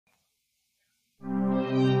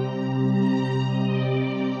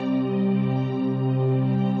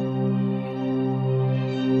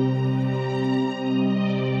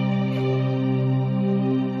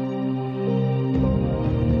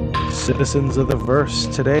Citizens of the Verse.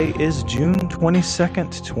 Today is June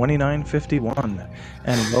 22nd, 2951,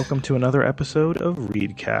 and welcome to another episode of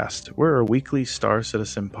Readcast. We're a weekly Star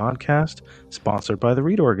Citizen podcast sponsored by the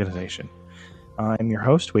Read Organization. I'm your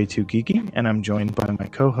host, Way Too Geeky, and I'm joined by my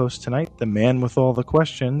co-host tonight, the man with all the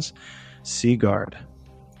questions, Seagard.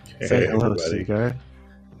 Hey, Say hello, everybody. Seagard.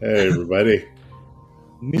 Hey, everybody.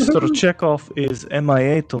 Mr. Chekhov is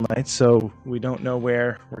MIA tonight, so we don't know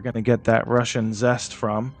where we're going to get that Russian zest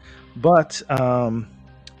from. But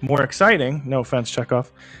more exciting, no offense, Chekhov,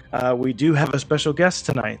 we do have a special guest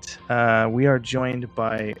tonight. We are joined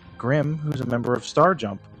by Grim, who's a member of Star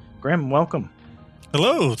Jump. Grim, welcome.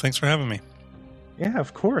 Hello, thanks for having me. Yeah,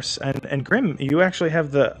 of course. And Grim, you actually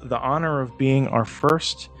have the honor of being our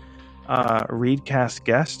first Readcast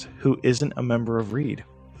guest who isn't a member of Read.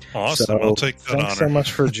 Awesome. So, I'll take that honor. Thanks so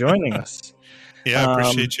much for joining us. Yeah, I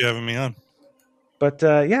appreciate you having me on. But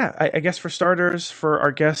I guess for starters, for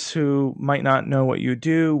our guests who might not know what you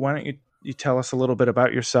do, why don't you tell us a little bit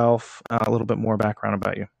about yourself, a little bit more background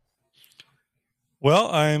about you?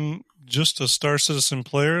 Well, I'm just a Star Citizen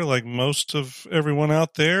player like most of everyone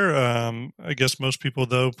out there. I guess most people,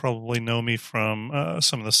 though, probably know me from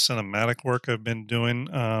some of the cinematic work I've been doing.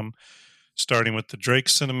 Starting with the Drake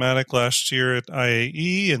cinematic last year at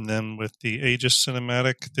IAE, and then with the Aegis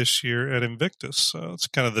cinematic this year at Invictus. So it's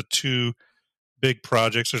kind of the two big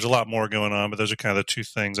projects. There's a lot more going on, but those are kind of the two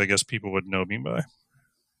things I guess people would know me by.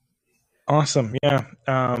 Awesome, yeah.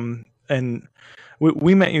 And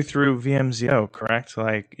we met you through VMZO, correct?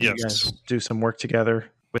 Like, you Yes. guys do some work together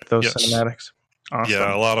with those Yes. cinematics? Awesome.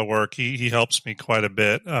 Yeah, a lot of work. He helps me quite a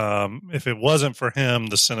bit. If it wasn't for him,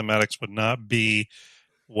 the cinematics would not be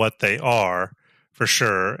what they are, for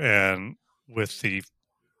sure. And with the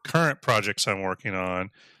current projects I'm working on,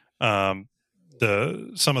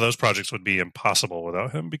 some of those projects would be impossible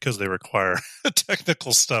without him because they require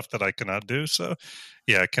technical stuff that I cannot do. So,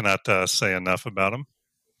 yeah, I cannot say enough about him.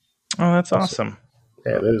 Oh, that's awesome.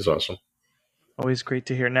 Yeah, that is awesome. Always great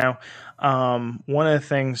to hear. Now, one of the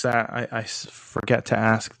things that I forget to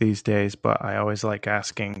ask these days, but I always like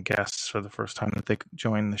asking guests for the first time that they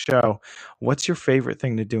join the show, what's your favorite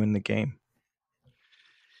thing to do in the game?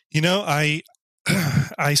 You know, I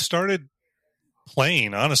started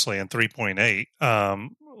playing, honestly, in 3.8,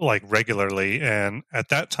 like regularly. And at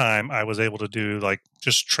that time, I was able to do like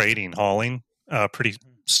just trading, hauling pretty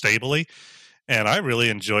stably. And I really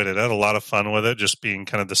enjoyed it. I had a lot of fun with it, just being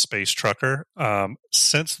kind of the space trucker.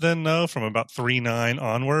 Since then, though, from about 3.9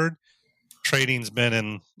 onward, trading's been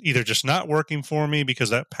in either just not working for me because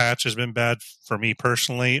that patch has been bad for me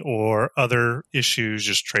personally, or other issues,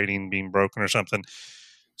 just trading being broken or something.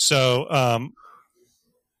 So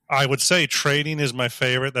I would say trading is my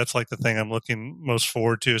favorite. That's like the thing I'm looking most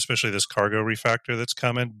forward to, especially this cargo refactor that's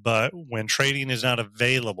coming. But when trading is not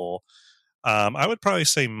available, I would probably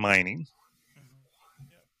say mining.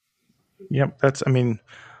 Yep, that's,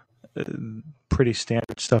 pretty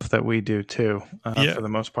standard stuff that we do too, for the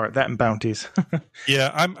most part. That and bounties.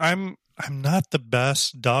 Yeah, I'm not the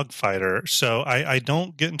best dogfighter, so I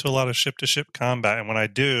don't get into a lot of ship-to-ship combat. And when I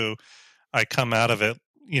do, I come out of it,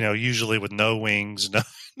 usually with no wings, no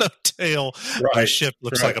tail. Right, My ship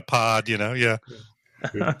looks like a pod, yeah.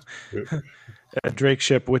 A Drake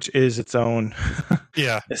ship, which is its own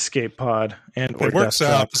Yeah. escape pod, and it works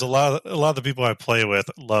out because a lot of the people I play with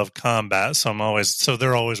love combat, so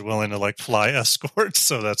they're always willing to like fly escorts,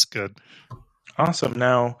 so that's good. Awesome.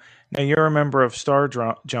 Now you're a member of Star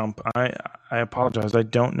Jump. I apologize, I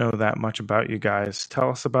don't know that much about you guys. Tell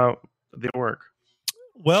us about the work.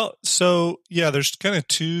 Well, so yeah, there's kind of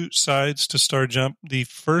two sides to Star Jump. The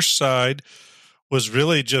first side was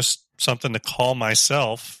really just something to call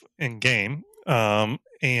myself in game.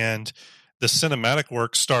 And the cinematic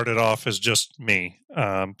work started off as just me.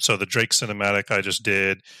 So the Drake cinematic I just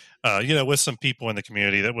did, with some people in the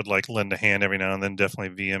community that would like lend a hand every now and then,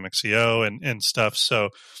 definitely VMXEO and stuff.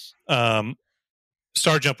 So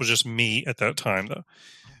Star Jump was just me at that time, though.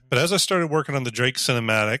 But as I started working on the Drake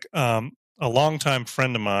cinematic, a longtime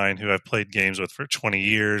friend of mine who I've played games with for 20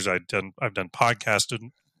 years, I've done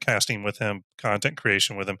podcasting with him, content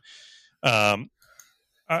creation with him.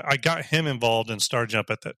 I got him involved in Star Jump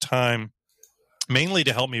at that time, mainly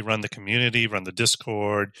to help me run the community, run the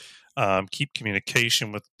Discord, keep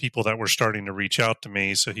communication with people that were starting to reach out to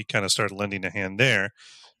me. So he kind of started lending a hand there.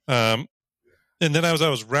 And then as I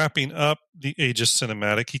was wrapping up the Aegis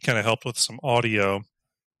cinematic, he kind of helped with some audio.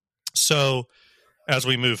 So as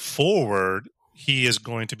we move forward, he is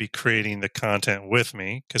going to be creating the content with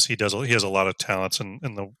me because he has a lot of talents in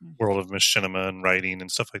the world of machinima and writing and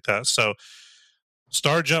stuff like that. So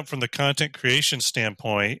Star Jump from the content creation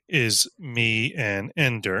standpoint is me and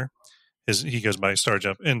Ender. He goes by Star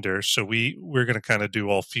Jump Ender. So we're going to kind of do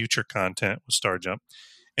all future content with Star Jump.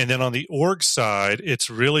 And then on the org side, it's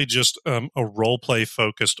really just a role play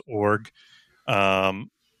focused org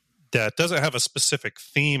that doesn't have a specific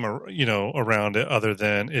theme or around it other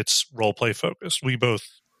than it's role play focused. We both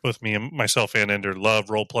me and myself and Ender love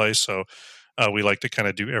role play, so we like to kind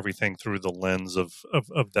of do everything through the lens of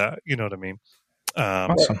that. You know what I mean?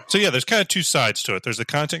 Awesome. So yeah, there's kind of two sides to it. There's the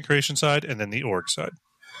content creation side and then the org side.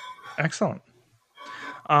 Excellent.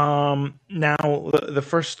 Now the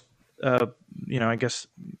first, I guess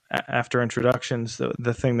after introductions,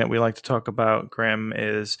 the thing that we like to talk about, Grim,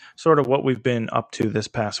 is sort of what we've been up to this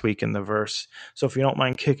past week in the verse. So if you don't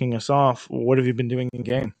mind kicking us off, what have you been doing in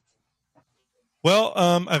game? Well,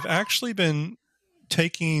 I've actually been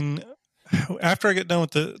taking, after I get done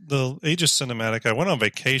with the Aegis cinematic, I went on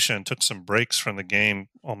vacation, took some breaks from the game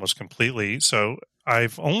almost completely. So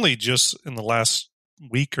I've only just in the last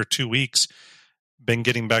week or 2 weeks been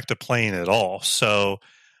getting back to playing at all. So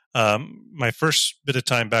my first bit of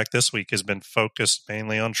time back this week has been focused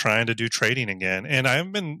mainly on trying to do trading again. And I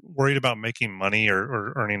haven't been worried about making money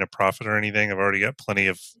or earning a profit or anything. I've already got plenty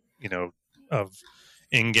of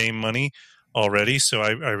in-game money already. So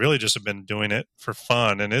I really just have been doing it for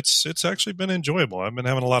fun, and it's actually been enjoyable. I've been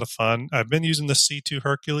having a lot of fun. I've been using the C2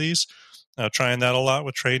 Hercules, trying that a lot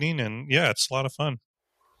with trading, and yeah, it's a lot of fun.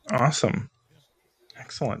 Awesome.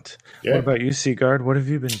 Excellent. Yeah. What about you, Seagard? What have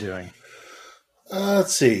you been doing?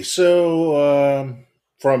 Let's see. So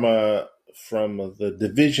from the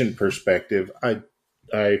division perspective, I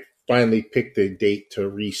finally picked a date to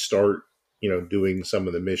restart, doing some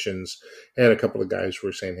of the missions. I had a couple of guys who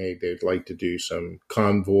were saying, hey, they'd like to do some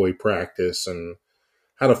convoy practice and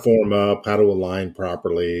how to form up, how to align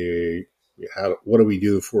properly, what do we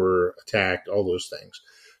do if we're attacked, all those things.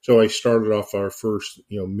 So I started off our first,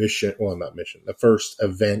 the first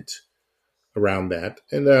event around that.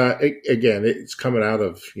 And again, it's coming out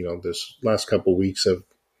of, this last couple of weeks of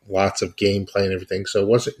lots of gameplay and everything. So it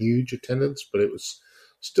wasn't huge attendance, but it was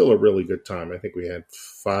still a really good time. I think we had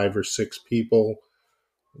 5 or 6 people.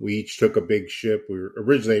 We each took a big ship.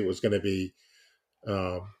 Originally it was going to be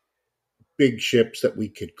big ships that we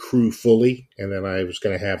could crew fully. And then I was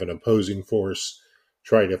going to have an opposing force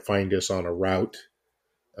try to find us on a route,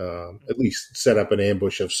 at least set up an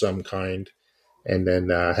ambush of some kind, and then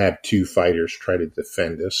have 2 fighters try to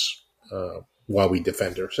defend us while we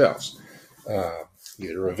defend ourselves.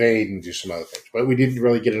 Either evade and do some other things. But we didn't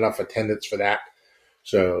really get enough attendance for that.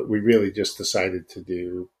 So we really just decided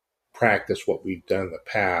to practice what we've done in the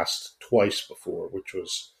past twice before, which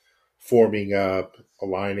was forming up,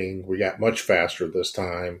 aligning. We got much faster this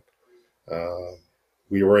time.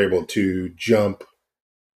 We were able to jump.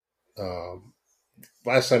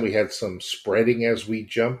 Last time we had some spreading as we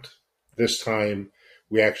jumped. This time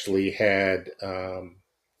we actually had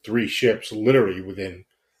 3 ships literally within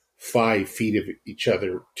 5 feet of each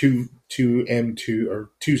other, two M2 or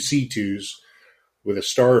 2 C2s with a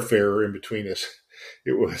Starfarer in between us.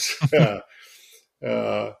 It was the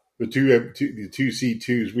two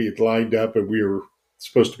C2s we had lined up, and we were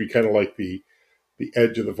supposed to be kind of like the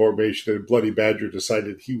edge of the formation, and Bloody Badger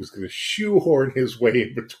decided he was going to shoehorn his way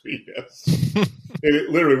in between us. And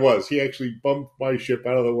it literally was. He actually bumped my ship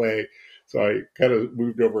out of the way, so I kind of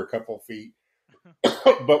moved over a couple of feet.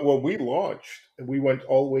 But when we launched, we went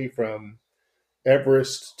all the way from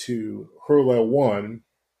Everest to Hurlel 1,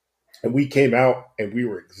 and we came out and we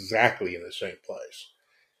were exactly in the same place.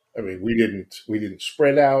 I mean, we didn't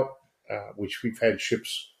spread out, which we've had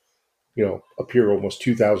ships, appear almost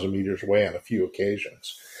 2,000 meters away on a few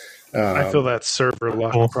occasions. I feel that's server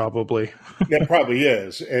luck, probably. That probably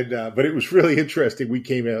is. And but it was really interesting. We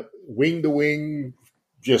came out wing to wing,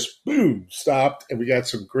 just boom, stopped, and we got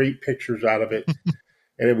some great pictures out of it.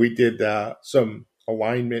 And then we did some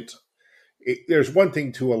alignment. There's one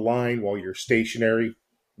thing to align while you're stationary.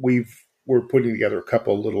 We're putting together a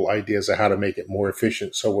couple of little ideas of how to make it more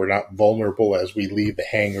efficient so we're not vulnerable as we leave the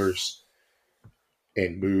hangars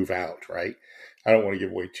and move out, right? I don't want to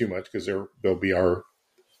give away too much because they'll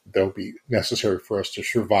be necessary for us to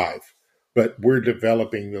survive. But we're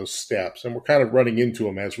developing those steps, and we're kind of running into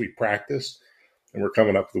them as we practice, and we're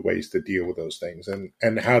coming up with ways to deal with those things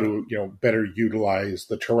and how to better utilize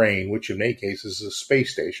the terrain, which in many cases is a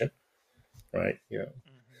space station, right?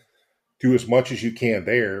 Do as much as you can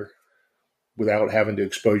there without having to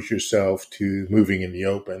expose yourself to moving in the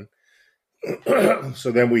open.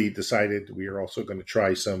 So then we decided we are also going to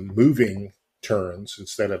try some moving turns.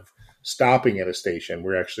 Instead of stopping at a station,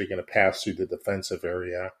 we're actually going to pass through the defensive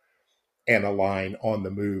area and align on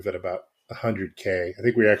the move at about 100K. I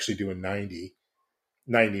think we're actually doing 90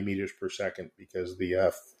 meters per second because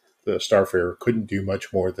the the Starfarer couldn't do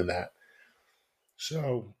much more than that.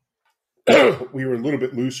 So we were a little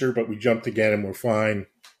bit looser, but we jumped again and we're fine.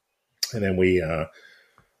 And then we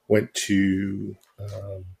went to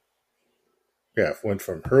went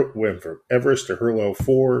from Everest to Hurlo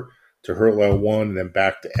 4 to Hurlo 1, and then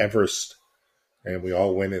back to Everest. And we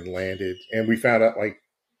all went and landed. And we found out, like,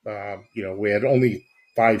 we had only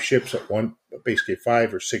 5 ships at one, basically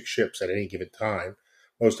 5 or 6 ships at any given time.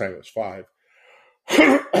 Most time it was 5.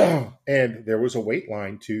 And there was a wait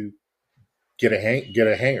line to get a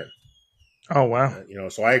hangar. Oh, wow.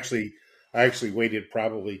 So I actually waited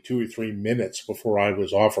probably 2 or 3 minutes before I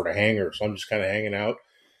was offered a hangar. So I'm just kind of hanging out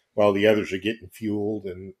while the others are getting fueled.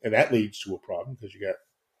 And that leads to a problem because you got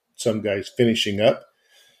some guys finishing up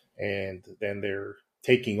and then they're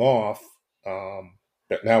taking off.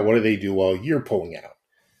 But now what do they do while you're pulling out?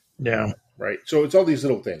 Yeah. Right. So it's all these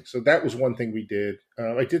little things. So that was one thing we did.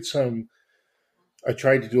 I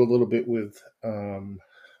tried to do a little bit with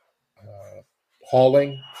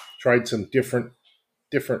hauling, tried some different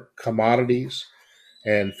commodities,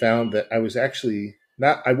 and found that I was actually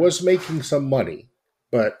I was making some money,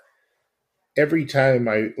 but every time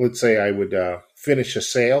I would finish a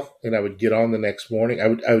sale and I would get on the next morning, I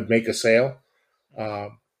would make a sale.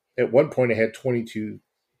 At one point I had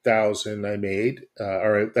 22,000 I made,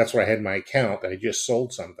 or that's what I had in my account. I just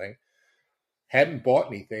sold something. Hadn't bought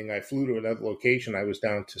anything. I flew to another location. I was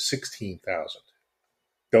down to 16,000.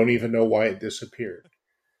 Don't even know why it disappeared.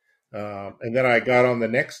 And then I got on the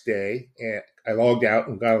next day, and I logged out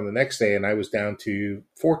and got on the next day, and I was down to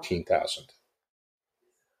 14,000.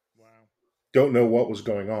 Wow. Don't know what was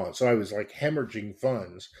going on. So I was like hemorrhaging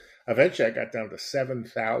funds. Eventually I got down to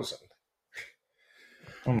 7,000.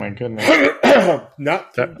 Oh my goodness.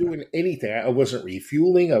 Not doing anything. I wasn't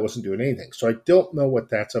refueling. I wasn't doing anything. So I don't know what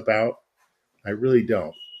that's about. I really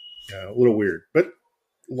don't. A little weird. But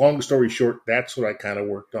long story short, that's what I kind of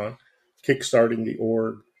worked on. Kickstarting the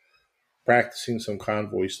org, practicing some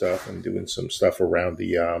convoy stuff, and doing some stuff around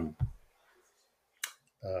the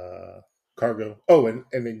cargo. Oh, and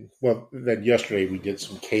then yesterday we did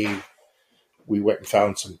some cave. We went and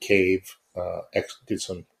found some cave, did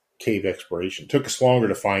some cave exploration. Took us longer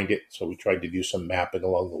to find it, so we tried to do some mapping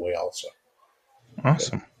along the way also.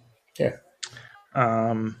 Awesome. Yeah.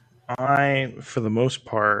 I, for the most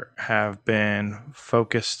part, have been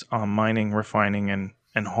focused on mining, refining, and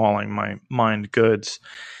hauling my mined goods.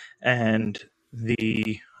 And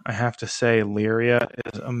I have to say, Lyria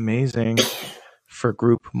is amazing for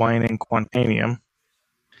group mining Quantanium.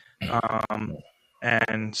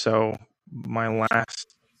 And so my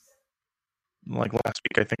last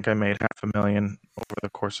week, I think I made $500,000 over the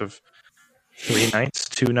course of 3 nights,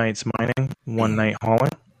 2 nights mining, 1 night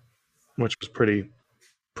hauling, which was pretty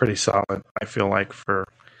solid. I feel like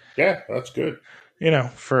that's good.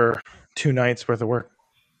 For 2 nights worth of work.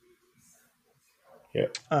 Yeah.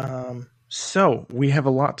 So we have a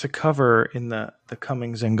lot to cover in the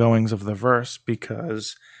comings and goings of the verse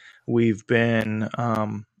because we've been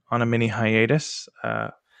on a mini hiatus.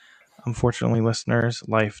 Unfortunately, listeners,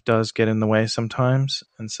 life does get in the way sometimes,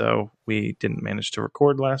 and so we didn't manage to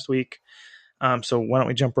record last week. So why don't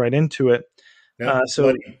we jump right into it? Now,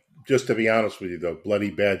 just to be honest with you, though, Bloody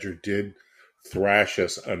Badger did thrash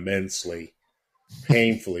us immensely,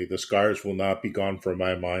 painfully. The scars will not be gone from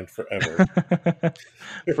my mind forever.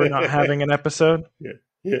 For not having an episode?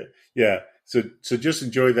 Yeah. So just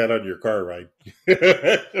enjoy that on your car ride.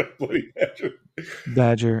 Bloody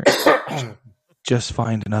Badger, just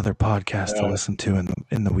find another podcast to listen to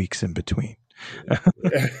in the weeks in between.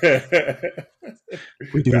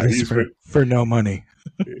 We do this for no money.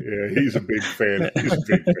 Yeah, he's a big fan.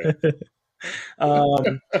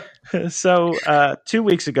 So 2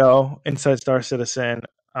 weeks ago, inside Star Citizen,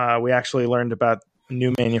 we actually learned about a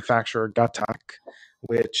new manufacturer, Gatak,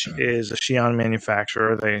 which is a Xi'an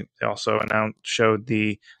manufacturer. They also showed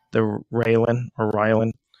the Rylan,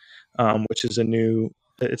 which is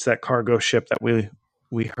it's that cargo ship that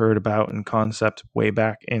we heard about in concept way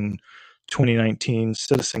back in 2019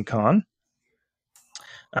 CitizenCon.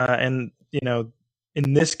 And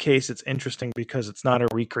in this case, it's interesting because it's not a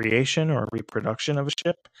recreation or a reproduction of a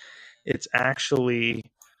ship. It's actually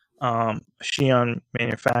a Xi'an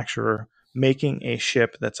manufacturer making a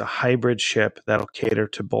ship that's a hybrid ship that'll cater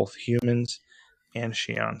to both humans and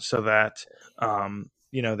Xi'an, so that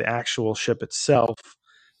the actual ship itself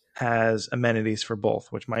has amenities for both,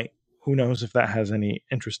 which who knows if that has any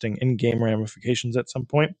interesting in-game ramifications at some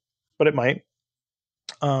point, but it might.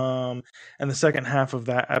 And the second half of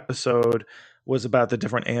that episode was about the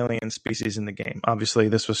different alien species in the game. Obviously,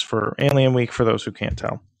 this was for Alien Week, for those who can't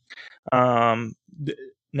tell.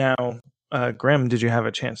 Now, Grim, did you have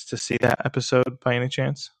a chance to see that episode by any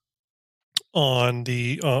chance? On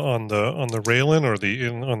the Raylan or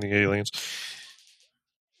on the aliens?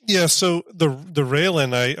 Yeah, so the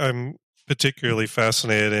Raylan, I'm particularly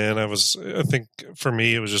fascinated in. I think for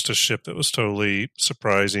me, it was just a ship that was totally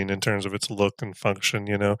surprising in terms of its look and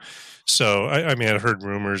function. So I mean, I'd heard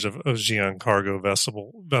rumors of Xi'an cargo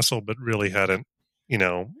vessel, but really hadn't,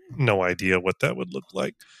 no idea what that would look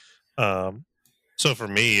like. So for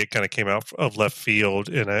me, it kind of came out of left field,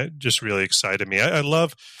 and it just really excited me.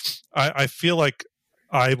 I feel like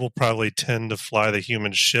I will probably tend to fly the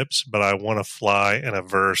human ships, but I want to fly in a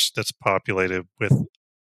verse that's populated with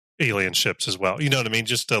alien ships as well. You know what I mean?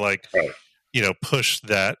 Just to Right. Push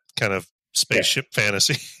that kind of spaceship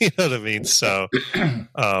fantasy. You know what I mean? So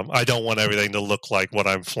I don't want everything to look like what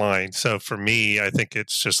I'm flying. So for me, I think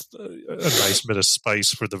it's just a nice bit of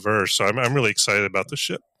spice for the verse. So I'm really excited about the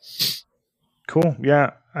ship. Cool.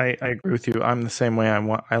 Yeah, I agree with you. I'm the same way.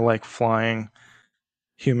 I like flying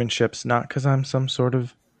human ships, not because I'm some sort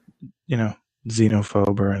of,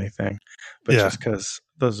 xenophobe or anything, but just because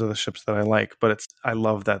those are the ships that I like. But I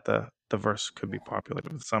love that the verse could be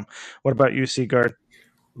populated with some. What about you, Seagard?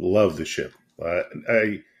 Love the ship.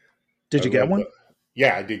 Did you get one?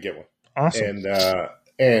 Yeah, I did get one. Awesome.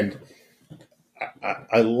 And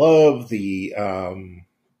I love the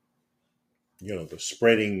the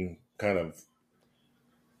spreading kind of.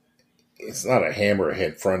 It's not a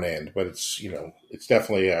hammerhead front end, but it's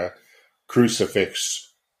definitely a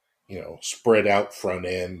crucifix, spread out front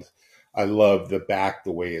end. I love the back,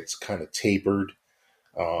 the way it's kind of tapered.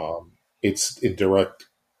 It's in direct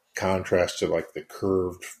contrast to like the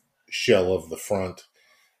curved shell of the front.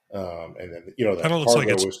 And then, that kind of looks like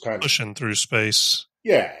it's kind of pushing through space.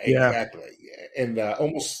 Yeah, exactly. Yeah. And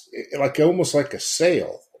almost like a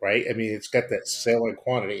sail, right? I mean, it's got that sailing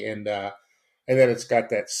quantity, and then it's got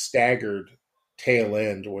that staggered tail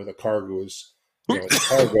end where the cargo is,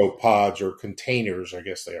 cargo pods or containers, I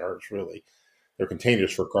guess they are. They're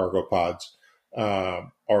containers for cargo pods,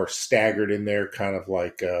 are staggered in there, kind of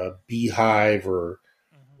like a beehive or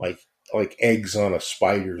like eggs on a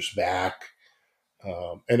spider's back.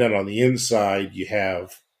 And then on the inside, you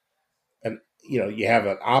have an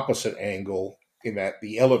opposite angle in that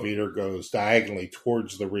the elevator goes diagonally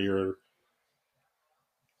towards the rear,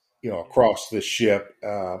 across the ship.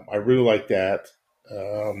 I really like that.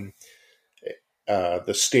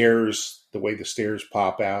 The stairs, the way the stairs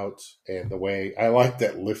pop out, and the way I like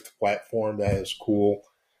that lift platform. That is cool.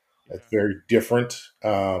 That's very different.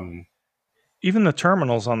 Even the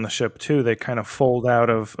terminals on the ship too, they kind of fold out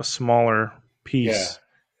of a smaller piece.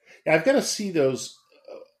 Yeah, I've got to see those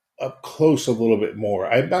up close a little bit more.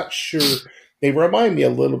 I'm not sure. They remind me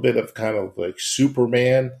a little bit of kind of like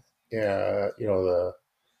Superman. The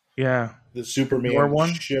Superman newer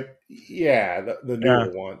one? ship. Yeah, the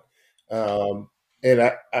newer one.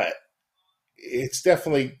 And it's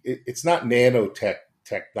definitely, it's not nanotech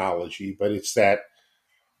technology, but it's that,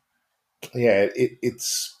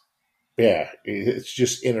 it's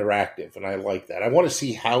just interactive. And I like that. I want to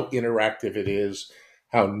see how interactive it is,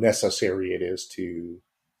 how necessary it is to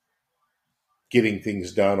getting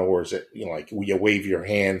things done, or is it, like you wave your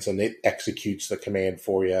hands and it executes the command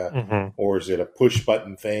for you, or is it a push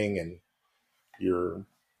button thing and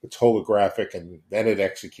it's holographic and then it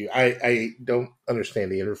executes? I don't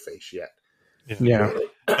understand the interface yet. Yeah.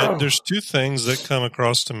 There's two things that come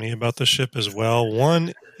across to me about the ship as well.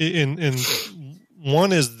 One is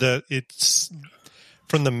that it's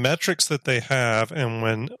from the metrics that they have, and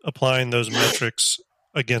when applying those metrics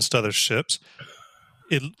against other ships,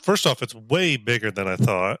 first off, it's way bigger than I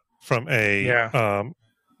thought. From in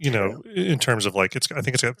terms of like I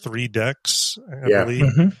think it's got 3 decks, I believe.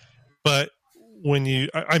 Mm-hmm. But when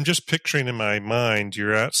I'm just picturing in my mind,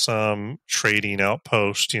 you're at some trading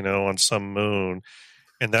outpost, on some moon,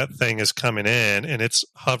 and that thing is coming in and it's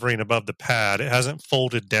hovering above the pad. It hasn't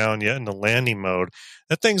folded down yet in the landing mode.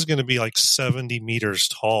 That thing's going to be like 70 meters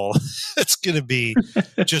tall. It's going to be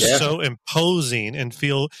just so imposing and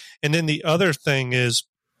feel. And then the other thing is,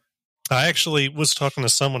 I actually was talking to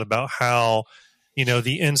someone about how,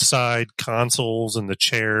 the inside consoles and the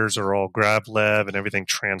chairs are all GravLev and everything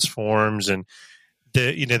transforms. And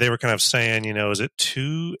they were kind of saying, is it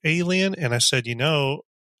too alien? And I said,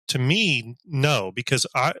 to me, no, because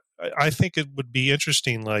I think it would be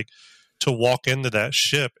interesting, like, to walk into that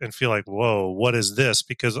ship and feel like, whoa, what is this?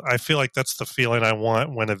 Because I feel like that's the feeling I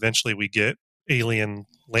want when eventually we get alien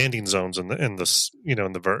landing zones in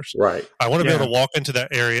the verse. Right. I want to be able to walk into that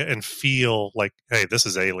area and feel like, hey, this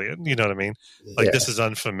is alien. You know what I mean? Like, this is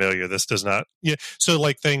unfamiliar. This does not. Yeah. So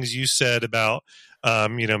like things you said about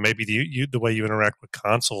Maybe the way you interact with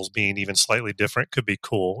consoles being even slightly different could be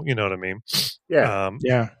cool. You know what I mean? Yeah.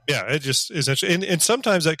 Yeah. It just is interesting. And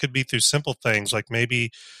sometimes that could be through simple things, like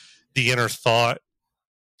maybe the inner thought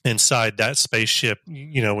inside that spaceship,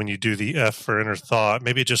 when you do the F for inner thought,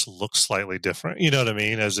 maybe it just looks slightly different. You know what I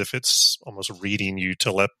mean? As if it's almost reading you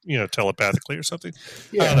telepathically or something.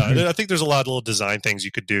 Yeah. I don't know. I think there's a lot of little design things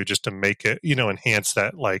you could do just to make it, enhance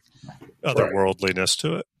that like otherworldliness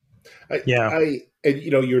to it.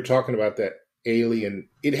 And you're talking about that alien.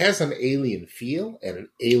 It has an alien feel and an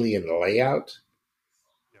alien layout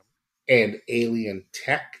and alien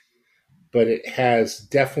tech, but it has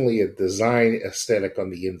definitely a design aesthetic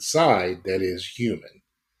on the inside that is human.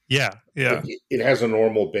 Yeah. It has a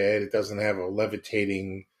normal bed. It doesn't have a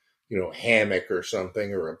levitating, hammock or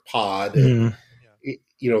something or a pod. Mm.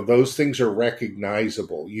 Those things are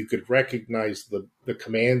recognizable. You could recognize the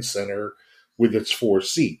command center with its 4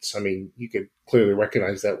 seats. I mean, you could clearly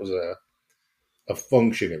recognize that was a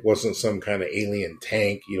function. It wasn't some kind of alien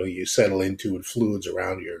tank, you settle into and fluids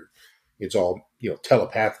around it's all,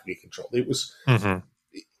 telepathically controlled. It was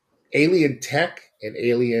alien tech and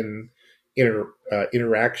alien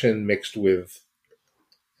interaction mixed with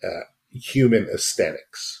human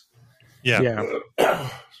aesthetics. Yeah.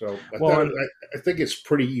 So I think it's a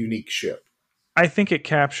pretty unique ship. I think it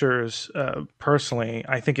captures, personally,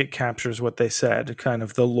 I think it captures what they said, kind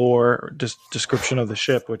of the lore description of the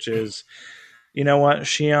ship, which is, you know what,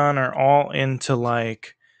 Xi'an are all into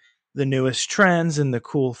like the newest trends and the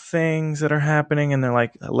cool things that are happening, and they're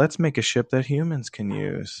like, let's make a ship that humans can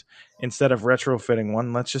use. Instead of retrofitting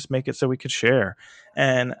one, let's just make it so we could share.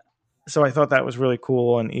 And so I thought that was really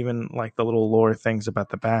cool, and even like the little lore things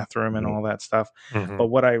about the bathroom and all that stuff. But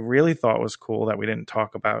what I really thought was cool that we didn't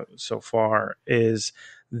talk about so far is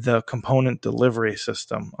the component delivery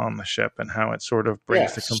system on the ship and how it sort of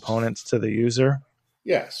brings the components to the user.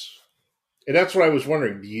 Yes. And that's what I was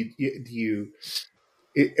wondering.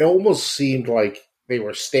 It almost seemed like they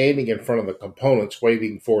were standing in front of the components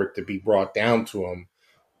waiting for it to be brought down to them,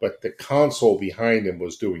 but the console behind them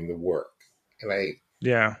was doing the work. And I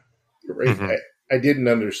didn't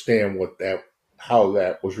understand how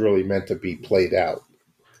that was really meant to be played out.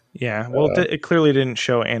 Yeah, well, it clearly didn't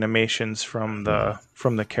show animations from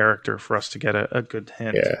the character for us to get a good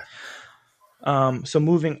hint. Yeah. So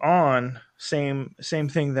moving on, same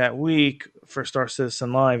thing that week for Star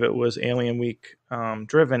Citizen Live. It was Alien Week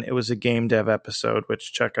driven. It was a game dev episode,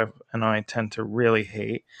 which Chekhov and I tend to really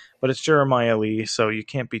hate. But it's Jeremiah Lee, so you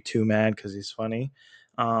can't be too mad because he's funny.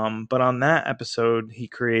 But on that episode, he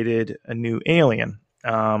created a new alien,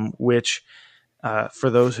 which, for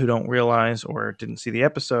those who don't realize or didn't see the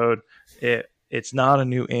episode, it's not a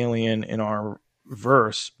new alien in our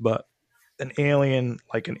verse, but an alien,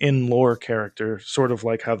 like an in-lore character, sort of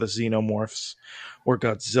like how the Xenomorphs or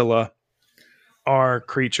Godzilla are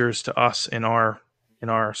creatures to us in our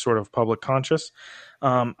sort of public conscious.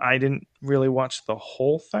 I didn't really watch the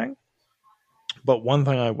whole thing, but one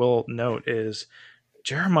thing I will note is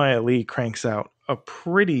Jeremiah Lee cranks out a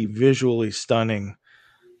pretty visually stunning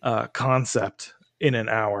concept in an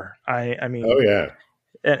hour. I mean, oh yeah,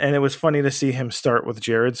 and it was funny to see him start with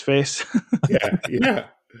Jared's face. yeah.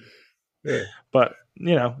 But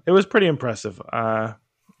it was pretty impressive.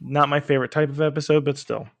 Not my favorite type of episode, but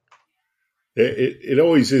still, it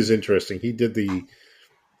always is interesting. I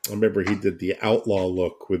remember he did the outlaw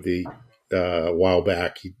look with the a while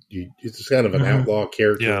back. It's kind of an outlaw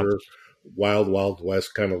character, wild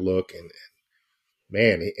west kind of look, and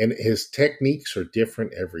man, and his techniques are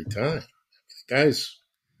different every time. The guys,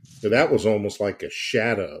 that was almost like a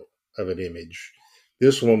shadow of an image.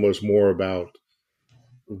 This one was more about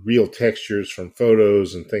real textures from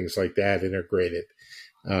photos and things like that integrated.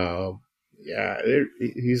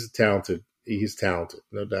 He's talented. He's talented,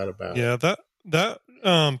 no doubt about it. Yeah, that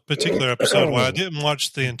particular episode, while I didn't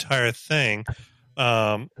watch the entire thing,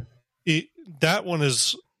 that one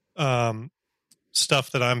is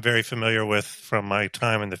stuff that I'm very familiar with from my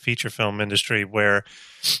time in the feature film industry, where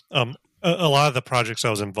a lot of the projects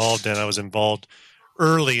I was involved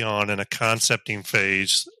early on in a concepting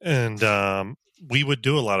phase, and we would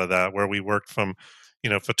do a lot of that, where we worked from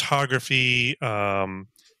photography,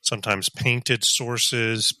 sometimes painted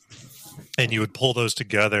sources, and you would pull those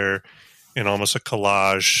together in almost a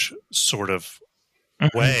collage sort of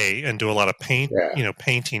way and do a lot of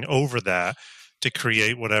painting over that to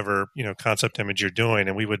create whatever concept image you're doing.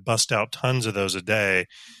 And we would bust out tons of those a day.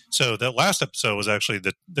 So that last episode was actually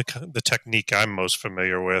the technique I'm most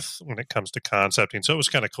familiar with when it comes to concepting. So it was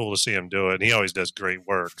kind of cool to see him do it, and he always does great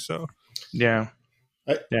work. So I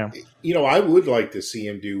would like to see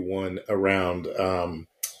him do one around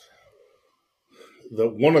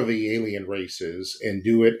one of the alien races and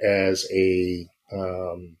do it as a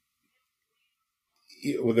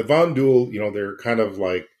with the Vondul, they're kind of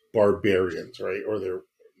like barbarians, right? Or they're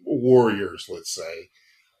warriors, let's say.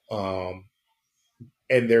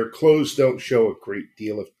 And their clothes don't show a great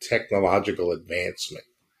deal of technological advancement,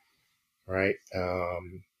 right?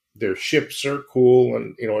 Their ships are cool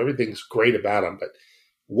and, everything's great about them. But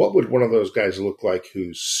what would one of those guys look like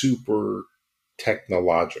who's super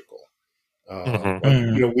technological?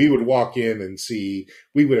 We would walk in and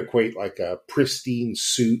we would equate like a pristine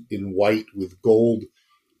suit in white with gold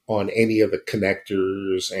on any of the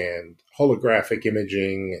connectors and holographic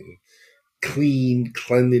imaging and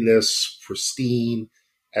cleanliness, pristine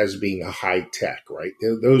as being a high tech, right?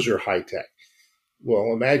 Those are high tech.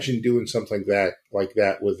 Well, imagine doing something like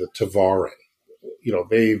that with the Tavaran.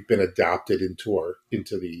 They've been adopted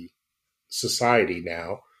into the society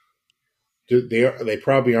now. They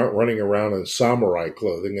probably aren't running around in samurai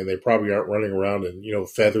clothing, and they probably aren't running around in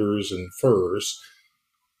feathers and furs.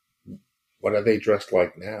 What are they dressed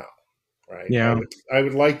like now? Right? Yeah, I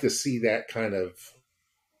would like to see that kind of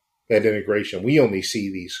that integration. We only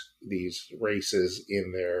see these races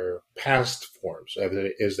in their past forms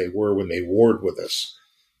as they were when they warred with us.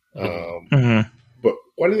 But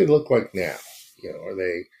what do they look like now? Are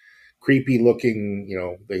they creepy looking?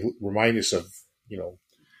 They remind us of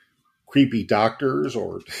creepy doctors,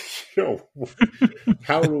 or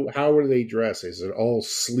how are they dressed? Is it all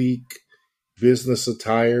sleek business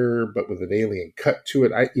attire but with an alien cut to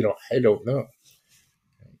it? I don't know.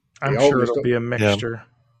 I'm sure it'll be a mixture.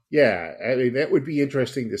 Yeah, I mean, that would be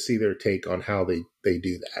interesting to see their take on how they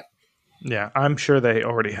do that. Yeah, I'm sure they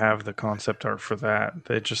already have the concept art for that.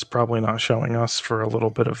 They're just probably not showing us for a little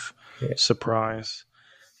bit of surprise.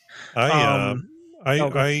 I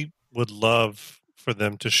would love for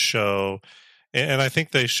them to show, and I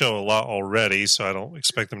think they show a lot already, so I don't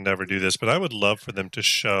expect them to ever do this, but I would love for them to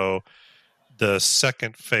show the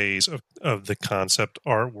second phase of the concept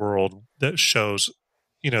art world that shows,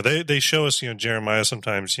 they show us, Jeremiah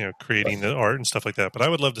sometimes, creating the art and stuff like that, but I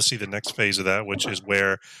would love to see the next phase of that, which is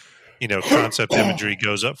where, concept imagery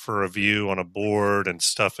goes up for review on a board and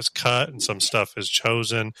stuff is cut and some stuff is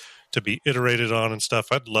chosen to be iterated on and stuff.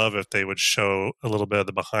 I'd love if they would show a little bit of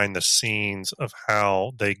the behind the scenes of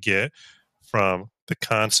how they get from the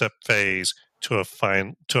concept phase to a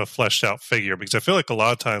fleshed out figure, because I feel like a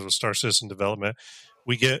lot of times with Star Citizen development,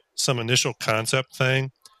 we get some initial concept thing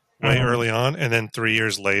way early on, and then 3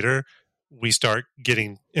 years later, we start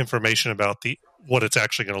getting information about what it's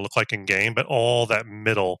actually going to look like in game, but all that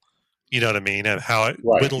middle, you know what I mean, and how it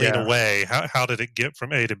whittling away, how did it get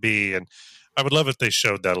from A to B, and I would love if they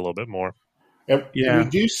showed that a little bit more. And we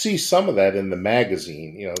do see some of that in the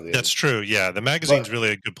magazine. That's true. Yeah, the magazine's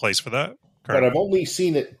really a good place for that. But I've only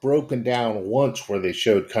seen it broken down once where they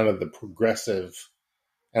showed kind of the progressive,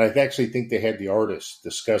 and I actually think they had the artist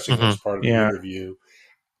discussing as part of the interview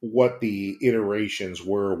what the iterations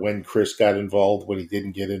were when Chris got involved, when he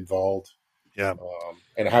didn't get involved. Yeah.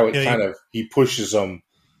 And how it he pushes them.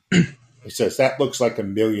 He says, that looks like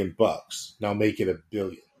 $1 million. Now make it $1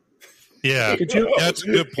 billion. Yeah, that's a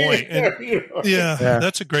good point. And,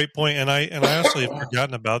 that's a great point. And I honestly have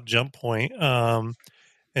forgotten about Jump Point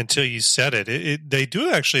until you said it. They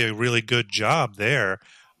do actually a really good job there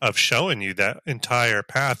of showing you that entire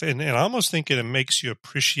path. And I almost think it makes you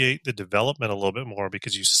appreciate the development a little bit more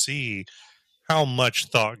because you see how much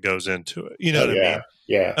thought goes into it. You know what I mean?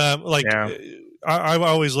 Yeah. I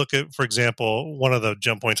always look at, for example, one of the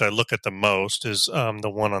jump points I look at the most is the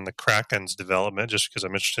one on the Kraken's development, just because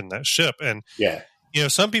I'm interested in that ship. And,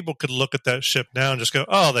 some people could look at that ship now and just go,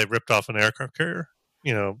 oh, they ripped off an aircraft carrier,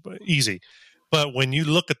 easy. But when you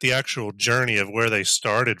look at the actual journey of where they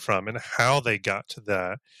started from and how they got to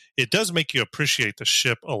that, it does make you appreciate the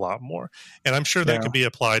ship a lot more. And I'm sure that could be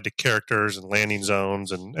applied to characters and landing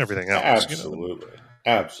zones and everything else.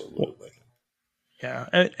 Absolutely.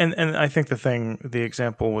 Yeah, and I think the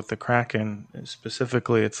example with the Kraken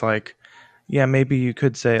specifically, it's like, maybe you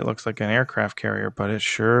could say it looks like an aircraft carrier, but it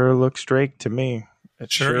sure looks Drake to me.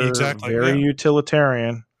 It's exactly very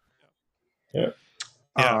utilitarian. Yeah.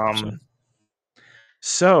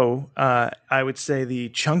 So I would say the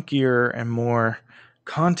chunkier and more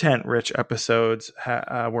content-rich episodes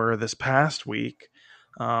were this past week.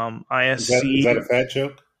 ISC. Is that a fat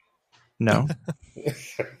joke? No.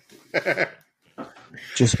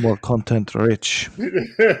 Just more content rich.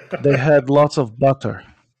 They had lots of butter.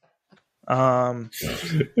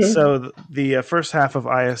 So the first half of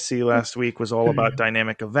ISC last week was all about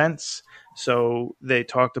dynamic events. So they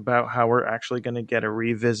talked about how we're actually going to get a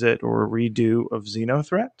revisit or a redo of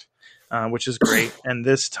Xenothreat, which is great. And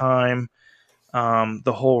this time,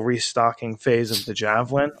 the whole restocking phase of the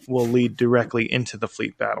Javelin will lead directly into the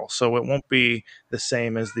fleet battle. So it won't be the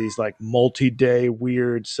same as these like multi-day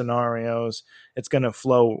weird scenarios. It's going to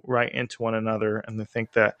flow right into one another, and I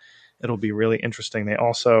think that it'll be really interesting. They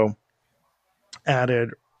also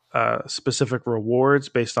added specific rewards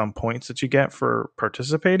based on points that you get for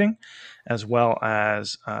participating, as well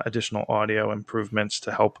as additional audio improvements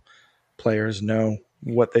to help players know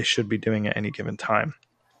what they should be doing at any given time.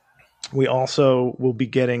 We also will be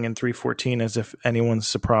getting in 3.14, as if anyone's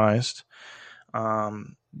surprised, Ninetales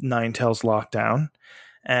Lockdown.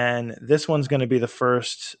 And this one's going to be the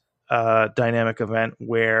first dynamic event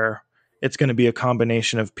where it's going to be a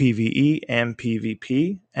combination of PvE and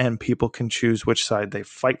PvP, and people can choose which side they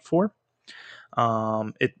fight for.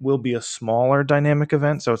 It will be a smaller dynamic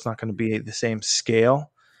event, so it's not going to be the same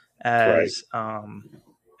scale as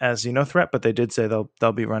Xenothreat, but they did say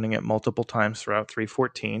they'll be running it multiple times throughout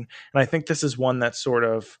 3.14. And I think this is one that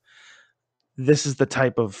this is the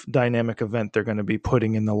type of dynamic event they're going to be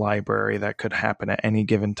putting in the library that could happen at any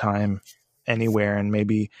given time, anywhere, and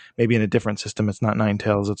maybe in a different system. It's not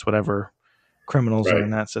Ninetales, it's whatever criminals are in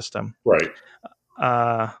that system. Right.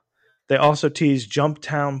 They also teased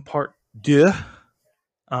Jumptown Part 2.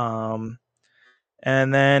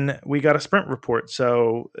 And then we got a sprint report.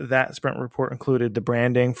 So that sprint report included the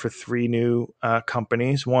branding for 3 new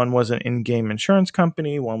companies. One was an in-game insurance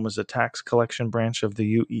company. One was a tax collection branch of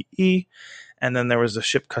the UEE. And then there was a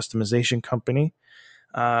ship customization company.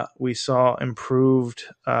 We saw improved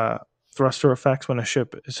thruster effects when a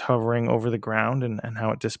ship is hovering over the ground, and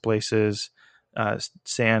how it displaces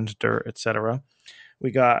sand, dirt, etc.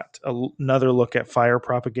 We got another look at fire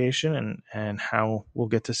propagation and how we'll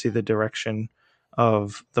get to see the direction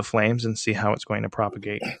of the flames and see how it's going to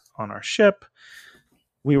propagate on our ship.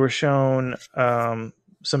 We were shown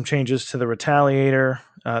some changes to the Retaliator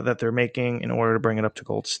that they're making in order to bring it up to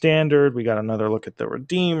gold standard. We got another look at the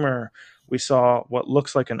Redeemer. We saw what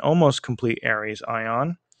looks like an almost complete Ares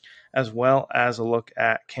Ion, as well as a look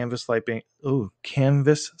at canvas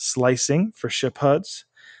slicing for ship HUDs.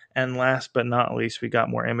 And last but not least, we got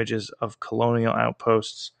more images of colonial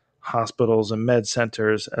outposts, hospitals, and med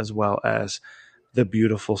centers, as well as the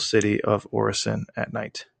beautiful city of Orison at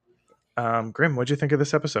night. Grim, what'd you think of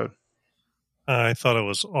this episode? I thought it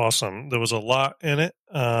was awesome. There was a lot in it.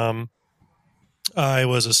 I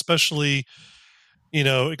was especially,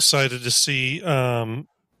 excited to see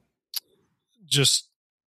just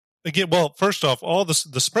again. Well, first off,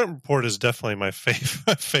 the sprint report is definitely my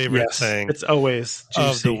favorite thing. It's always juicy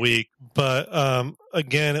of the week. But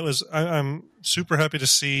again, I'm super happy to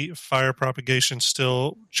see fire propagation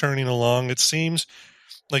still churning along. It seems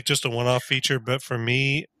like just a one-off feature, but for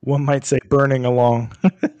me, one might say burning along.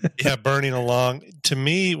 Yeah, burning along. To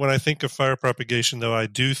me, when I think of fire propagation, though, I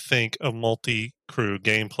do think of multi-crew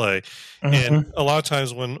gameplay. Mm-hmm. And a lot of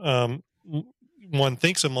times when one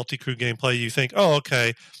thinks of multi-crew gameplay, you think, oh,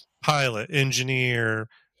 okay, pilot, engineer,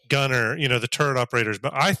 gunner, the turret operators.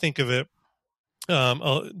 But I think of it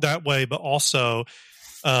that way, but also,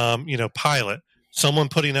 pilot, someone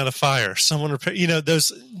putting out a fire, someone repair,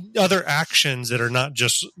 those other actions that are not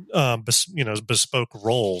just, bespoke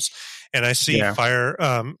roles. And I see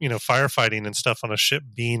firefighting and stuff on a ship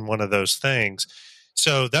being one of those things.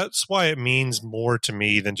 So that's why it means more to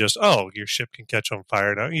me than just, oh, your ship can catch on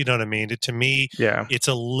fire. You know what I mean? To me, it's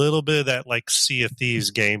a little bit of that like Sea of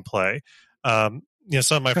Thieves gameplay. Some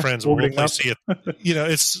of my friends will play Sea of,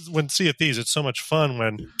 it's when Sea of Thieves, it's so much fun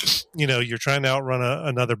when, you're trying to outrun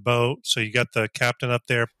another boat. So you got the captain up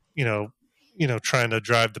there, trying to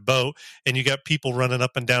drive the boat, and you got people running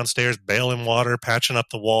up and downstairs, bailing water, patching up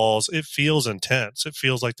the walls. It feels intense. It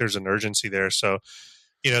feels like there's an urgency there. So,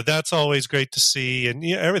 that's always great to see, and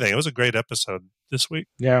everything. It was a great episode this week.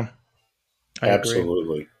 Yeah, I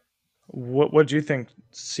absolutely. Agree. What do you think,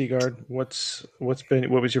 Seagard? What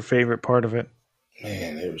was your favorite part of it?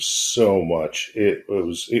 Man, it was so much. It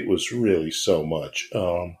was really so much.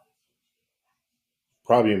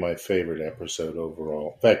 Probably my favorite episode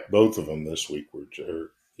overall. In fact, both of them this week were,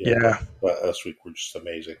 last week were just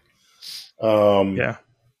amazing.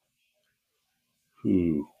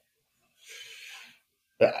 Who?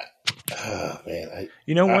 Man,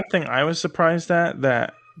 one thing I was surprised at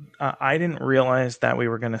that I didn't realize that we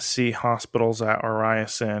were going to see hospitals at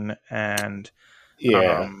Orison and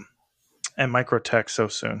Microtech so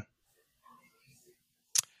soon.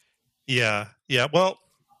 Yeah. Well,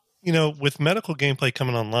 with medical gameplay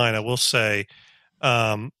coming online, I will say,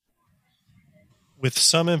 with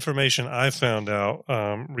some information I found out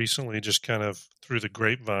recently, just kind of through the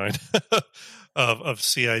grapevine of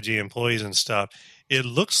CIG employees and stuff, it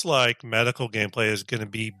looks like medical gameplay is going to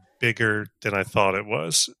be bigger than I thought it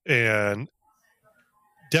was, and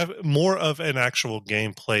more of an actual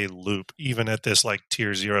gameplay loop, even at this like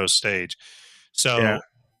tier 0 stage. So,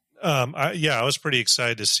 I was pretty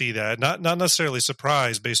excited to see that. Not necessarily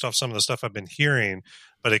surprised based off some of the stuff I've been hearing,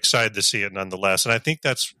 but excited to see it nonetheless. And I think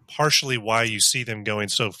that's partially why you see them going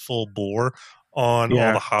so full bore on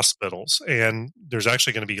all the hospitals. And there's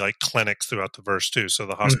actually going to be like clinics throughout the verse too. So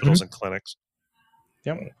the hospitals and clinics.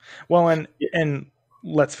 Yep. Well, and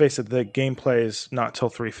let's face it, the gameplay is not till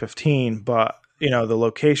 3:15, but the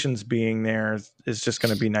locations being there is just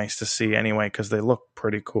going to be nice to see anyway, because they look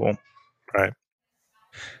pretty cool. Right.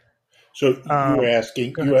 So you were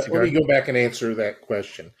asking, let me go back and answer that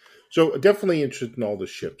question. So definitely interested in all the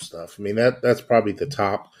ship stuff. I mean, that's probably the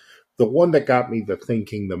top. The one that got me to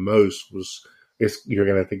thinking the most was, you're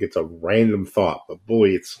going to think it's a random thought, but boy,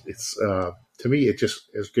 it's to me, it just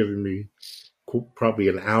has given me probably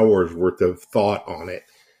an hour's worth of thought on it,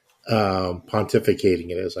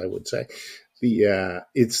 pontificating it, as I would say.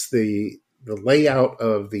 It's the layout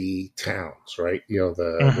of the towns, right?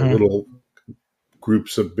 The little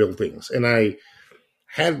groups of buildings. And I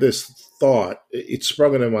had this thought, it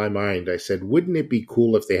sprung into my mind. I said, wouldn't it be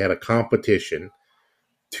cool if they had a competition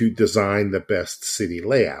to design the best city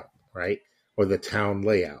layout, right? Or the town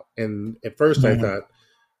layout. And at first I thought,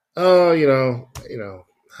 I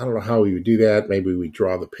don't know how we would do that. Maybe we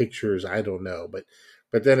draw the pictures. I don't know.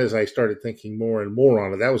 But then as I started thinking more and more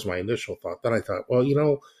on it, that was my initial thought. Then I thought,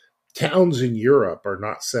 well, towns in Europe are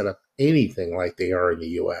not set up anything like they are in the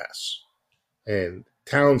U.S. And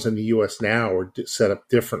towns in the U.S. now are set up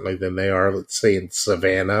differently than they are, let's say, in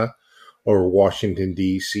Savannah or Washington,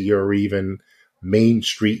 D.C., or even Main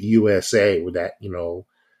Street, USA, with that, the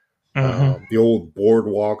old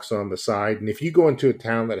boardwalks on the side. And if you go into a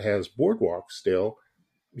town that has boardwalks still,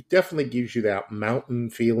 it definitely gives you that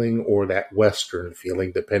mountain feeling or that Western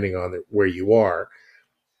feeling, depending on where you are.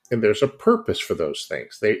 And there's a purpose for those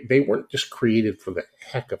things. They weren't just created for the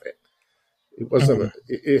heck of it. It wasn't.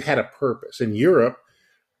 It had a purpose. In Europe,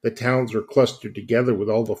 the towns are clustered together with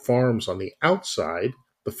all the farms on the outside.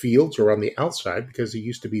 The fields are on the outside because they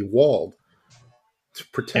used to be walled to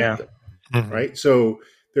protect them, right? So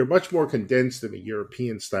they're much more condensed in a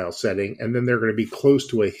European-style setting, and then they're going to be close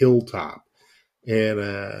to a hilltop. And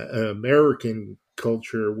an American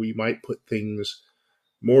culture, we might put things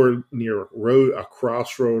more near a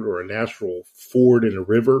crossroad or a natural ford in a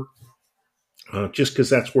river, just because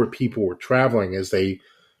that's where people were traveling as they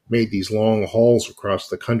made these long hauls across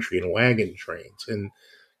the country in wagon trains. In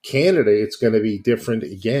Canada, it's going to be different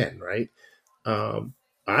again, right?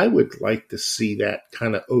 I would like to see that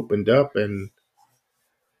kind of opened up and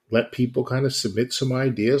let people kind of submit some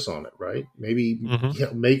ideas on it, right? Maybe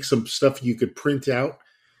make some stuff you could print out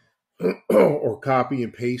or copy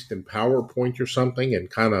and paste in PowerPoint or something, and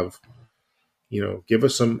kind of, give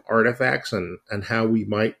us some artifacts and how we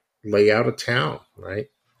might lay out a town, right?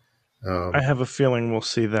 I have a feeling we'll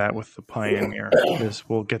see that with the Pioneer, because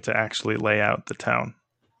we'll get to actually lay out the town.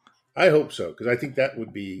 I hope so, because I think that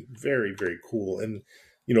would be very, very cool. And,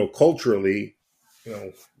 culturally,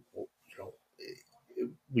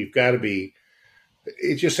 we've got to be,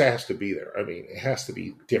 it just has to be there. I mean, it has to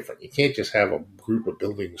be different. You can't just have a group of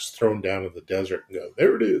buildings thrown down in the desert and go,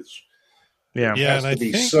 there it is. Yeah. There has to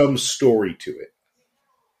be some story to it.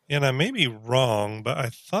 And I may be wrong, but I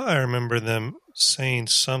thought I remember them saying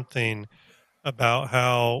something about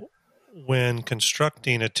how when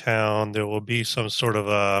constructing a town, there will be some sort of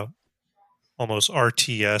a almost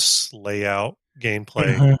RTS layout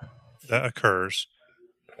gameplay that occurs.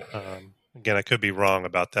 Again, I could be wrong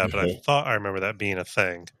about that, but I thought I remember that being a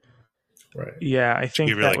thing. Right. Yeah, I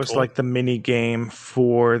think that was cool. Like the mini game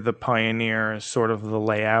for the Pioneer, sort of the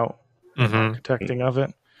layout and architecting of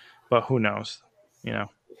it. But who knows?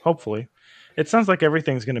 Hopefully. It sounds like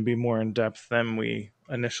everything's going to be more in depth than we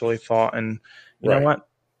initially thought. And you know what?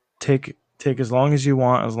 Take as long as you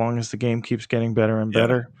want, as long as the game keeps getting better and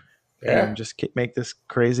better. Yeah. And just make this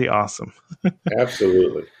crazy awesome.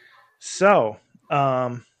 Absolutely. So,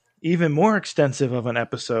 even more extensive of an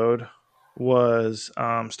episode was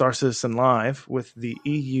Star Citizen Live with the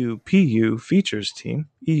EUPU features team.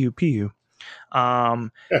 EUPU.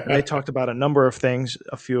 They talked about a number of things,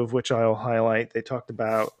 a few of which I'll highlight. They talked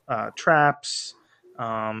about traps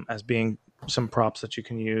as being some props that you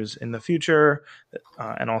can use in the future,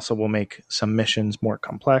 and also will make some missions more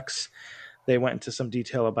complex. They went into some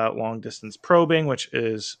detail about long-distance probing, which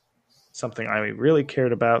is something I really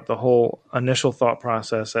cared about. The whole initial thought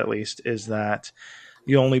process, at least, is that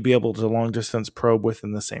you only be able to long-distance probe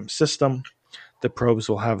within the same system. The probes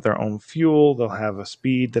will have their own fuel. They'll have a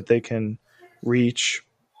speed that they can reach.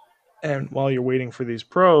 And while you're waiting for these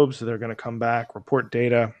probes, they're going to come back, report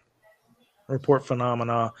data, report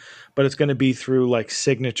phenomena, but it's going to be through like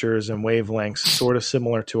signatures and wavelengths, sort of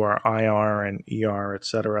similar to our IR and ER,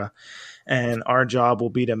 etc. And our job will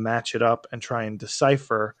be to match it up and try and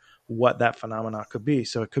decipher what that phenomena could be.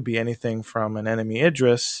 So it could be anything from an enemy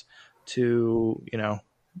Idris to,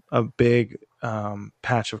 a big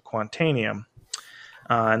patch of Quantanium.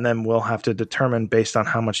 And then we'll have to determine, based on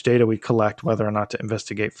how much data we collect, whether or not to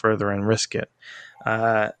investigate further and risk it.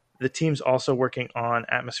 The team's also working on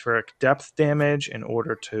atmospheric depth damage in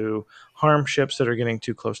order to harm ships that are getting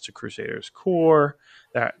too close to Crusader's core.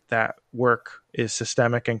 That work is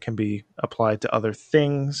systemic and can be applied to other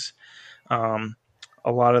things.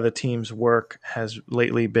 A lot of the team's work has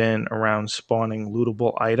lately been around spawning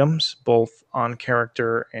lootable items, both on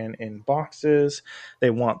character and in boxes. They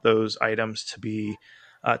want those items to be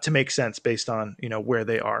to make sense based on where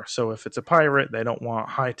they are. So if it's a pirate, they don't want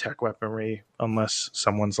high-tech weaponry unless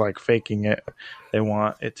someone's like faking it. They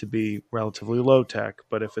want it to be relatively low-tech.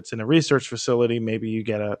 But if it's in a research facility, maybe you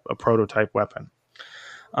get a prototype weapon.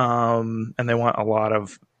 And they want a lot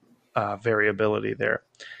of variability there.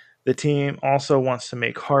 The team also wants to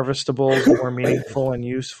make harvestables more meaningful and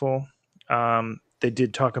useful. They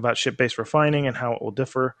did talk about ship-based refining and how it will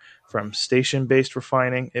differ from station-based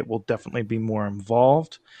refining. It will definitely be more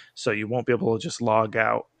involved, so you won't be able to just log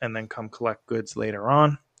out and then come collect goods later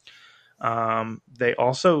on. They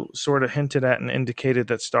also sort of hinted at and indicated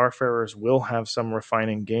that Starfarers will have some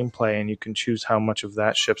refining gameplay, and you can choose how much of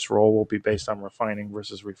that ship's role will be based on refining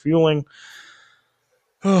versus refueling.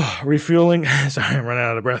 Refueling, sorry, I'm running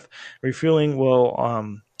out of breath. Refueling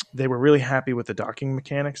will... They were really happy with the docking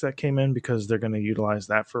mechanics that came in because they're going to utilize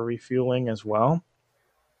that for refueling as well.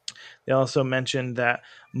 They also mentioned that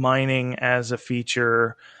mining as a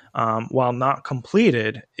feature, while not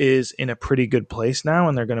completed, is in a pretty good place now,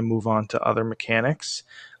 and they're going to move on to other mechanics.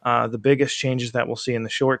 The biggest changes that we'll see in the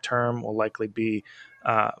short term will likely be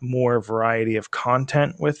more variety of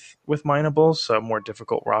content with minables, so more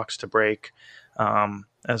difficult rocks to break, and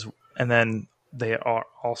then they are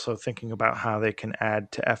also thinking about how they can add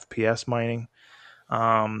to FPS mining.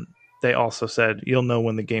 They also said you'll know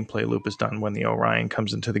when the gameplay loop is done when the Orion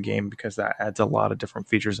comes into the game, because that adds a lot of different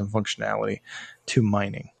features and functionality to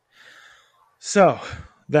mining. So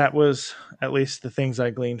that was at least the things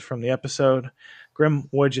I gleaned from the episode. Grim,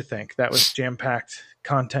 what'd you think? That was jam-packed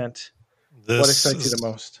content. What excites you the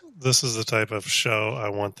most? This is the type of show I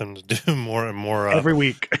want them to do more and more of. Every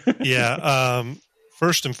week. Yeah.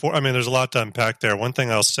 First and foremost, there's a lot to unpack there. One thing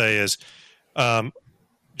I'll say is,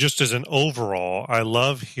 just as an overall, I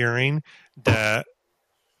love hearing that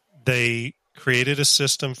they created a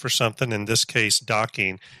system for something, in this case,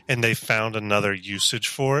 docking, and they found another usage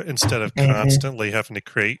for it instead of constantly having to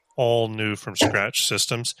create all new from scratch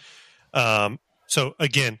systems. So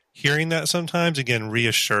again, hearing that sometimes,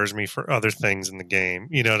 reassures me for other things in the game.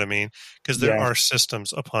 You know what I mean? Because there are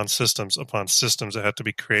systems upon systems upon systems that have to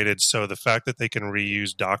be created. So the fact that they can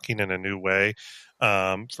reuse docking in a new way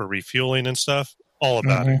for refueling and stuff, all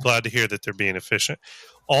about it. Glad to hear that they're being efficient.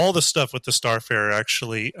 All the stuff with the Starfarer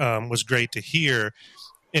actually was great to hear.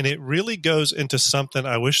 And it really goes into something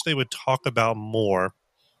I wish they would talk about more,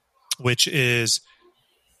 which is,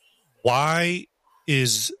 why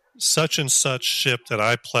is such and such ship that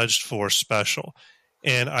I pledged for special?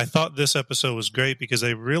 And I thought this episode was great because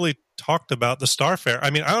they really talked about the Starfarer.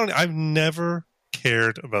 I've never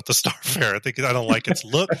cared about the Starfarer. I don't like its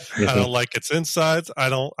look. I don't like its insides.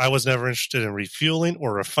 I was never interested in refueling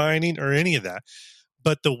or refining or any of that.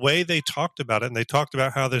 But the way they talked about it, and they talked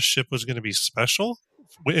about how this ship was going to be special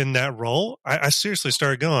in that role, I seriously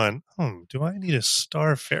started going, do I need a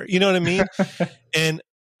Starfarer? You know what I mean? And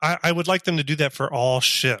I would like them to do that for all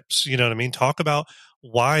ships. You know what I mean? Talk about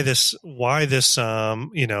why this Carrack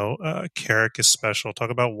is special. Talk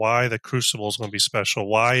about why the Crucible is going to be special.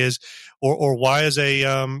 Why is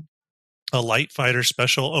a light fighter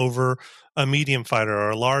special over a medium fighter or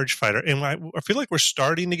a large fighter? And I feel like we're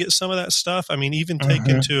starting to get some of that stuff. Even take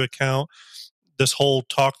into account this whole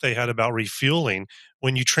talk they had about refueling.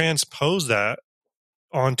 When you transpose that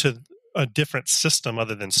onto a different system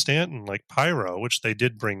other than Stanton, like Pyro, which they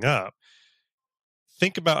did bring up,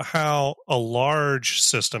 think about how a large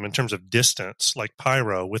system in terms of distance, like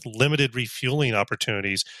Pyro, with limited refueling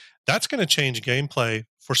opportunities, that's going to change gameplay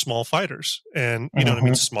for small fighters and,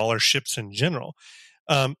 smaller ships in general.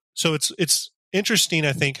 So it's interesting,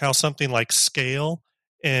 I think, how something like scale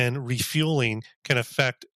and refueling can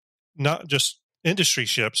affect not just industry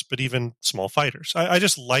ships, but even small fighters. I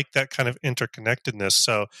just like that kind of interconnectedness.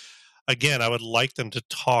 So again, I would like them to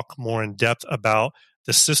talk more in depth about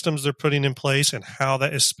the systems they're putting in place and how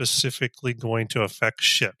that is specifically going to affect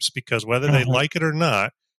ships. Because whether they like it or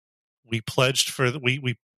not, we pledged for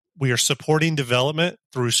we are supporting development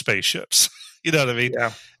through spaceships. You know what I mean?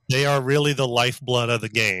 Yeah. They are really the lifeblood of the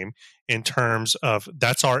game in terms of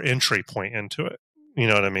that's our entry point into it. You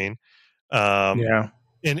know what I mean? Yeah.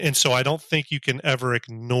 And so I don't think you can ever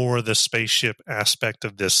ignore the spaceship aspect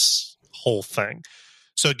of this whole thing.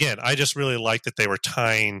 So again, I just really like that they were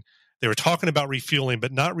talking about refueling,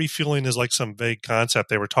 but not refueling as like some vague concept.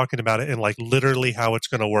 They were talking about it in like literally how it's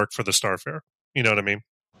going to work for the Starfarer. You know what I mean?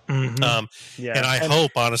 Yeah. And I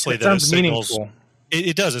hope, honestly, that it sounds signals. meaningful.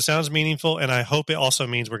 It does. It sounds meaningful, and I hope it also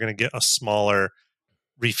means we're going to get a smaller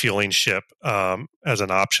refueling ship as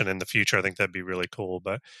an option in the future. I think that'd be really cool.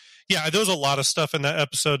 But yeah, there was a lot of stuff in that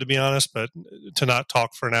episode, to be honest. But to not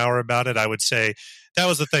talk for an hour about it, I would say that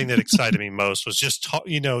was the thing that excited me most was just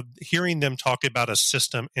hearing them talk about a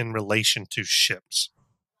system in relation to ships.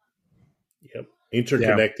 Yep.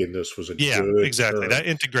 Interconnectedness was a good exactly term. That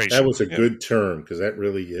integration. That was a good term because that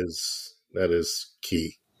really is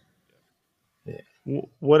key. Yeah.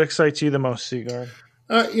 What excites you the most, Seagard?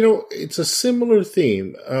 It's a similar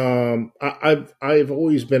theme. I've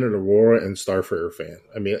always been an Aurora and Starfarer fan.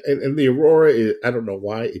 I mean, and the Aurora is, I don't know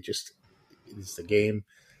why, it's the game,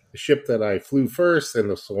 the ship that I flew first,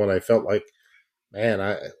 and it's the one I felt like, man,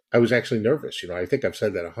 I was actually nervous. I think I've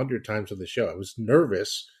said that 100 times on the show. I was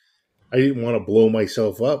nervous. I didn't want to blow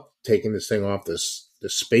myself up taking this thing off the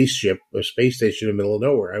spaceship or space station in the middle of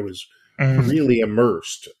nowhere. I was really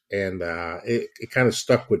immersed, and it kind of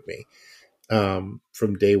stuck with me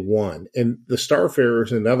from day one. And the Starfarer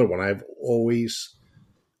is another one. A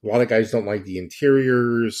lot of guys don't like the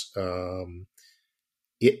interiors.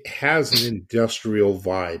 It has an industrial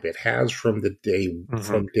vibe. It has from day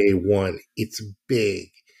one. It's big.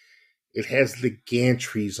 It has the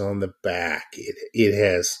gantries on the back. It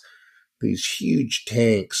has these huge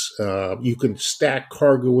tanks. You can stack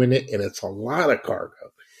cargo in it, and it's a lot of cargo.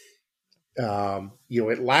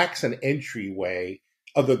 It lacks an entryway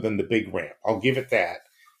other than the big ramp. I'll give it that.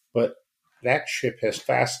 But that ship has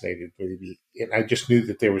fascinated me, and I just knew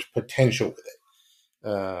that there was potential with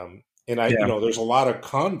it. There's a lot of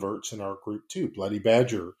converts in our group too. Bloody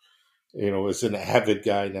Badger, is an avid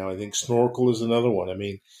guy now. I think Snorkel is another one. I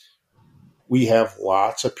mean, we have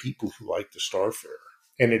lots of people who like the Starfarer,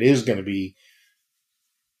 and it is going to be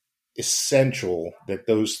essential that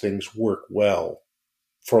those things work well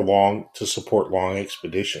to support long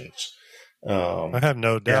expeditions. I have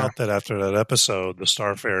no doubt that after that episode, the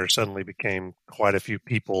Starfarer suddenly became quite a few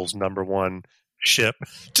people's number one ship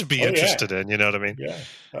to be interested in. You know what I mean?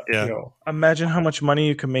 Yeah. Imagine how much money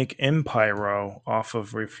you can make in Pyro off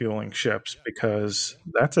of refueling ships, because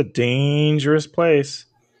that's a dangerous place.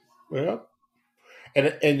 Well,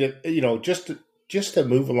 and just to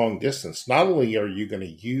move a long distance, not only are you going to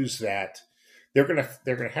use that, they're going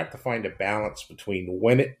to have to find a balance between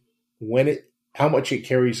how much it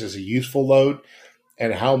carries as a useful load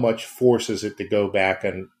and how much forces it to go back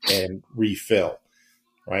and refill,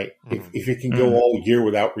 right? If it can go all year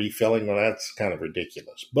without refilling, well, that's kind of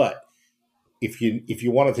ridiculous. But if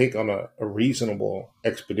you want to take on a reasonable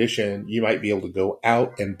expedition, you might be able to go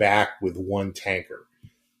out and back with one tanker.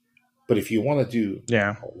 But if you want to do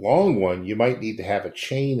a long one, you might need to have a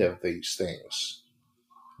chain of these things.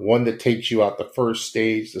 One that takes you out the first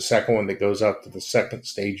stage, the second one that goes out to the second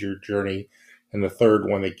stage of your journey, and the third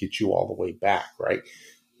one that gets you all the way back, right?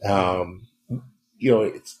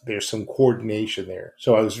 There's some coordination there.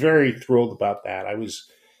 So I was very thrilled about that. I was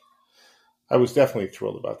definitely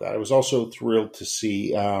thrilled about that. I was also thrilled to see,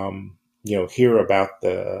 hear about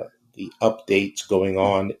the updates going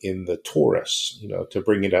on in the Taurus, to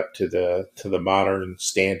bring it up to the modern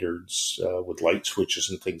standards with light switches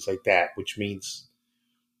and things like that, which means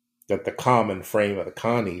that the common frame of the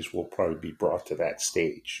Connies will probably be brought to that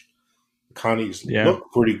stage. The Connies look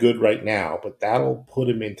pretty good right now, but that'll put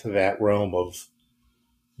them into that realm of,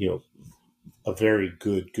 a very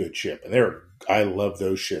good ship. And I love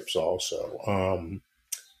those ships also.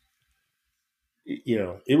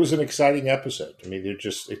 It was an exciting episode. I mean,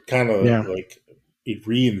 it kind of like it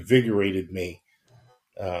reinvigorated me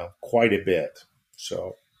quite a bit.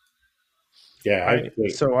 So, I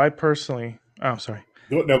personally, sorry.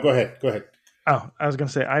 No, go ahead. Oh, I was going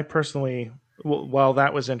to say, I personally, well,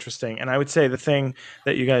 that was interesting. And I would say the thing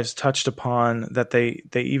that you guys touched upon that they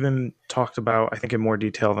even talked about, I think in more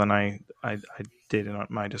detail than I did in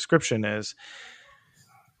my description, is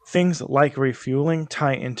things like refueling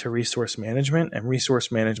tie into resource management, and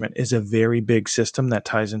resource management is a very big system that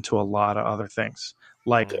ties into a lot of other things,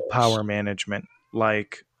 like power management,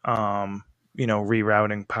 like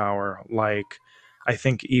rerouting power, like I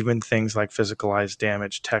think even things like physicalized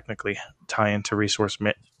damage technically tie into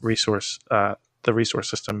the resource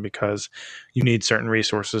system, because you need certain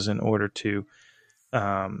resources in order to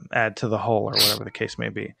add to the hull or whatever the case may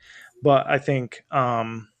be. But I think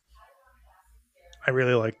I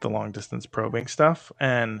really like the long distance probing stuff,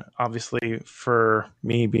 and obviously for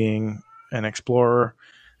me being an explorer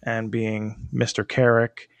and being Mr.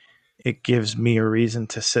 Carrick, it gives me a reason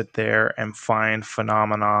to sit there and find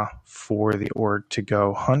phenomena for the org to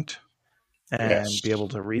go hunt and be able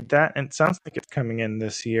to read that. And it sounds like it's coming in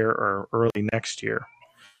this year or early next year,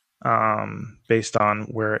 based on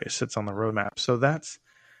where it sits on the roadmap. So that's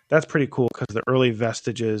pretty cool, because the early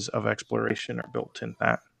vestiges of exploration are built in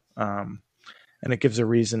that. And it gives a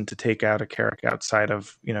reason to take out a Carrick outside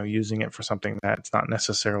of, using it for something that's not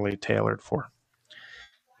necessarily tailored for.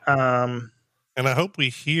 And I hope we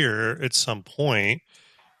hear at some point,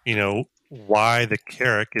 why the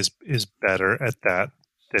Carrick is better at that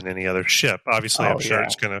than any other ship. Obviously, I'm sure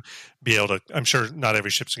it's going to be able to. I'm sure not every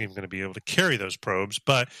ship's even going to be able to carry those probes,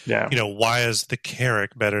 but why is the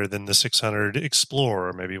Carrick better than the 600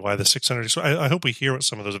 Explorer? Maybe why the 600? I hope we hear what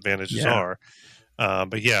some of those advantages are.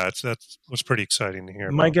 But that's what's pretty exciting to hear.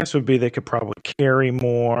 My guess would be they could probably carry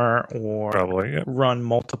more, or run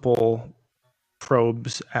multiple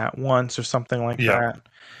probes at once, or something like that.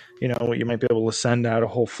 You might be able to send out a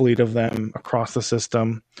whole fleet of them across the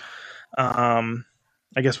system.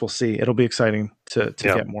 I guess we'll see. It'll be exciting to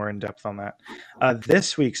get more in depth on that.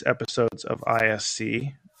 This week's episodes of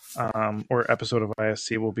ISC, or episode of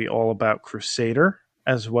ISC, will be all about Crusader,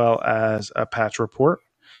 as well as a patch report.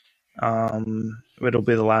 It'll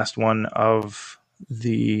be the last one of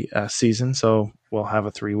the season, so we'll have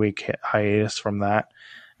a 3-week hiatus from that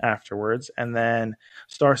afterwards. And then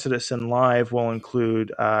Star Citizen Live will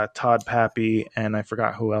include Todd Pappy, and I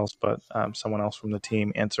forgot who else, but someone else from the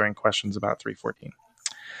team answering questions about 314.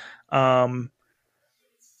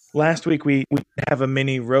 Last week we have a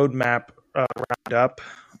mini roadmap roundup.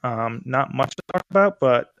 Not much to talk about,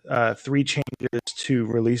 but 3 changes to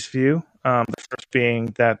release view. The first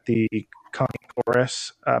being that the Connie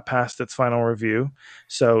Taurus passed its final review,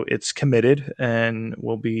 so it's committed and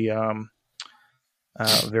will be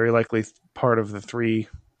very likely part of the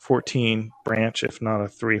 314 branch, if not a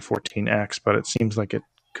 314X, but it seems like it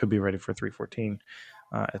could be ready for 314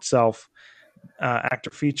 itself.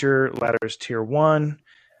 Actor feature Ladders Tier 1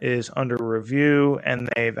 is under review, and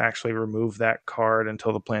they've actually removed that card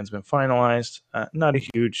until the plan's been finalized. Not a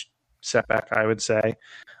huge setback, I would say.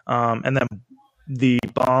 And then the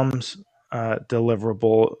bombs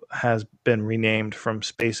deliverable has been renamed from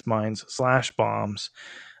Space Mines /bombs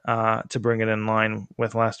to bring it in line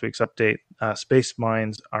with last week's update. Space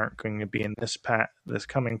Mines aren't going to be in this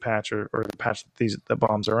coming patch, or the patch that the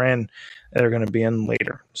bombs are in. They're going to be in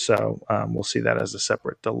later. So we'll see that as a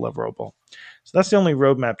separate deliverable. So that's the only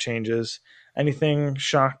roadmap changes. Anything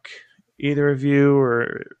shock either of you?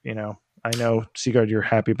 Or, I know, Seagard, you're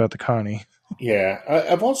happy about the Connie. Yeah.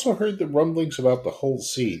 I've also heard the rumblings about the Hull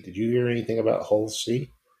C. Did you hear anything about Hull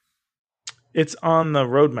C? It's on the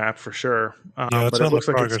roadmap for sure. But it looks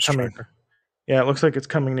like it's coming. Tracker. Yeah, it looks like it's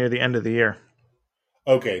coming near the end of the year.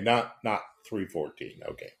 Okay, not 314.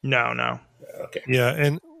 Okay. No. Okay. Yeah,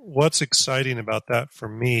 and what's exciting about that for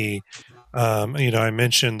me, I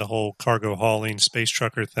mentioned the whole cargo hauling space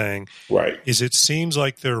trucker thing. Right. Is it seems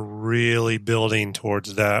like they're really building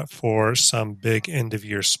towards that for some big end of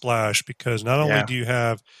year splash, because not only do you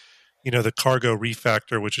have, the cargo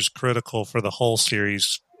refactor, which is critical for the Hull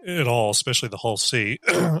series at all, especially the Hull C,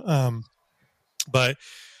 but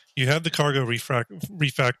you have the cargo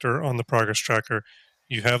refactor on the Progress Tracker,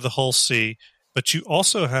 you have the Hull C, but you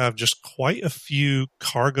also have just quite a few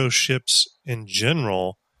cargo ships in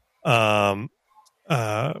general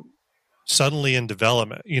suddenly in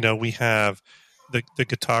development. We have the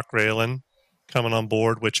Gatak Raylan coming on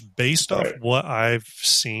board, which based off what I've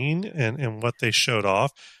seen and what they showed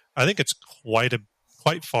off, I think it's quite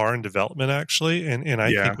far in development, actually, and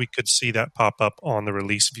I think we could see that pop up on the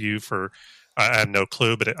release view for. I have no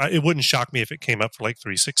clue, but it wouldn't shock me if it came up for like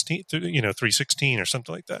 316 or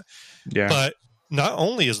something like that. Yeah. But not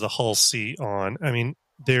only is the Hull C on, I mean,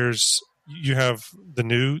 you have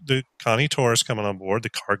the Connie Taurus coming on board, the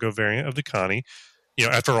cargo variant of the Connie.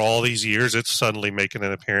 After all these years, it's suddenly making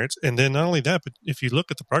an appearance. And then not only that, but if you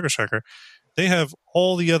look at the Progress Tracker, they have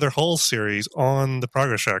all the other Hull series on the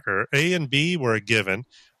Progress Tracker. A and B were a given,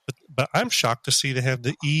 but I'm shocked to see they have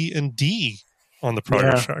the E and D on the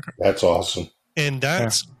Progress Tracker. That's awesome. And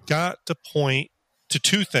that's got to point to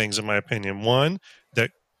 2 things, in my opinion. One, that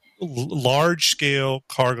large-scale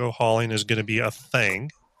cargo hauling is going to be a thing.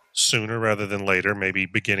 sooner rather than later, maybe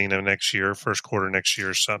beginning of next year, first quarter next year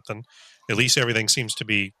or something. At least everything seems to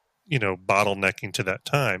be, bottlenecking to that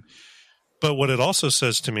time. But what it also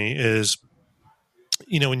says to me is,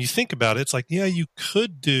 when you think about it, it's like, yeah, you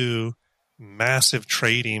could do massive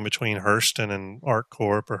trading between Hurston and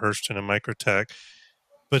ArcCorp or Hurston and Microtech,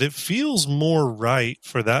 but it feels more right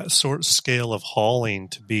for that sort of scale of hauling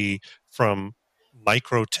to be from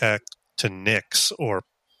Microtech to Nix or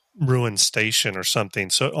Ruin Station or something.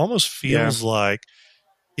 So it almost feels like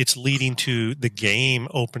it's leading to the game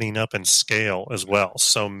opening up in scale as well.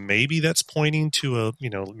 So maybe that's pointing to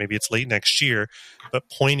maybe it's late next year, but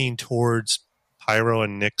pointing towards Pyro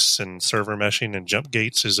and Nix and server meshing and jump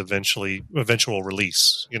gates is eventual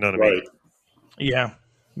release. You know what I mean?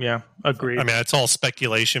 Yeah, agreed. I mean, it's all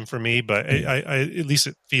speculation for me, but I at least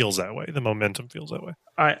it feels that way. The momentum feels that way.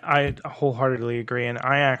 I wholeheartedly agree, and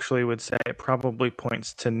I actually would say it probably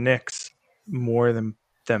points to Nix more than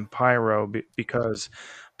Pyro, because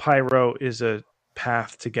Pyro is a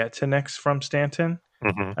path to get to Nix from Stanton.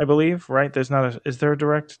 Mm-hmm. I believe, right? Is there a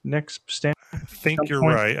direct Nix Stanton? I think you're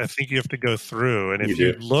right. I think you have to go through, and if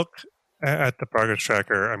you look at the progress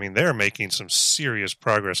tracker, I mean, they're making some serious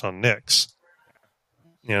progress on Nix.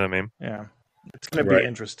 You know what I mean? Yeah. It's going to be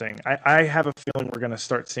interesting. I have a feeling we're going to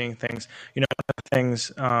start seeing things. One of the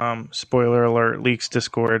things, spoiler alert, Leaks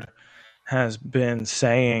Discord has been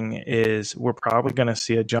saying is we're probably going to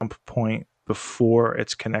see a jump point before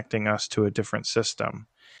it's connecting us to a different system.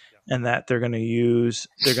 And that they're going to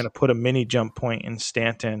put a mini jump point in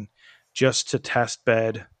Stanton just to test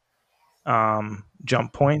bed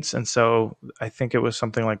jump points. And so I think it was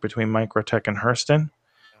something like between Microtech and Hurston.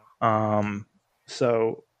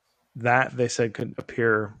 So that they said could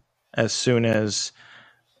appear as soon as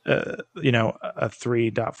a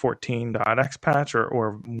 3.14.x patch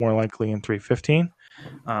or more likely in 3.15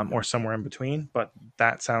 or somewhere in between. But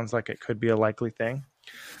that sounds like it could be a likely thing.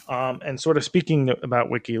 And sort of speaking about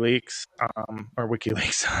WikiLeaks, or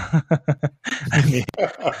WikiLeaks, I mean,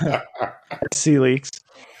 C-Leaks,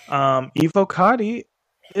 Evo Kadi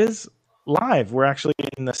is live. We're actually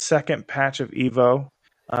in the second patch of Evo.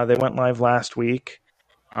 They went live last week.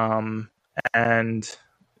 And,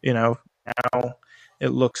 now it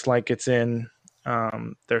looks like it's in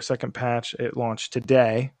their second patch. It launched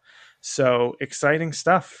today. So exciting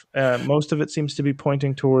stuff. Most of it seems to be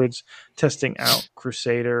pointing towards testing out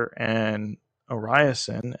Crusader and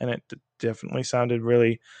Oriason, and it definitely sounded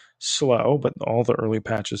really slow, but all the early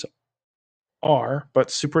patches are, but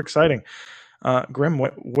super exciting. Grim,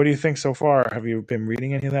 what do you think so far? Have you been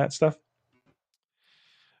reading any of that stuff?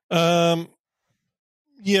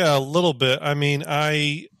 Yeah, a little bit. I mean,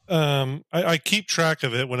 I keep track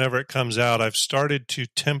of it whenever it comes out. I've started to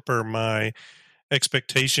temper my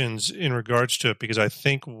expectations in regards to it because I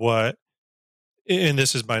think and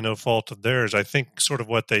this is by no fault of theirs, I think sort of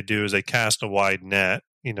what they do is they cast a wide net,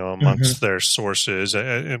 amongst their sources,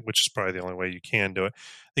 which is probably the only way you can do it.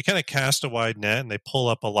 They kind of cast a wide net and they pull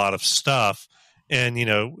up a lot of stuff. And,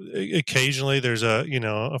 occasionally there's a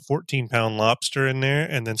 14-pound lobster in there,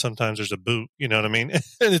 and then sometimes there's a boot, you know what I mean? And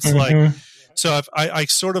it's like, so I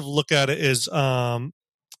sort of look at it as, a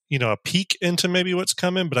peek into maybe what's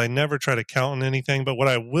coming, but I never try to count on anything. But what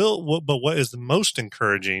is the most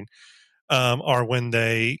encouraging are when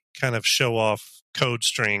they kind of show off code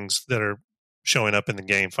strings that are showing up in the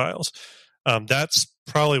game files. That's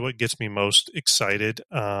probably what gets me most excited.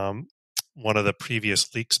 One of the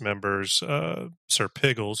previous Leaks members, Sir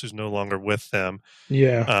Piggles, who's no longer with them.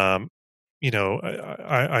 Yeah.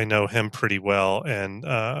 I know him pretty well, and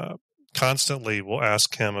constantly will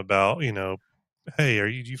ask him about, hey, do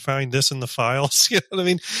you find this in the files? You know what I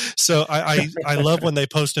mean? So I love when they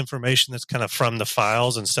post information that's kind of from the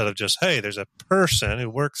files instead of just, hey, there's a person who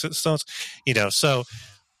works at Stones, so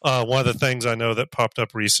one of the things I know that popped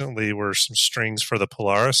up recently were some strings for the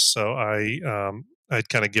Polaris. So I'd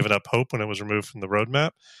kind of given up hope when it was removed from the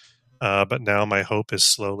roadmap. But now my hope is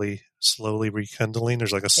slowly rekindling.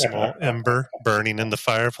 There's like a small ember burning in the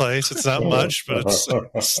fireplace. It's not much, but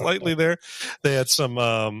it's slightly there. They had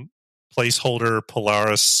some placeholder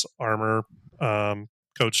Polaris armor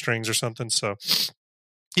code strings or something. So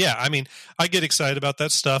yeah, I mean, I get excited about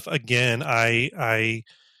that stuff. Again,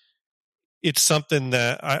 it's something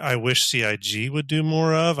that I wish CIG would do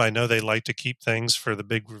more of. I know they like to keep things for the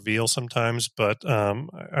big reveal sometimes, but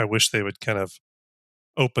I wish they would kind of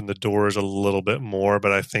open the doors a little bit more.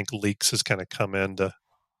 But I think Leaks has kind of come in to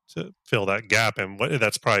fill that gap, and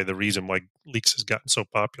that's probably the reason why Leaks has gotten so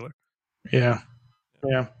popular. Yeah.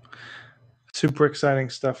 Super exciting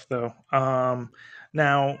stuff, though.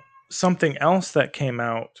 Now, something else that came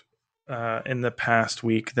out in the past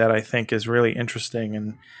week that I think is really interesting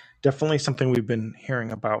and definitely something we've been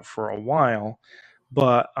hearing about for a while.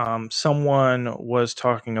 But someone was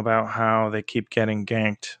talking about how they keep getting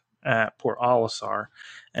ganked at Port Olisar,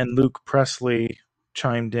 and Luke Presley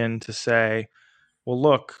chimed in to say, well,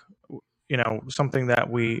 look, something that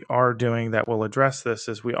we are doing that will address this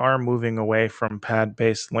is we are moving away from pad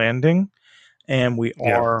based landing, and we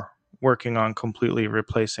Yeah. are working on completely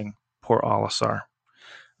replacing Port Olisar.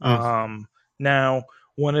 Mm. Now,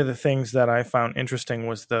 one of the things that I found interesting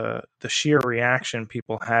was the sheer reaction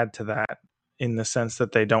people had to that, in the sense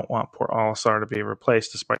that they don't want Port Olisar to be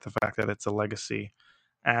replaced, despite the fact that it's a legacy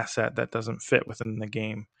asset that doesn't fit within the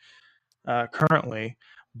game currently.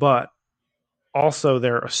 But also,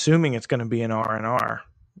 they're assuming it's going to be an R&R,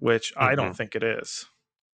 which I don't think it is.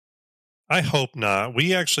 I hope not.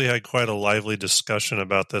 We actually had quite a lively discussion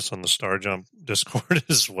about this on the Star Jump Discord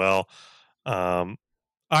as well.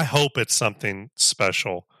 I hope it's something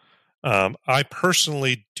special. I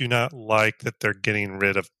personally do not like that they're getting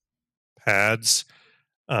rid of pads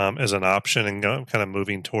as an option and kind of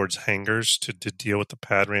moving towards hangers to deal with the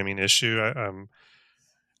pad ramming issue.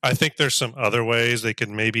 I think there's some other ways they could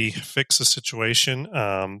maybe fix the situation,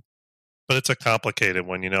 but it's a complicated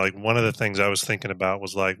one. Like one of the things I was thinking about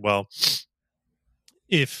was like, well,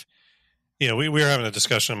 if we were having a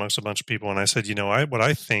discussion amongst a bunch of people, and I said, what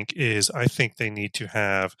I think is, I think they need to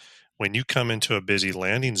have, when you come into a busy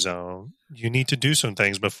landing zone, you need to do some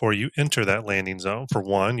things before you enter that landing zone. For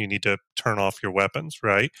one, you need to turn off your weapons,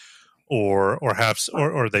 right? Or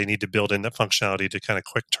they need to build in that functionality to kind of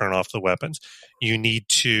quick turn off the weapons. You need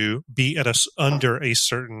to be at under a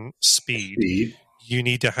certain speed. You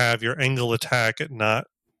need to have your angle attack at not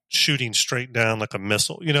shooting straight down like a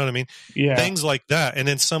missile. You know what I mean? Yeah. Things like that. And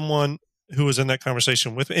then someone who was in that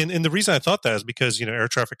conversation with, and the reason I thought that is because, air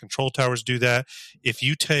traffic control towers do that. If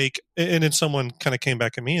you take, and then someone kind of came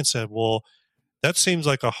back at me and said, well, that seems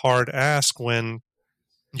like a hard ask when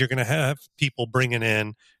you're going to have people bringing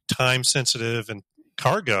in time sensitive and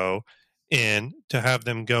cargo in to have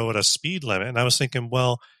them go at a speed limit. And I was thinking,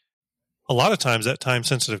 well, a lot of times that time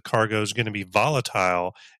sensitive cargo is going to be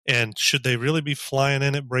volatile, and should they really be flying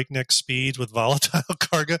in at breakneck speeds with volatile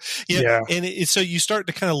cargo? Yeah. And so you start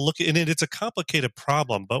to kind of look at it, and it's a complicated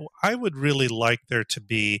problem, but I would really like there to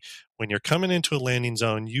be, when you're coming into a landing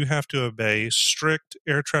zone, you have to obey strict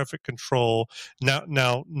air traffic control.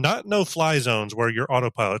 Now, not no fly zones where your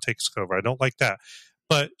autopilot takes over. I don't like that.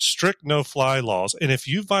 But strict no fly laws. And if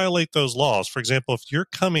you violate those laws, for example, if you're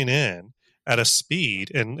coming in at a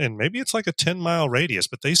speed, and maybe it's like a 10-mile radius,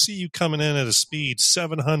 but they see you coming in at a speed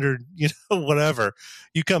 700, whatever,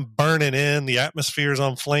 you come burning in, the atmosphere is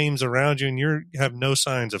on flames around you, and you have no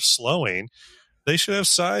signs of slowing, they should have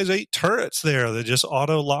size 8 turrets there that just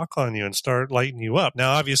auto lock on you and start lighting you up.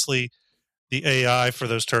 Now, obviously, the AI for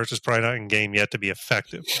those turrets is probably not in game yet to be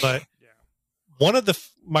effective, but one of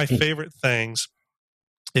my favorite things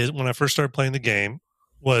is when I first started playing the game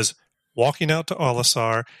was walking out to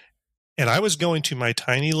Olisar. And I was going to my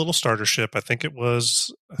tiny little starter ship. I think it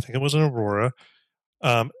was an Aurora.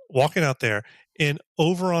 Walking out there, and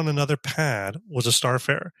over on another pad was a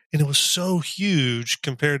Starfarer, and it was so huge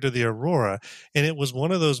compared to the Aurora. And it was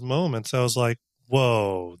one of those moments I was like,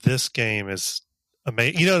 "Whoa, this game is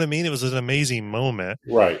amazing!" You know what I mean? It was an amazing moment,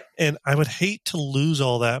 right? And I would hate to lose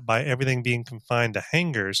all that by everything being confined to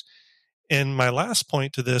hangars. And my last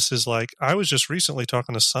point to this is, like, I was just recently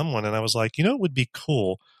talking to someone, and I was like, it would be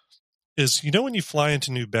cool is, when you fly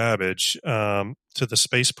into New Babbage to the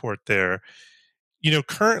spaceport there,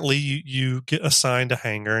 currently you get assigned a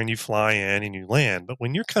hangar and you fly in and you land. But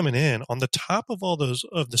when you're coming in on the top of all those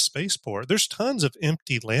of the spaceport, there's tons of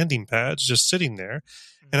empty landing pads just sitting there.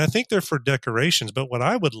 And I think they're for decorations. But what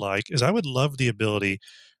I would like is, I would love the ability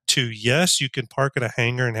to, yes, you can park at a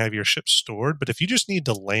hangar and have your ship stored. But if you just need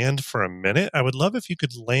to land for a minute, I would love if you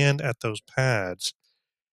could land at those pads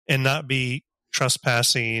and not be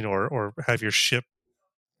trespassing or have your ship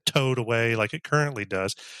towed away like it currently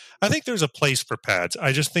does. I think there's a place for pads.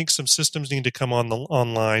 I just think some systems need to come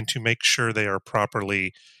online to make sure they are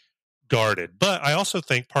properly guarded. But I also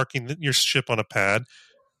think parking your ship on a pad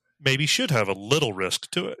maybe should have a little risk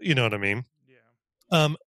to it. You know what I mean?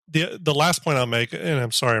 Yeah. The last point I'll make, and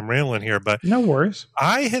I'm sorry I'm rambling here, but no worries.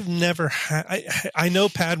 I have never had. I know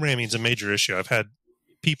pad ramming is a major issue. I've had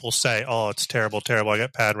people say, "Oh, it's terrible. I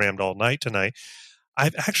got pad rammed all night tonight."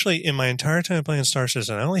 I've actually, in my entire time playing Star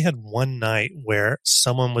Citizen, I only had one night where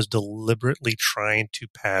someone was deliberately trying to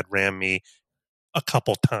pad ram me a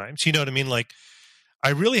couple times. You know what I mean? Like, I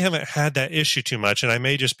really haven't had that issue too much, and I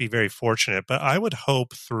may just be very fortunate, but I would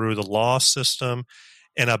hope through the law system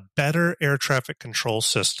and a better air traffic control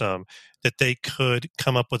system, that they could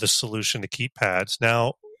come up with a solution to keep pads.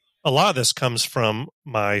 Now, a lot of this comes from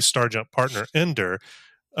my Starjump partner, Ender,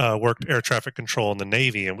 worked air traffic control in the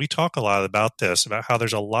Navy, and we talk a lot about this, about how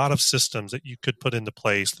there's a lot of systems that you could put into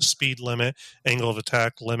place, the speed limit, angle of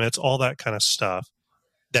attack limits, all that kind of stuff,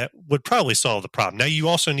 that would probably solve the problem. Now, you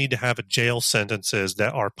also need to have a jail sentences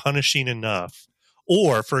that are punishing enough,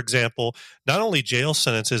 or, for example, not only jail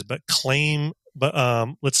sentences, but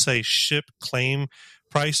let's say ship claim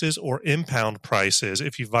prices or impound prices.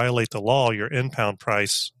 If you violate the law, your impound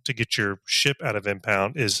price to get your ship out of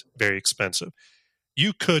impound is very expensive.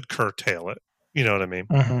 You could curtail it. You know what I mean?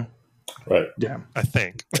 Mm-hmm. Right. Yeah. I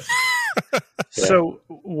think. So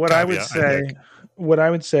what I would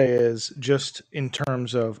say is, just in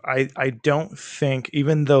terms of, I don't think,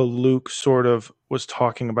 even though Luke sort of was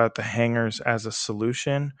talking about the hangars as a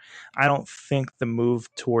solution, I don't think the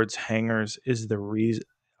move towards hangars is the reason.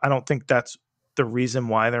 I don't think that's the reason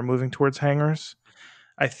why they're moving towards hangars.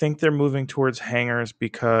 I think they're moving towards hangars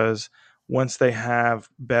because once they have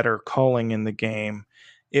better culling in the game,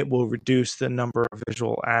 it will reduce the number of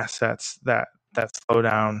visual assets that slow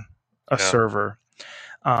down a server,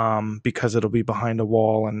 because it'll be behind a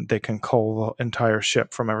wall and they can cull the entire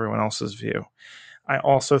ship from everyone else's view. I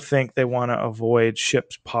also think they want to avoid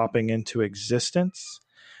ships popping into existence.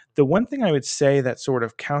 The one thing I would say that sort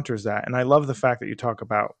of counters that, and I love the fact that you talk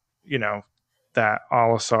about, that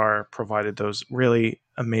Olisar provided those really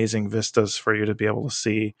amazing vistas for you to be able to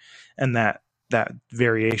see, and that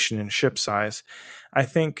variation in ship size. I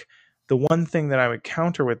think the one thing that I would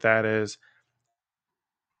counter with that is,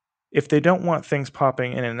 if they don't want things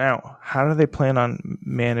popping in and out, how do they plan on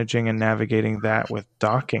managing and navigating that with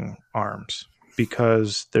docking arms?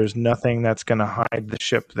 Because there's nothing that's going to hide the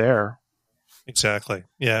ship there. Exactly.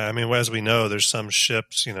 Yeah. I mean, as we know, there's some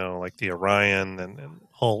ships, like the Orion and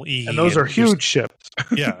Hull E. And those are huge ships.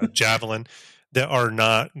 Yeah, Javelin, that are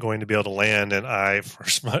not going to be able to land. And I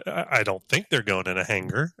don't think they're going in a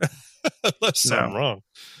hangar, unless I'm wrong.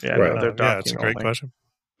 Yeah, right. They're docking. Yeah, it's a great question.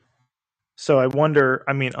 So I wonder,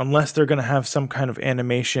 unless they're going to have some kind of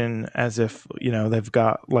animation as if, they've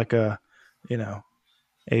got like a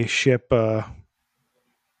ship,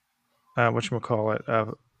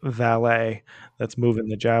 whatchamacallit, valet that's moving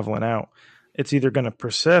the Javelin out. It's either going to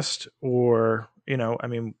persist or,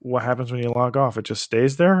 what happens when you log off? It just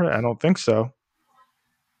stays there? I don't think so.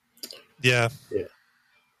 Yeah.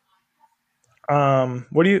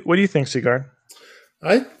 What do you think, Sigard?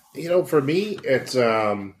 For me, it's,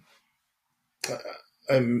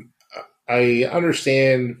 I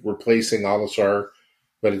understand replacing Olisar,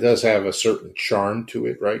 but it does have a certain charm to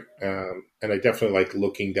it, right? And I definitely like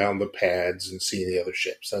looking down the pads and seeing the other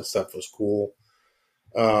ships. That stuff was cool.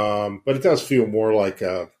 But it does feel more like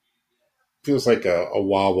feels like a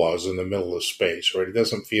Wawa's in the middle of space, right? It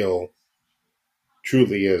doesn't feel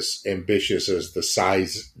truly as ambitious as the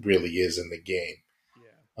size really is in the game.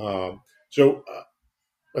 Yeah. So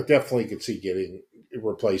I definitely could see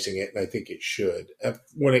replacing it, and I think it should.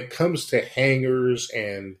 When it comes to hangars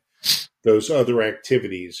and those other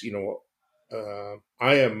activities,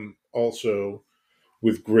 I am also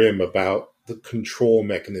with Grim about the control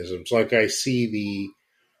mechanisms. Like I see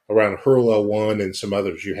around Hurl L1 and some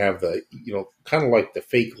others, you have the, kind of like the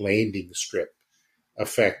fake landing strip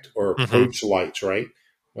effect or approach lights, right?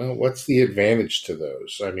 Well, what's the advantage to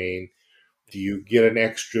those? I mean, do you get an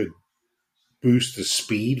extra boost of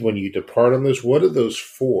speed when you depart on those? What are those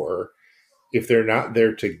for if they're not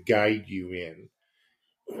there to guide you in?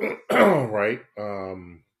 Right?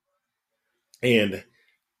 And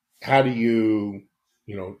how do you,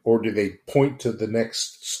 or do they point to the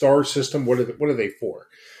next star system? What are they for?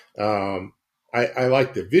 I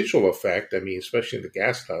like the visual effect. I mean, especially in the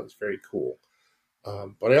gas cloud, it's very cool.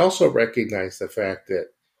 But I also recognize the fact that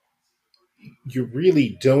you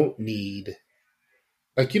really don't need,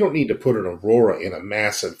 you don't need to put an Aurora in a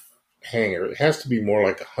massive hangar. It has to be more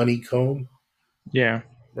like a honeycomb. Yeah.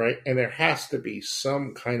 Right? And there has to be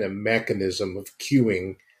some kind of mechanism of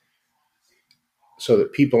queuing so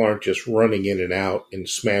that people aren't just running in and out and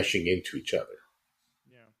smashing into each other.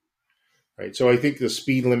 Yeah. Right? So I think the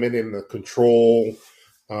speed limit and the control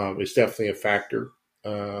is definitely a factor.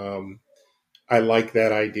 I like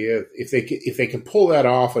that idea. If they can pull that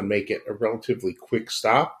off and make it a relatively quick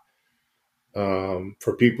stop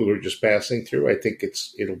for people who are just passing through, I think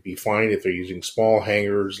it'll be fine if they're using small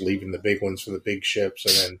hangars, leaving the big ones for the big ships,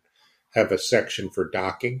 and then have a section for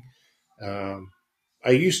docking.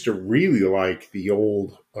 I used to really like the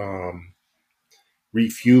old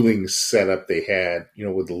refueling setup they had,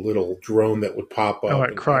 with the little drone that would pop up.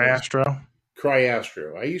 Like Cryastro.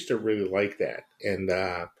 Cryastro. I used to really like that, and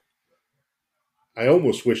I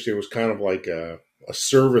almost wish there was kind of like a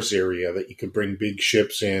service area that you could bring big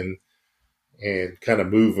ships in and kind of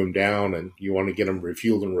move them down, and you want to get them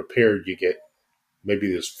refueled and repaired. You get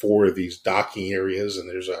maybe there's 4 of these docking areas, and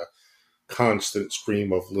there's a constant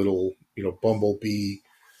stream of little, bumblebee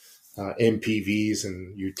MPVs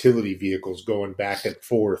and utility vehicles going back and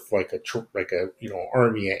forth like a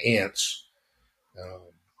army of ants.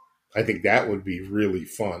 I think that would be really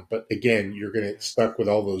fun. But again, you're going to get stuck with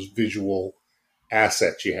all those visual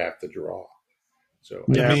assets you have to draw. So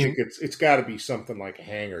I think it's got to be something like a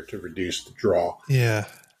hangar to reduce the draw. Yeah,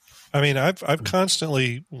 I mean, I've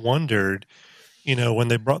constantly wondered, when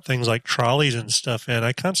they brought things like trolleys and stuff in,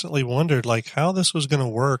 I constantly wondered like how this was going to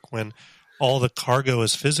work when all the cargo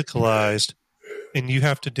is physicalized and you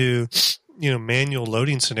have to do, manual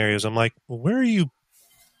loading scenarios. I'm like, well, where are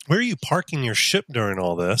you parking your ship during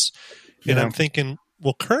all this? And I'm thinking,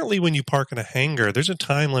 well, currently when you park in a hangar, there's a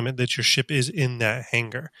time limit that your ship is in that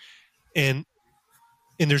hangar. And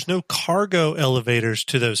there's no cargo elevators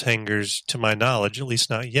to those hangars, to my knowledge, at least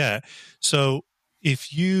not yet. So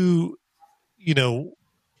if you're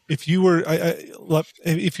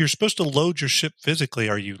supposed to load your ship physically,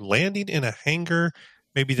 are you landing in a hangar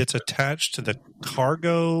maybe that's attached to the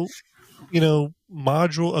cargo,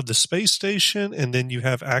 module of the space station, and then you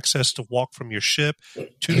have access to walk from your ship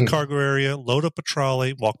to the cargo area, load up a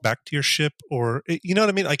trolley, walk back to your ship, or you know what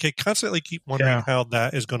I mean? Like I constantly keep wondering how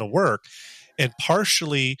that is going to work. And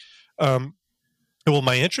partially, my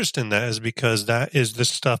interest in that is because that is the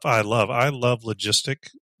stuff I love. I love logistic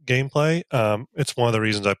gameplay. It's one of the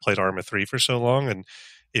reasons I played Arma 3 for so long. And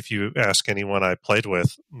if you ask anyone I played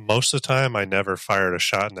with, most of the time I never fired a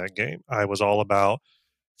shot in that game. I was all about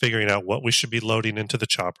figuring out what we should be loading into the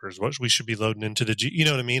choppers, what we should be loading into the you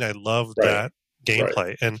know what I mean? I love that gameplay.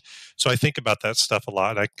 Right. And so I think about that stuff a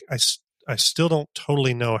lot. I still don't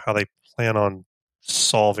totally know how they plan on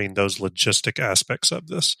solving those logistic aspects of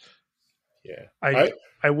this. Yeah.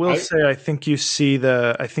 I will say I think you see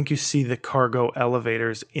the cargo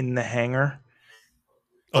elevators in the hangar.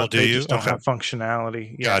 Oh, do you? Just don't have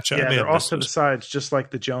functionality. Yeah. Gotcha. Yeah, they're off to the sides, just like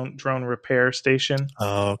the drone repair station.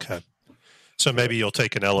 Oh, okay. So maybe you'll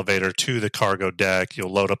take an elevator to the cargo deck.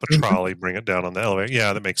 You'll load up a trolley, bring it down on the elevator.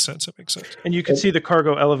 Yeah, that makes sense. And you can see the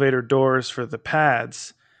cargo elevator doors for the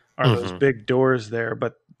pads are those big doors there.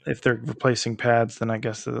 But if they're replacing pads, then I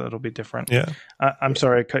guess it'll be different. Yeah. I'm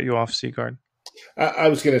sorry, I cut you off, Seagard. I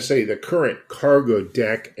was going to say the current cargo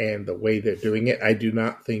deck and the way they're doing it, I do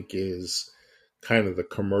not think is kind of the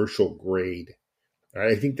commercial grade.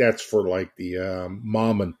 I think that's for like the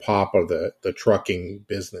mom and pop of the trucking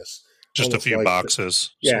business. Just almost a few like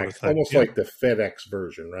boxes. Sort of thing. Almost like the FedEx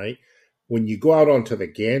version, right? When you go out onto the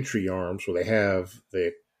gantry arms where they have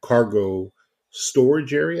the cargo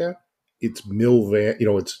storage area, it's mill van,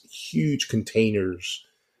 it's huge containers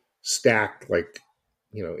stacked like,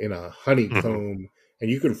 in a honeycomb,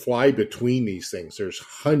 and you can fly between these things. There's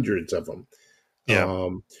hundreds of them. Yeah.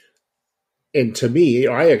 And to me,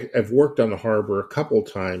 I've worked on the harbor a couple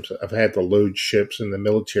of times. I've had to load ships in the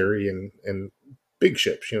military and big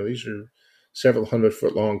ships. These are several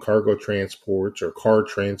 100-foot long cargo transports or car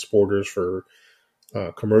transporters for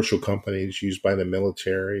commercial companies used by the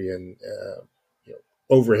military and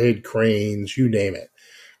overhead cranes, you name it.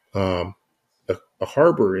 A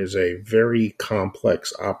harbor is a very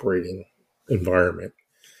complex operating environment,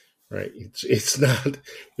 right? It's not.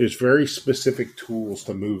 There's very specific tools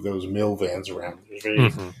to move those mill vans around. There's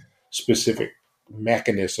very specific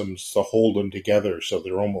mechanisms to hold them together so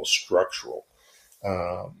they're almost structural.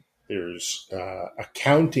 There's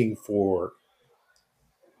accounting for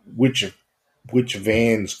which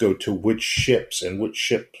vans go to which ships and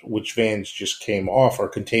which vans just came off or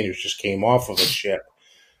containers just came off of a ship.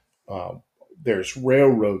 There's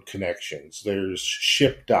railroad connections. There's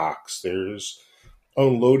ship docks. There's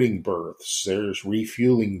unloading berths. There's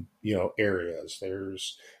refueling, areas.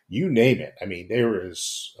 There's you name it. I mean, there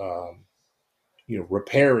is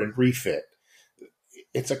repair and refit.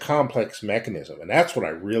 It's a complex mechanism, and that's what I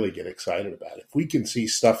really get excited about. If we can see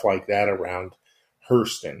stuff like that around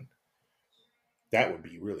Hurston, that would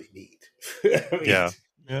be really neat. Yeah.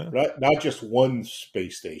 Not just one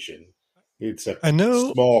space station. It's a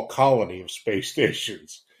small colony of space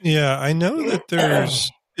stations. Yeah, I know that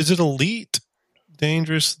there's... Is it Elite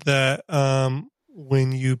Dangerous that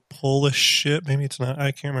when you pull a ship... Maybe it's not.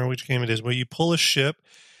 I can't remember which game it is. Where you pull a ship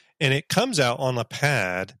and it comes out on a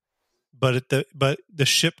pad, but the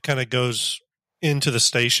ship kind of goes into the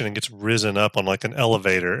station and gets risen up on like an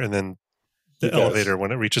elevator, and then the elevator,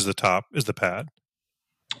 when it reaches the top, is the pad.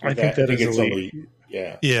 I think that is Elite.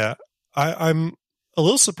 Yeah. Yeah. I'm a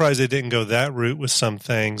little surprised they didn't go that route with some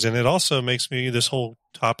things, and it also makes me, this whole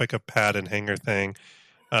topic of pad and hanger thing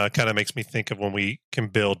kind of makes me think of when we can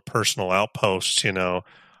build personal outposts.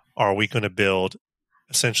 Are we going to build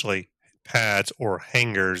essentially pads or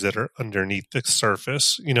hangers that are underneath the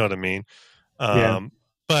surface? You know what I mean? Yeah.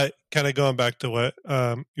 But kind of going back to what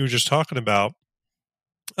you were just talking about,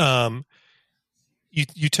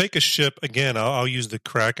 you take a ship again. I'll use the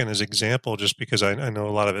Kraken as example, just because I know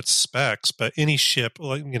a lot of its specs. But any ship,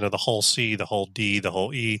 like the Hull C, the Hull D, the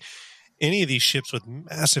Hull E, any of these ships with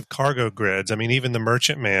massive cargo grids. I mean, even the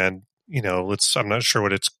Merchantman. I'm not sure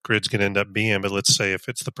what its grid's going to end up being, but let's say if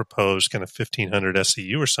it's the proposed kind of 1500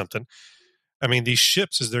 SEU or something. I mean, these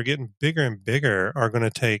ships, as they're getting bigger and bigger, are going to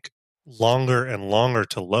take longer and longer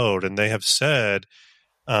to load. And they have said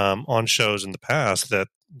on shows in the past that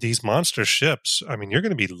these monster ships, I mean, you're going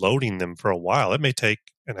to be loading them for a while. It may take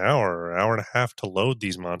an hour or an hour and a half to load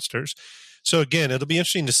these monsters. So again, it'll be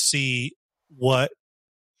interesting to see what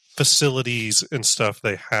facilities and stuff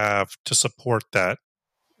they have to support that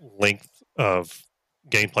length of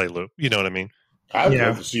gameplay loop. You know what I mean? I would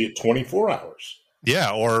love to see it 24 hours.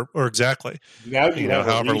 Yeah, or exactly. Now you have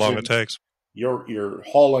however long it takes. You're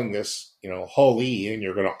hauling this, Hull E, and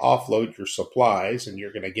you're going to offload your supplies, and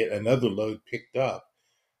you're going to get another load picked up.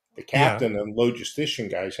 The captain and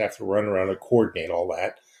logistician guys have to run around and coordinate all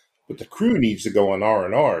that, but the crew needs to go on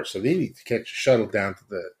R&R, so they need to catch a shuttle down to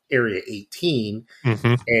the Area 18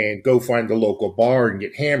 and go find the local bar and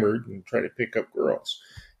get hammered and try to pick up girls,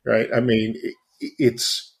 right? I mean,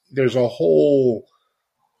 there's a whole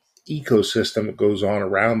ecosystem that goes on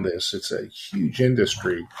around this. It's a huge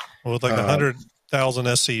industry. Well, with like 100,000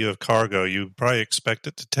 SCU of cargo, you probably expect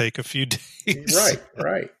it to take a few days.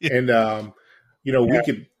 Right. Yeah. And, we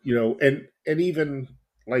could, and even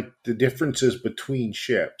like the differences between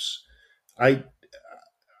ships. A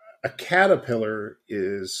Caterpillar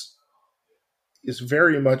is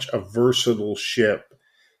very much a versatile ship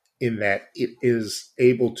in that it is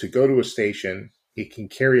able to go to a station. It can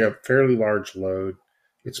carry a fairly large load.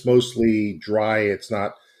 It's mostly dry. It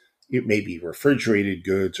may be refrigerated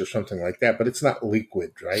goods or something like that, but it's not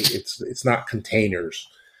liquid, right? It's not containers,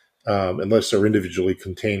 unless they're individually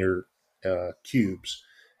container cubes.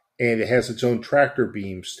 And it has its own tractor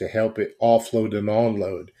beams to help it offload and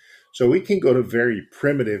onload. So it can go to very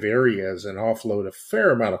primitive areas and offload a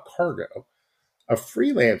fair amount of cargo. A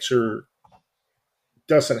freelancer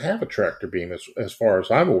doesn't have a tractor beam as far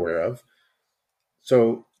as I'm aware of.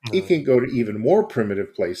 So it can go to even more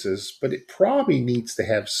primitive places, but it probably needs to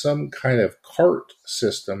have some kind of cart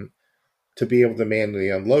system to be able to manually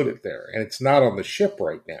unload it there. And it's not on the ship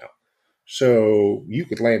right now. So you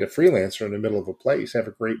could land a freelancer in the middle of a place, have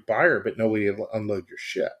a great buyer, but nobody will unload your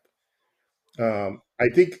ship. I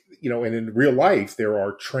think, and in real life, there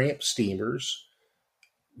are tramp steamers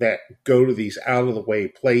that go to these out-of-the-way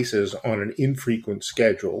places on an infrequent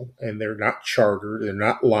schedule, and they're not chartered, they're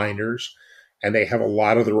not liners, and they have a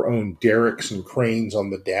lot of their own derricks and cranes on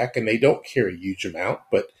the deck, and they don't carry a huge amount,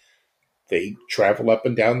 but they travel up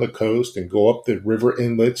and down the coast and go up the river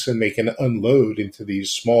inlets, and they can unload into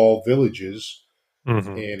these small villages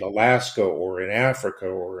in Alaska or in Africa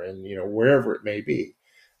or in, wherever it may be.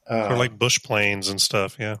 Or like bush planes and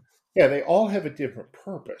stuff, yeah. Yeah, they all have a different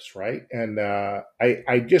purpose, right? And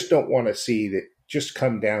I just don't want to see that just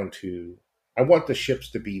come down to, I want the ships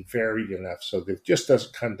to be varied enough so that it just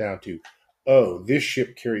doesn't come down to, oh, this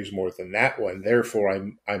ship carries more than that one, therefore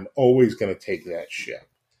I'm always going to take that ship.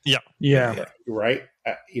 Yeah. Right?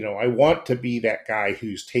 I want to be that guy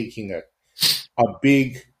who's taking a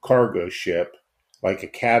big cargo ship like a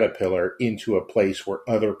Caterpillar into a place where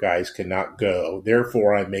other guys cannot go.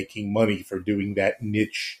 Therefore, I'm making money for doing that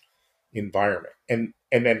niche environment. And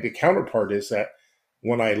then the counterpart is that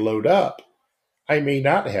when I load up, I may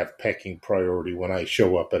not have pecking priority when I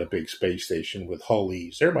show up at a big space station with Hull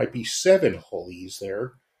E's. There might be 7 Hull E's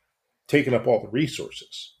there taking up all the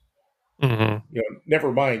resources.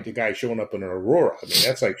 Never mind the guy showing up in an Aurora. I mean,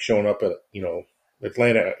 that's like showing up at,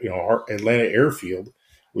 Atlanta Airfield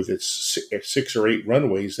with its 6 or 8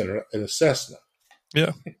 runways in a Cessna.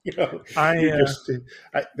 Yeah. There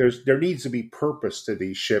needs to be purpose to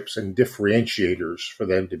these ships and differentiators for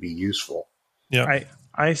them to be useful. Yeah.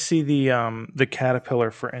 I see the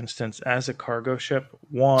Caterpillar, for instance, as a cargo ship.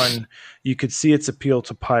 One, you could see its appeal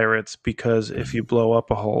to pirates because if you blow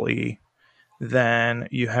up a Hull E, then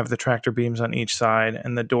you have the tractor beams on each side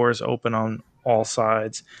and the doors open on all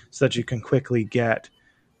sides so that you can quickly get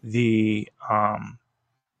the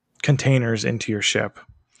containers into your ship.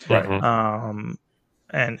 Right.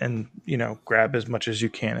 And grab as much as you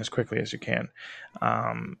can as quickly as you can.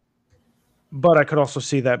 But I could also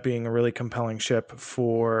see that being a really compelling ship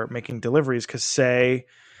for making deliveries, because say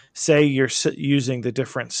you're using the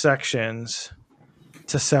different sections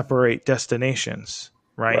to separate destinations,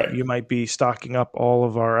 right? Right. You might be stocking up all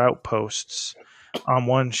of our outposts on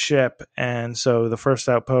one ship, and so the first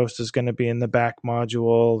outpost is going to be in the back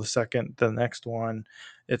module, the second, the next one,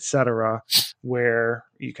 etc., where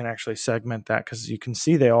you can actually segment that, because you can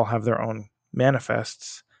see they all have their own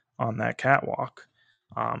manifests on that catwalk.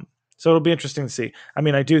 So it'll be interesting to see. I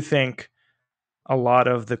mean, I do think a lot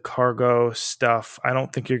of the cargo stuff, I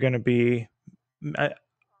don't think you're going to be. I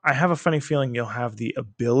have a funny feeling you'll have the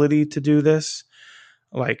ability to do this,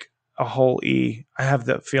 like a whole E. I have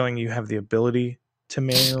the feeling you have the ability to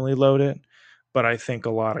manually load it, but I think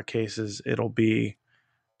a lot of cases it'll be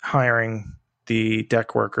hiring the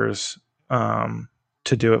deck workers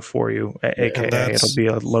to do it for you, aka it'll be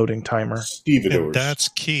a loading timer. And that's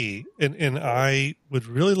key. And I would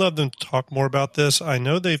really love them to talk more about this. I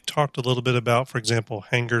know they've talked a little bit about, for example,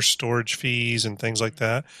 hangar storage fees and things like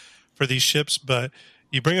that for these ships, but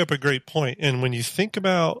you bring up a great point. And when you think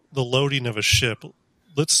about the loading of a ship,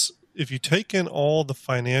 if you take in all the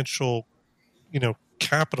financial,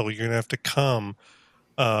 capital you're going to have to come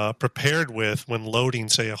prepared with when loading,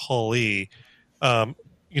 say, a Hull E,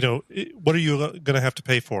 what are you going to have to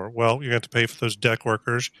pay for? Well, you're going to have to pay for those deck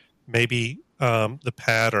workers, maybe the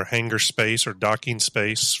pad or hangar space or docking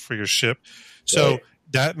space for your ship. So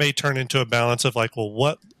that may turn into a balance of like,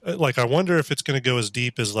 well, I wonder if it's going to go as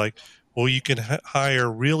deep as like, well, you can hire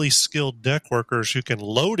really skilled deck workers who can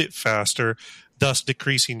load it faster, thus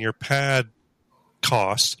decreasing your pad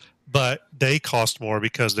costs, but they cost more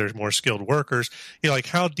because there's more skilled workers. Like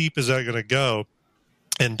how deep is that going to go?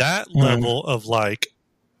 And that level of like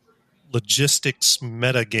logistics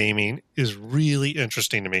metagaming is really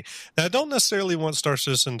interesting to me. Now, I don't necessarily want Star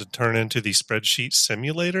Citizen to turn into the spreadsheet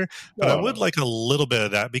simulator, but I would like a little bit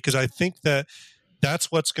of that, because I think that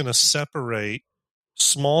that's what's going to separate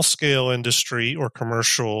small scale industry or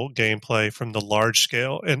commercial gameplay from the large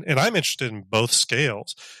scale. And I'm interested in both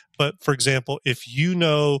scales. But for example, if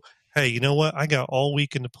hey, you know what? I got all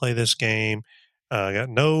weekend to play this game. I got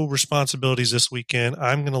no responsibilities this weekend.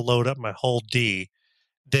 I'm going to load up my whole D.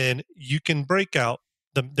 Then you can break out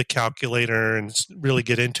the calculator and really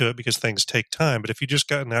get into it, because things take time. But if you just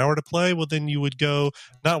got an hour to play, well, then you would go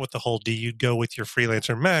not with the whole D, you'd go with your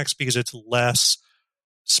Freelancer Max, because it's less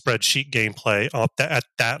spreadsheet gameplay at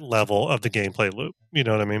that level of the gameplay loop. You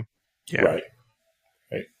know what I mean? Yeah. Right.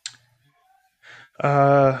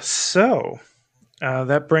 So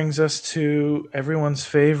that brings us to everyone's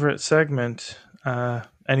favorite segment.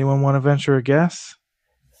 Anyone want to venture a guess?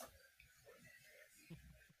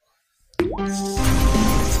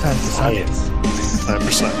 It's time for science. Time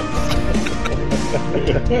for science.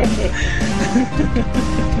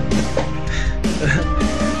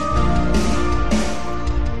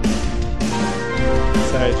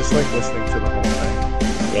 Sorry, I just like listening to the whole thing.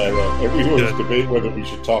 Yeah. And we always debate whether we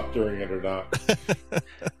should talk during it or not.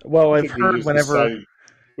 Well, I've heard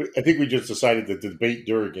I think we just decided to debate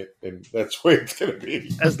during it, and that's where it's going to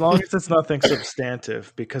be. As long as it's nothing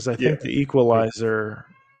substantive, because I think the equalizer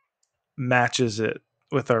matches it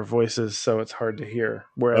with our voices, so it's hard to hear,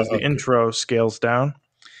 whereas the intro scales down.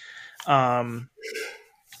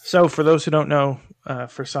 So for those who don't know,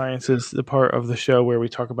 For Science is the part of the show where we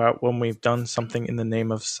talk about when we've done something in the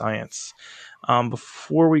name of science.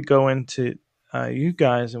 Before we go into you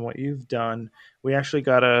guys and what you've done, we actually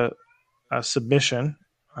got a submission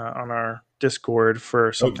on our Discord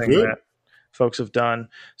for something that folks have done.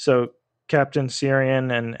 So Captain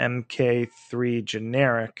Syrian and MK3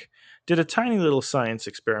 Generic did a tiny little science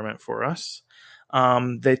experiment for us.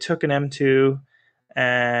 They took an M2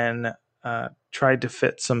 and tried to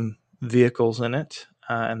fit some vehicles in it,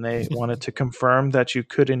 and they wanted to confirm that you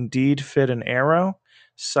could indeed fit an Arrow,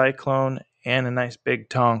 Cyclone, and a nice big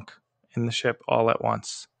Tonk in the ship all at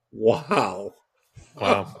once. Wow.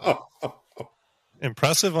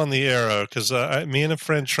 Impressive on the Arrow, because me and a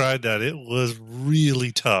friend tried that. It was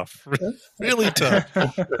really tough. Really tough.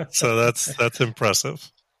 So that's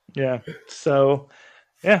impressive. Yeah. So,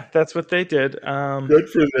 yeah, that's what they did. Good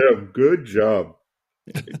for them. Good job.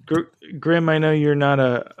 Grim, I know you're not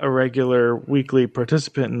a regular weekly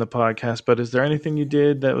participant in the podcast, but is there anything you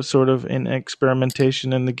did that was sort of in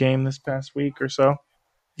experimentation in the game this past week or so?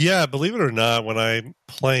 Yeah, believe it or not, when I'm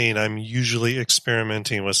playing, I'm usually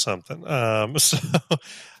experimenting with something.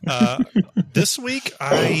 This week,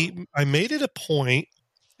 I made it a point,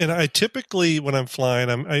 and I typically, when I'm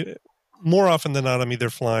flying, more often than not, I'm either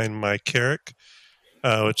flying my Carrack,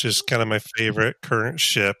 which is kind of my favorite current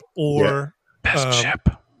ship, or best ship.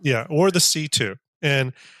 Yeah, or the C2.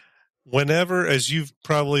 And whenever, as you've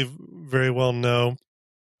probably very well know,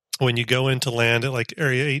 when you go into land at like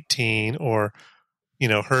Area 18 or,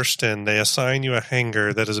 Hurston, they assign you a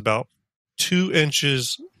hangar that is about 2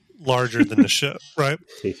 inches larger than the ship, right?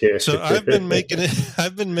 So I've been making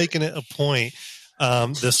it a point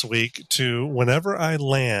this week to, whenever I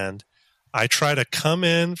land, I try to come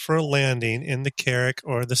in for a landing in the Carrack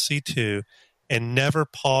or the C2 and never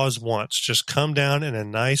pause once. Just come down in a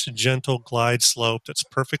nice, gentle glide slope that's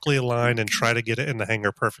perfectly aligned and try to get it in the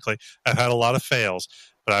hangar perfectly. I've had a lot of fails,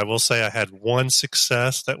 but I will say I had one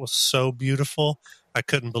success that was so beautiful. I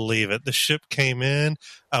couldn't believe it. The ship came in.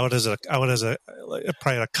 I would as a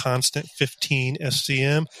probably a constant 15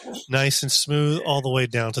 SCM, nice and smooth all the way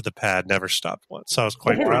down to the pad. Never stopped once. So I was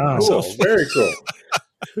quite proud of myself. Very cool.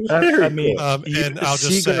 And I'll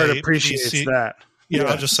just say, appreciates that. Yeah,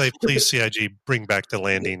 I'll just say, please, CIG, bring back the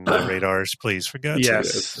landing radars, please, for God's sake.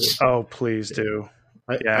 Yes. Oh, please do.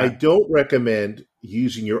 I don't recommend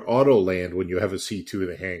using your auto land when you have a C2 in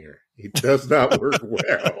the hangar. It does not work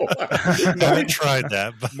well. I tried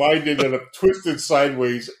that. But... Mine ended up twisted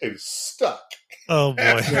sideways and stuck. Oh,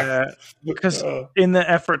 boy. Yeah, because in the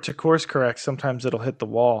effort to course correct, sometimes it'll hit the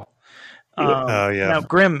wall. Now,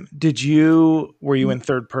 Grim, were you in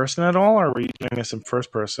third person at all, or were you doing this in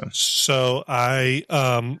first person? So I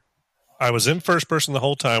was in first person the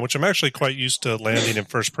whole time, which I'm actually quite used to landing in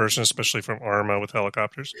first person, especially from ARMA with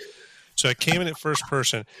helicopters. So I came in at first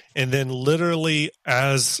person, and then literally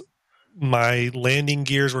as my landing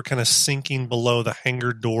gears were kind of sinking below the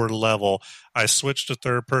hangar door level, I switched to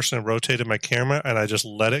third person and rotated my camera, and I just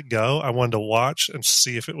let it go. I wanted to watch and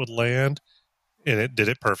see if it would land, and it did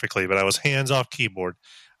it perfectly, but I was hands-off keyboard.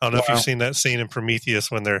 I don't know if you've seen that scene in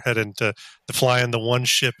Prometheus when they're heading to flying the one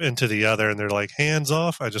ship into the other, and they're like, hands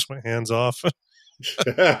off. I just went hands off and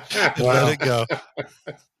let it go.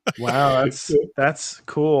 Wow, that's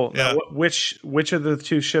cool. Yeah. Which of the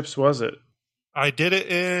two ships was it? I did it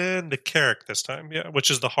in the Carrack this time, which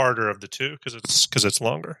is the harder of the two because it's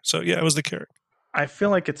longer. So yeah, it was the Carrack. I feel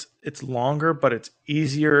like it's longer, but it's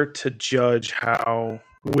easier to judge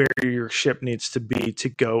where your ship needs to be to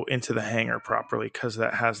go into the hangar properly because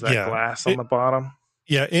that has that glass on the bottom.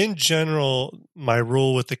 Yeah, in general, my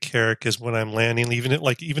rule with the Carrack is when I'm landing, even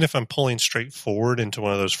if I'm pulling straight forward into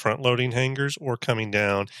one of those front loading hangars or coming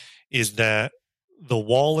down, is that the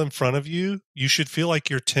wall in front of you should feel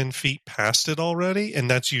like you're 10 feet past it already, and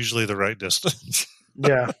that's usually the right distance.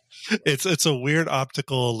 Yeah. It's a weird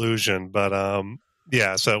optical illusion, but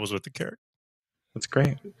so it was with the Carrack. That's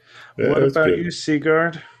great. What about you,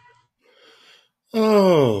 Seagard?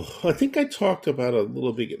 Oh, I think I talked about it a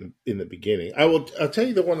little bit in the beginning. I'll tell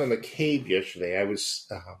you the one on the cave yesterday.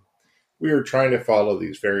 We were trying to follow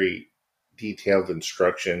these very detailed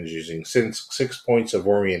instructions using 6 points of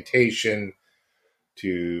orientation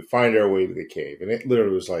to find our way to the cave. And it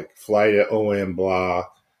literally was like fly to OM blah,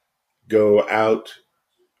 go out,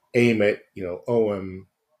 aim at, OM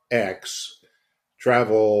X,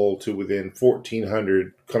 travel to within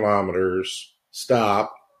 1,400 kilometers,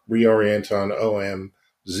 stop, reorient on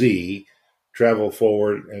OMZ, travel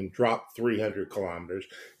forward, and drop 300 kilometers.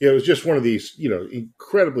 It was just one of these,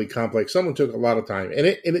 incredibly complex. Someone took a lot of time, and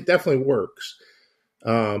it definitely works.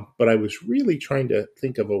 But I was really trying to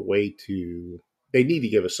think of a way they need to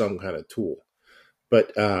give us some kind of tool.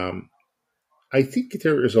 But I think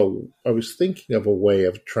I was thinking of a way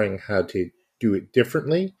of trying how to do it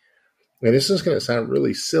differently. And this is going to sound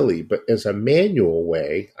really silly, but as a manual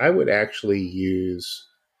way, I would actually use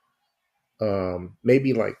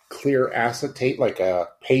maybe like clear acetate, like a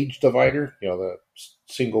page divider, the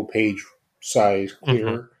single page size clear.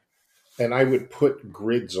 Mm-hmm. And I would put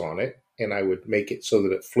grids on it, and I would make it so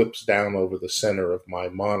that it flips down over the center of my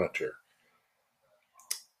monitor.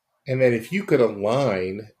 And then if you could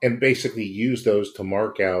align and basically use those to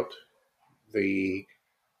mark out the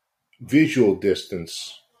visual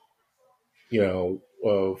distance,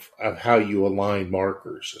 of how you align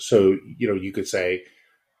markers. So, you could say,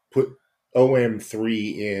 put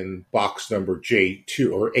OM3 in box number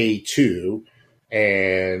J2 or A2,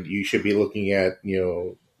 and you should be looking at,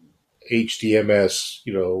 HDMS,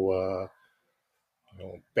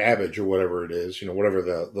 Babbage or whatever it is, whatever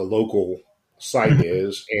the local site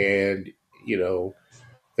is. And,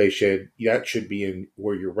 that should be in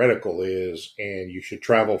where your reticle is, and you should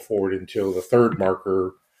travel forward until the third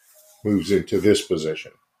marker moves into this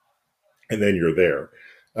position, and then you're there.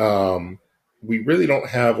 We really don't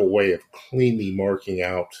have a way of cleanly marking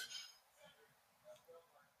out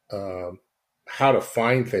how to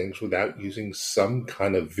find things without using some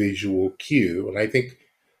kind of visual cue, and I think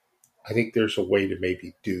there's a way to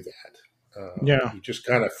maybe do that. Yeah. You just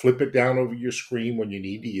kind of flip it down over your screen when you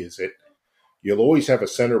need to use it. You'll always have a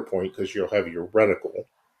center point because you'll have your reticle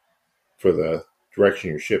for the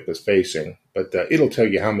direction your ship is facing. But it'll tell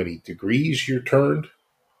you how many degrees you're turned.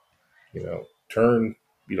 Turn,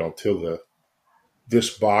 till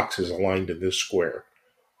this box is aligned to this square,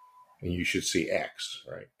 and you should see X,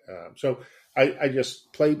 right? So I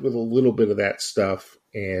just played with a little bit of that stuff,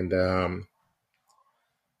 and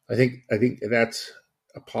I think that's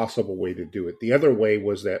a possible way to do it. The other way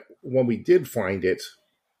was that when we did find it,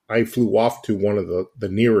 I flew off to one of the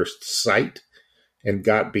nearest site and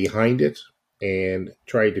got behind it and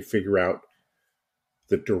tried to figure out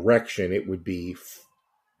the direction it would be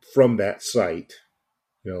from that site.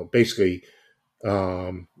 Basically,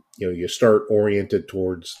 you start oriented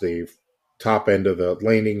towards the top end of the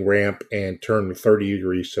landing ramp and turn 30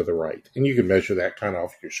 degrees to the right. And you can measure that kind of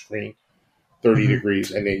off your screen, 30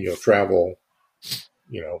 degrees, and then you'll travel,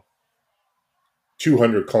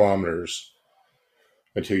 200 kilometers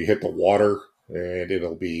until you hit the water, and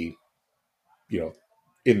it'll be,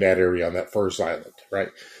 in that area on that first island, right?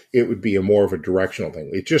 It would be more of a directional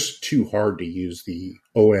thing. It's just too hard to use the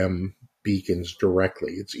OM beacons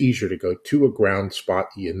directly. It's easier to go to a ground spot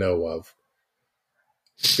you know of,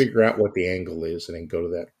 figure out what the angle is, and then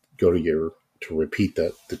to repeat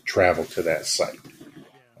the travel to that site.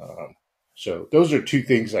 So those are two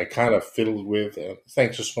things I kind of fiddled with,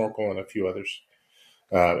 thanks to Snorkel and a few others.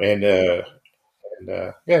 There's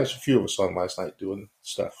a few of us on last night doing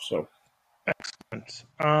stuff. So excellent.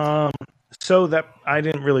 So that I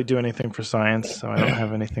didn't really do anything for science, so I don't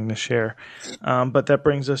have anything to share. But that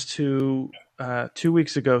brings us to 2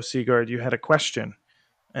 weeks ago, Sigard, you had a question,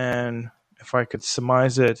 and if I could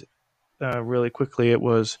surmise it really quickly, it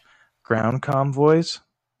was ground convoys.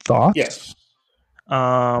 Thoughts? Yes.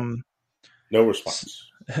 No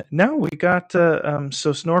response. No, we got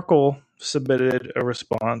so Snorkel submitted a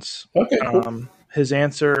response. Okay, cool. His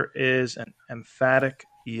answer is an emphatic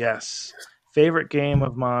yes. Favorite game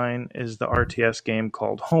of mine is the RTS game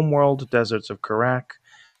called Homeworld: Deserts of Karak.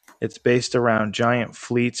 It's based around giant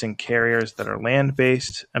fleets and carriers that are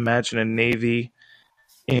land-based. Imagine a navy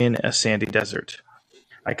in a sandy desert.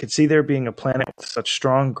 I could see there being a planet with such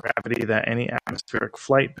strong gravity that any atmospheric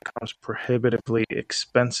flight becomes prohibitively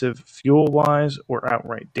expensive fuel-wise or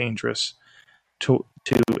outright dangerous to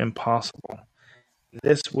impossible.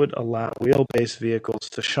 This would allow wheel-based vehicles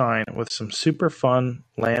to shine with some super fun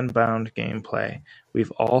land-bound gameplay.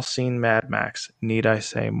 We've all seen Mad Max. Need I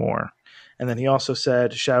say more? And then he also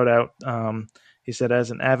said, shout out, he said, as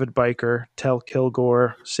an avid biker, tell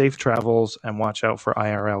Kilgore safe travels and watch out for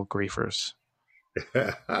IRL griefers.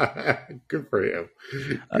 Good for him.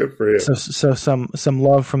 Good for him. So some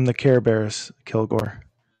love from the Care Bears, Kilgore.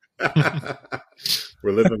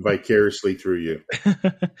 We're living vicariously through you.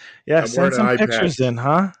 Yeah, send some pictures in,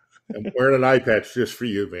 huh? I'm wearing an eye patch just for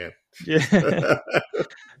you, man. Yeah.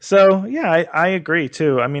 So, yeah, I agree,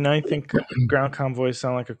 too. I mean, I think ground convoys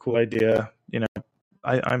sound like a cool idea.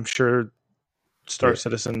 I'm sure Star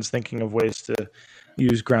Citizen's thinking of ways to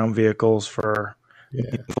use ground vehicles for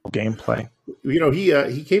gameplay.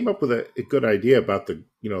 He came up with a good idea about the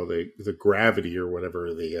gravity or whatever.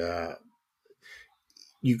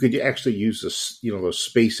 You could actually use those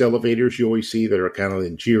space elevators you always see that are kind of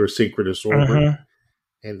in geosynchronous orbit,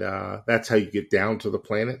 and that's how you get down to the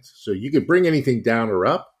planet. So you could bring anything down or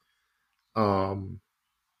up,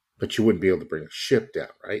 but you wouldn't be able to bring a ship down,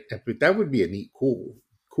 right? But that would be a neat, cool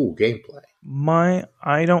gameplay.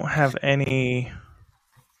 I don't have any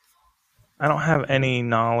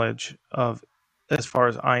knowledge of, as far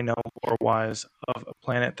as I know or wise, of a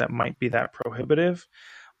planet that might be that prohibitive.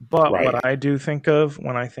 But what I do think of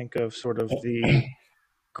when I think of sort of the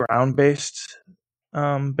ground-based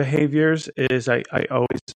behaviors is I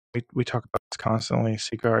always, we talk about this constantly,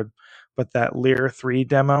 Sigard, but that Lear 3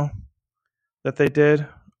 demo that they did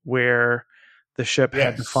where the ship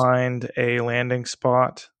had to find a landing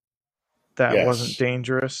spot that wasn't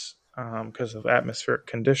dangerous because of atmospheric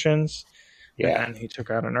conditions, and he took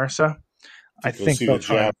out an Ursa. I think they'll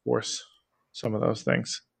try and force some of those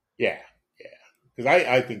things. Yeah. Because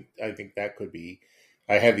I think that could be.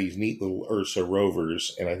 I have these neat little Ursa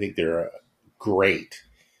rovers, and I think they're great.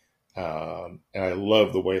 And I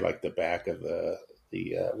love the way, like the back of the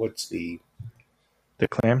what's the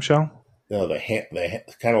clamshell? No, the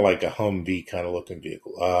kind of like a Humvee kind of looking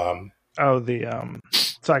vehicle. The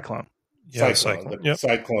Cyclone. Yeah, Cyclone. Yep.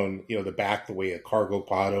 Cyclone. The back, the way a cargo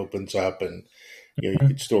pod opens up, and you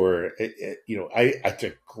could store. It's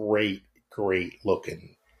a great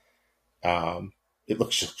looking. It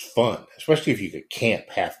looks just fun, especially if you could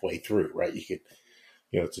camp halfway through, right? You could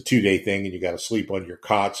it's a 2-day thing, and you got to sleep on your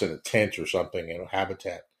cots in a tent or something in a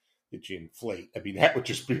habitat that you inflate. I mean, that would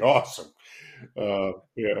just be awesome. Yeah.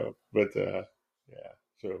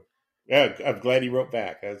 So, yeah, I'm glad he wrote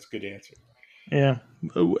back. That's a good answer. Yeah.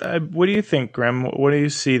 What do you think, Graham? What do you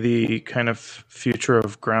see the kind of future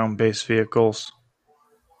of ground-based vehicles?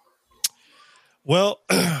 Well,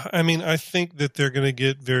 I mean, I think that they're going to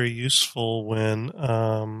get very useful when,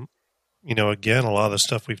 again, a lot of the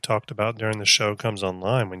stuff we've talked about during the show comes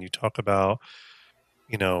online. When you talk about,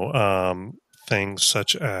 things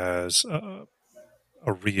such as a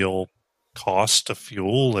real cost of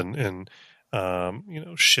fuel and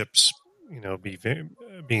ships,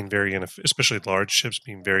 being very especially large ships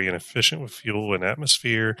being very inefficient with fuel and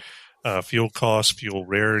atmosphere, fuel costs, fuel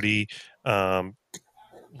rarity.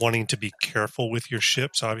 Wanting to be careful with your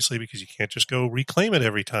ships, obviously, because you can't just go reclaim it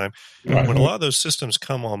every time. Right. When a lot of those systems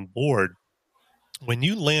come on board, when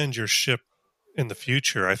you land your ship in the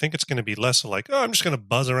future, I think it's going to be less like, oh, I'm just going to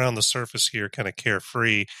buzz around the surface here, kind of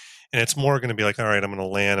carefree. And it's more going to be like, all right, I'm going to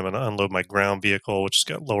land, I'm going to unload my ground vehicle, which has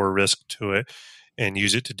got lower risk to it, and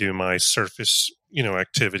use it to do my surface,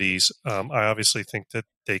 activities. I obviously think that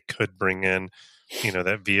they could bring in,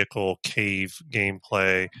 that vehicle cave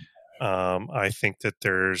gameplay. I think that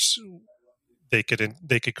they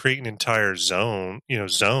could create an entire zone,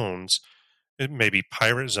 zones, maybe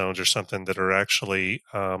pirate zones or something that are actually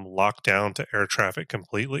locked down to air traffic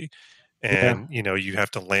completely. And, you have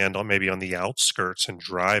to land on the outskirts and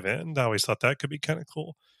drive in. I always thought that could be kind of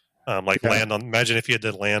cool. Imagine if you had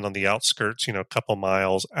to land on the outskirts, a couple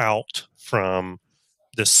miles out from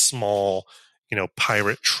this small,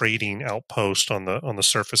 pirate trading outpost on the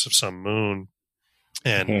surface of some moon.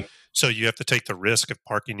 And so you have to take the risk of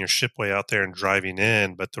parking your ship way out there and driving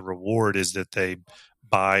in, but the reward is that they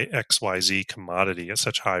buy XYZ commodity at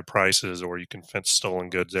such high prices, or you can fence stolen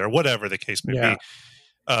goods there, whatever the case may be.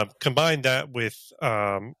 Combine that with,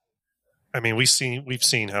 we've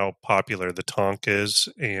seen how popular the Tonk is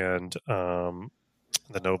and the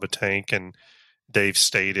Nova tank, and they've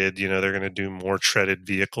stated, they're going to do more treaded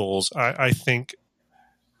vehicles. I think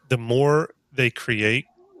the more they create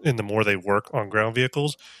and the more they work on ground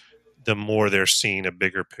vehicles, the more they're seeing a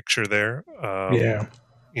bigger picture there.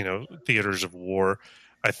 Theaters of War.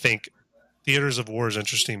 I think Theaters of War is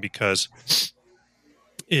interesting because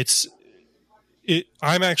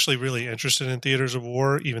I'm actually really interested in Theaters of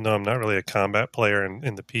War, even though I'm not really a combat player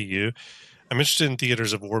in the PU. I'm interested in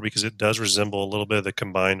Theaters of War because it does resemble a little bit of the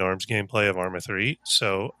combined arms gameplay of Arma 3.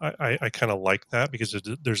 So I kind of like that because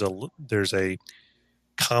there's a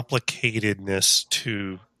complicatedness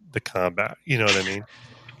to the combat. You know what I mean?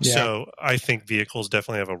 Yeah. So I think vehicles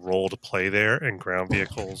definitely have a role to play there, and ground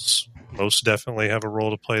vehicles most definitely have a role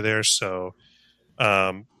to play there. So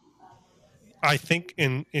I think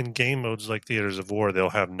in game modes like Theaters of War, they'll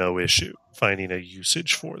have no issue finding a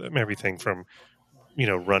usage for them. Everything from,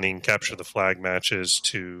 running capture the flag matches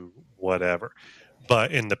to whatever.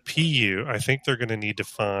 But in the PU, I think they're going to need to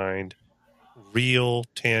find real,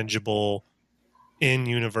 tangible,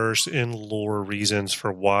 in-universe, in-lore reasons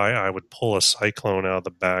for why I would pull a Cyclone out of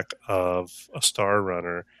the back of a Star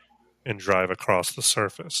Runner and drive across the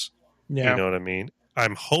surface. Yeah. You know what I mean?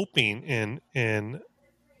 I'm hoping in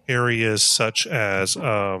areas such as,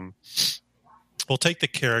 we'll take the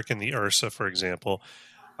Carrack and the Ursa, for example.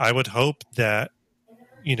 I would hope that,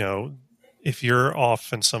 if you're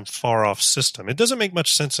off in some far-off system, it doesn't make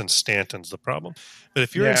much sense in Stanton's the problem, but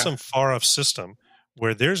if you're in some far-off system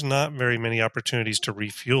where there's not very many opportunities to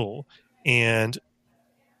refuel, and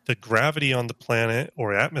the gravity on the planet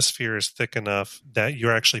or atmosphere is thick enough that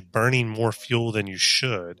you're actually burning more fuel than you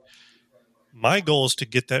should, my goal is to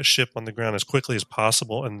get that ship on the ground as quickly as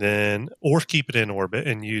possible, and then, or keep it in orbit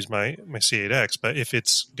and use my C8X. But if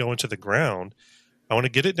it's going to the ground, I want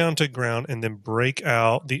to get it down to ground and then break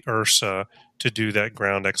out the Ursa to do that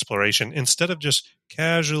ground exploration instead of just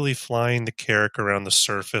casually flying the Carrack around the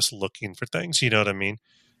surface looking for things. You know what I mean?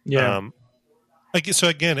 Yeah. So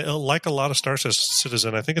again, like a lot of Star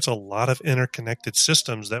Citizen, I think it's a lot of interconnected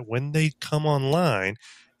systems that when they come online,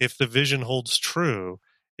 if the vision holds true,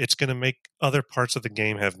 it's going to make other parts of the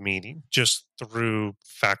game have meaning just through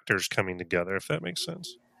factors coming together, if that makes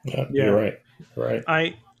sense. Yeah. You're right.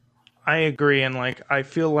 Right. I agree, and I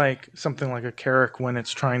feel like something like a Carrack, when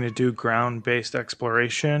it's trying to do ground-based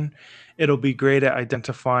exploration, it'll be great at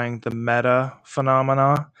identifying the meta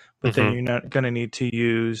phenomena, but then you're not going to need to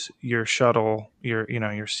use your shuttle, your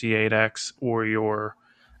C8X or your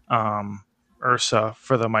Ursa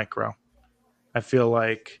for the micro. I feel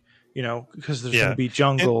like, because there's going to be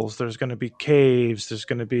jungles, there's going to be caves, there's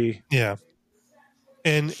going to be... Yeah.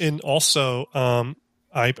 And also,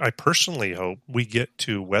 I personally hope we get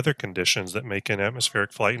to weather conditions that make an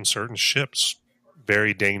atmospheric flight in certain ships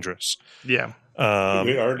very dangerous. Yeah.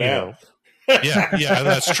 They are now. Yeah,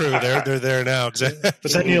 that's true. They're there now. Exactly.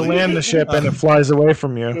 But then you land the ship and it flies away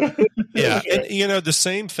from you. Yeah, and the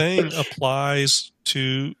same thing applies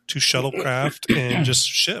to shuttlecraft and just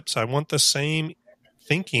ships. I want the same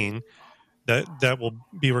thinking that will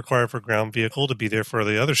be required for ground vehicle to be there for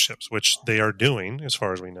the other ships, which they are doing as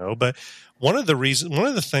far as we know. But one of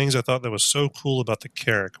the things I thought that was so cool about the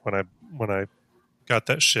Carrack when I got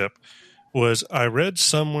that ship was I read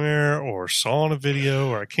somewhere or saw in a video,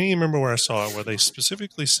 or I can't even remember where I saw it, where they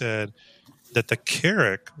specifically said that the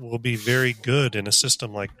Carrack will be very good in a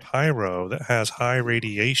system like Pyro that has high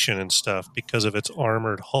radiation and stuff because of its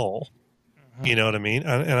armored hull. Mm-hmm. You know what I mean?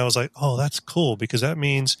 And I was like, oh, that's cool, because that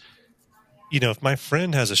means, if my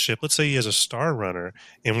friend has a ship, let's say he has a Star Runner,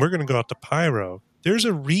 and we're going to go out to Pyro, there's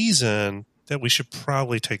a reason that we should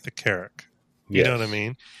probably take the Carrack. You know what I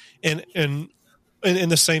mean? And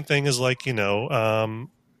the same thing is like, you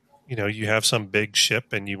have some big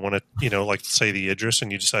ship and you want to, like say the Idris,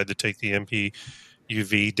 and you decide to take the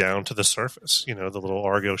MPUV down to the surface, the little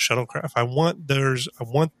Argo shuttlecraft. I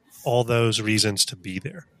want all those reasons to be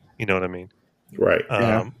there. You know what I mean? Right.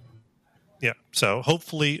 Yeah. So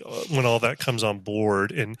hopefully when all that comes on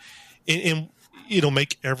board and it'll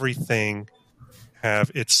make everything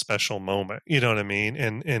have its special moment. You know what I mean?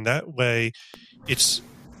 And that way it's,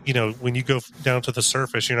 when you go down to the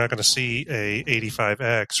surface, you're not going to see a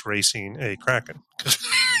 85X racing a Kraken.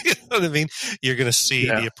 You know what I mean? You're going to see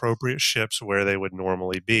the appropriate ships where they would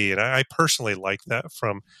normally be. And I personally like that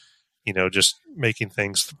from, just making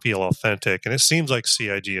things feel authentic. And it seems like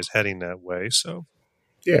CIG is heading that way. So,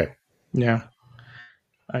 yeah,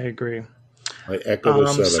 I agree. I echo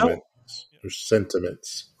the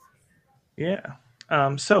sentiments. Yeah.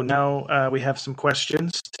 So now we have some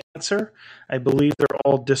questions to answer. I believe they're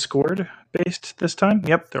all Discord based this time.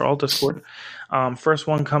 Yep, they're all Discord. First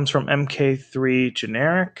one comes from MK3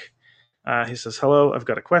 Generic. He says, hello, I've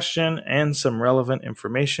got a question and some relevant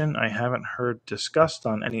information I haven't heard discussed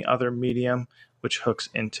on any other medium which hooks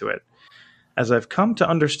into it. As I've come to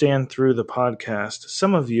understand through the podcast,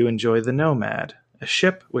 some of you enjoy the Nomad, a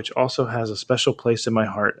ship which also has a special place in my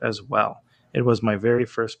heart as well. It was my very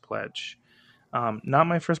first pledge. Not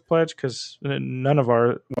my first pledge, because none of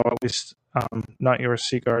our, well, at least not yours,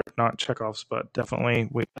 Seagard, not Chekhov's, but definitely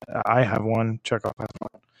I have one. Chekhov has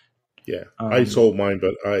one. Yeah, I sold mine,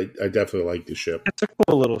 but I definitely like the ship. It's a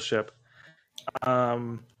cool little ship.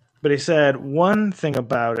 But he said, one thing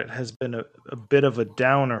about it has been a bit of a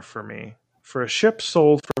downer for me. For a ship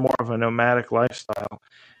sold for more of a nomadic lifestyle,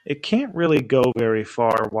 it can't really go very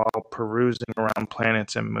far while perusing around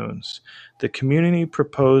planets and moons. The community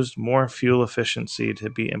proposed more fuel efficiency to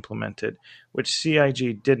be implemented, which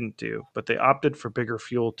CIG didn't do, but they opted for bigger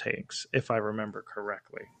fuel tanks, if I remember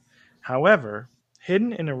correctly. However,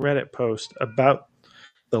 hidden in a Reddit post about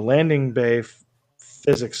the landing bay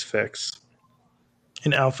physics fix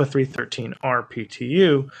in Alpha 313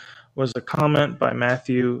 RPTU was a comment by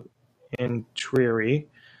Matthew Intrieri,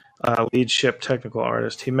 lead ship technical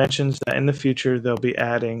artist. He mentions that in the future they'll be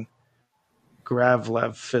adding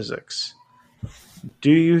Gravlev physics.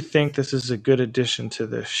 Do you think this is a good addition to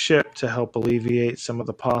the ship to help alleviate some of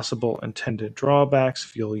the possible intended drawbacks,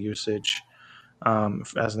 fuel usage,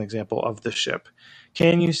 as an example of the ship?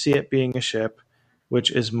 Can you see it being a ship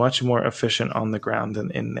which is much more efficient on the ground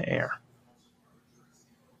than in the air?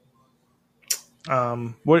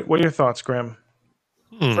 What are your thoughts, Grim?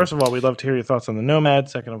 First of all, we'd love to hear your thoughts on the Nomad.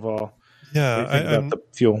 Second of all, what do you think about the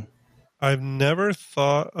fuel? I've never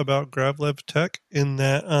thought about Gravlev tech in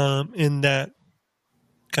that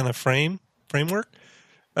kind of framework.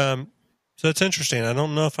 So that's interesting. I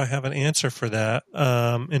don't know if I have an answer for that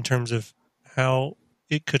in terms of how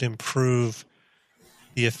it could improve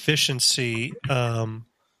the efficiency, on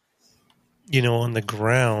the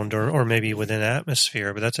ground or maybe within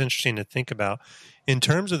atmosphere. But that's interesting to think about. In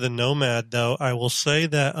terms of the Nomad, though, I will say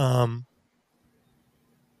that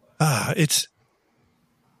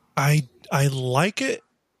I like it,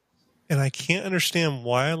 and I can't understand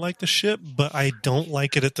why I like the ship, but I don't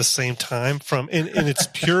like it at the same time. And it's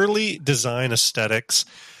purely design aesthetics.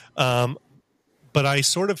 But I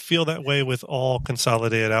sort of feel that way with all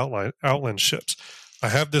consolidated outland ships. I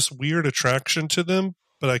have this weird attraction to them,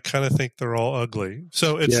 but I kind of think they're all ugly.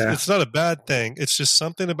 So it's not a bad thing. It's just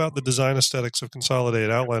something about the design aesthetics of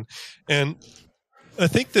consolidated outland. And I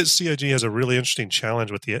think that CIG has a really interesting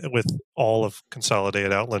challenge with all of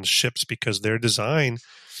consolidated outland ships, because their design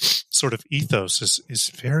sort of ethos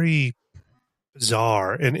is very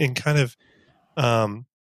bizarre and kind of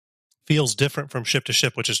feels different from ship to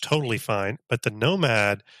ship, which is totally fine. But the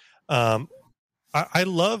Nomad, I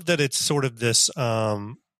love that it's sort of this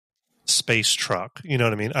space truck. You know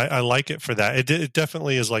what I mean? I like it for that. It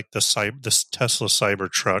definitely is like this Tesla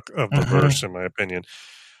Cybertruck of the verse, in my opinion.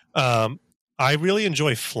 I really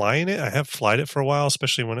enjoy flying it. I have flied it for a while,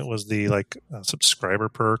 especially when it was the subscriber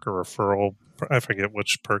perk or referral. I forget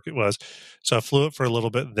which perk it was. So I flew it for a little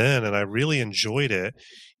bit then, and I really enjoyed it.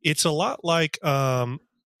 It's a lot like a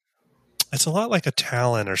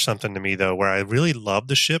Talon or something to me, though, where I really love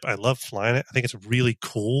the ship. I love flying it. I think it's really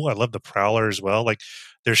cool. I love the Prowler as well. Like,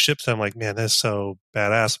 there's ships I'm like, man, that's so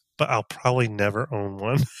badass, but I'll probably never own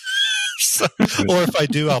one. So, or if I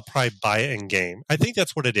do, I'll probably buy it in game. I think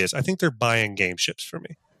that's what it is. I think they're buying game ships for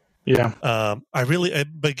me. Yeah. But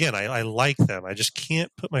again, I like them. I just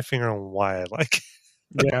can't put my finger on why I like it.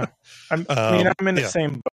 Yeah. I'm in the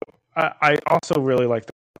same boat. I also really like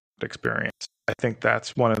the experience. I think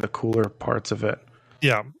that's one of the cooler parts of it.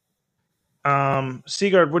 Yeah.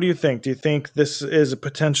 Seagard, what do you think? Do you think this is a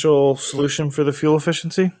potential solution for the fuel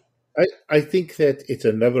efficiency? I think that it's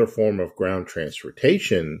another form of ground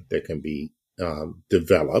transportation that can be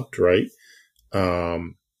developed, right?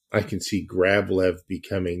 I can see GravLev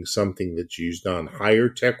becoming something that's used on higher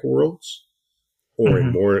tech worlds or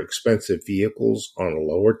in more expensive vehicles on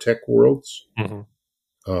lower tech worlds.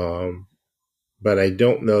 But I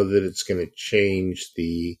don't know that it's going to change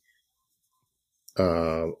the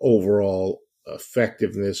overall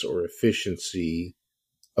effectiveness or efficiency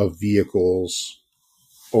of vehicles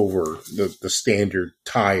over the standard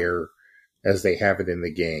tire as they have it in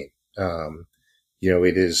the game. A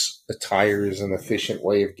tire is an efficient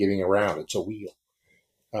way of getting around. It's a wheel.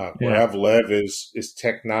 GravLev is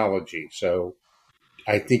technology. So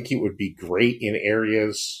I think it would be great in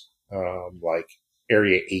areas like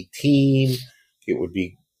Area 18.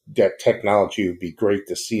 That technology would be great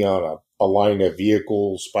to see on a line of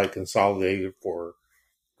vehicles by Consolidated for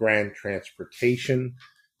grand transportation.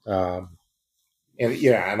 And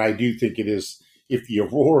I do think it is. If the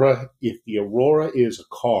Aurora is a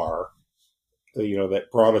car,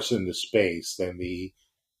 that brought us into space, then the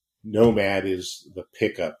Nomad is the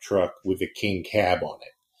pickup truck with a king cab on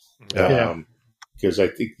it. Because I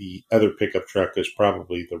think the other pickup truck is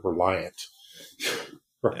probably the Reliant.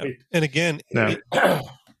 Right. Yeah. And again,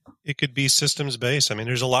 it could be systems based. I mean,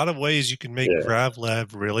 there's a lot of ways you can make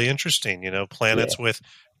GravLev really interesting. Planets with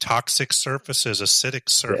toxic surfaces, acidic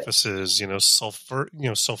surfaces,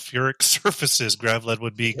 sulfuric surfaces. GravLev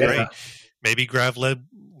would be great. Maybe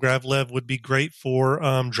GravLev would be great for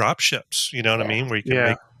drop ships. You know what I mean? Where you can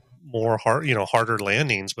make more harder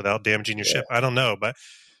landings without damaging your ship. I don't know, but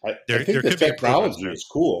I think the technology is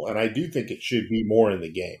cool, and I do think it should be more in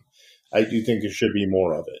the game. I do think there should be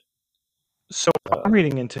more of it. So I'm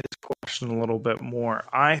reading into his question a little bit more.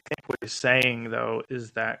 I think what he's saying, though,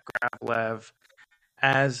 is that GravLev,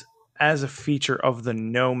 as a feature of the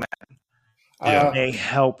Nomad, may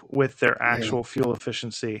help with their actual fuel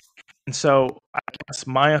efficiency. And so I guess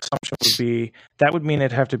my assumption would be that would mean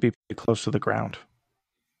it'd have to be pretty close to the ground.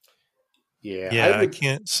 Yeah, I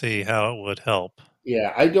can't see how it would help.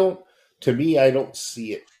 Yeah, I don't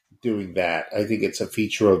see it doing that. I think it's a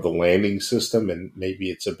feature of the landing system and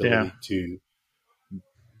maybe its ability to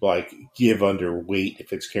give under weight.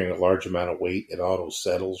 If it's carrying a large amount of weight, it auto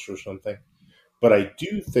settles or something. But I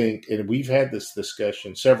do think, and we've had this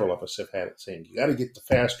discussion, several of us have had it, saying you got to get the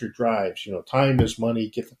faster drives. Time is money,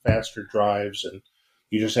 get the faster drives, and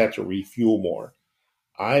you just have to refuel more.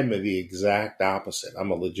 I'm the exact opposite.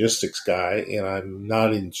 I'm a logistics guy, and I am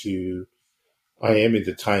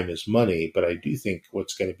into time is money, but I do think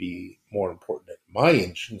what's going to be more important in my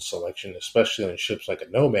engine selection, especially on ships like a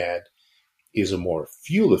Nomad, is a more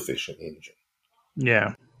fuel efficient engine.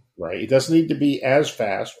 Yeah. Right. It doesn't need to be as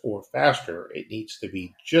fast or faster. It needs to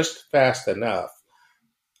be just fast enough,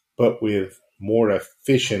 but with more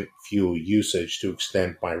efficient fuel usage to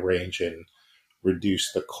extend my range and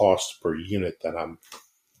reduce the cost per unit that I'm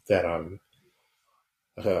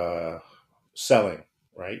selling.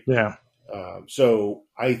 Right. Yeah. So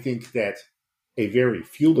I think that a very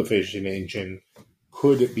fuel efficient engine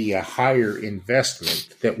could be a higher investment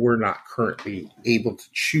that we're not currently able to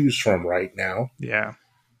choose from right now. Yeah.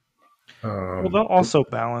 Well, they'll also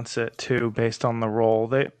balance it too based on the role.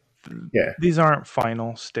 These aren't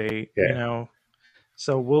final state,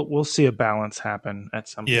 So we'll see a balance happen at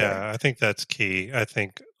some point. Yeah, I think that's key. I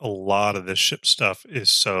think a lot of this ship stuff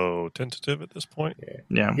is so tentative at this point.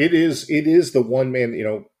 Yeah. It is the one man,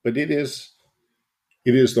 but it is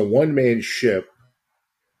the one man ship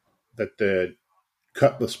that the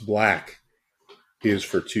Cutlass Black is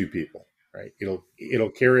for two people, right?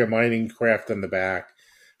 It'll carry a mining craft on the back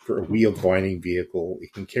for a wheeled mining vehicle.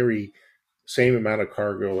 It can carry the same amount of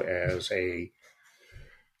cargo as a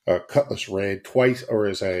Cutlass Red twice, or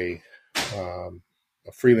as a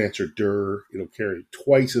Freelancer Dur. It'll carry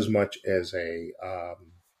twice as much as a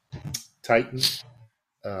Titan.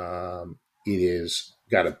 It is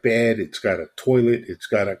got a bed, it's got a toilet, it's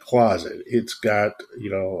got a closet, it's got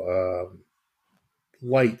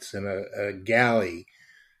lights and a galley.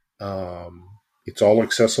 It's all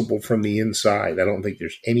accessible from the inside. I don't think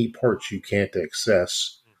there's any parts you can't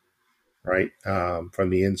access, right, from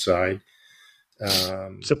the inside.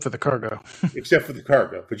 Except for the cargo. Except for the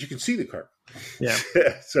cargo, but you can see the cargo. Yeah.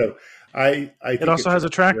 So I think it also has a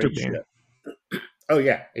tractor beam. Oh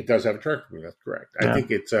yeah, it does have a tractor beam. That's correct. Yeah.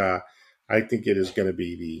 I think it is going to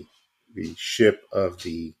be the ship of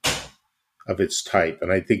its type,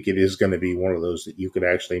 and I think it is going to be one of those that you could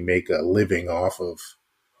actually make a living off of.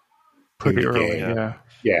 Pretty early, yeah.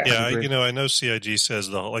 I know CIG says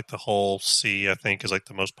the Hull C, I think, is like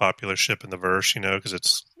the most popular ship in the verse, because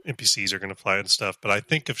it's NPCs are going to fly it and stuff. But I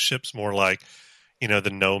think of ships more like,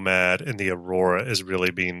 the Nomad and the Aurora as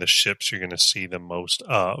really being the ships you're going to see the most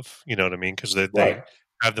of. You know what I mean? Because they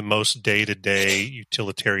have the most day-to-day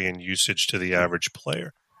utilitarian usage to the average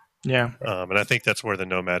player. Yeah. And I think that's where the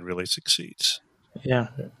Nomad really succeeds. Yeah,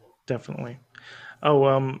 definitely. Oh,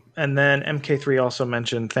 and then MK3 also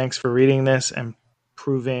mentioned, thanks for reading this and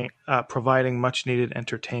providing much-needed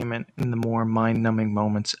entertainment in the more mind-numbing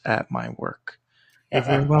moments at my work. You're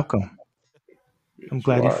very welcome. I'm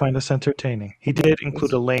glad you find us entertaining. He did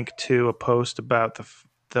include a link to a post about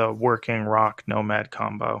the working Rock Nomad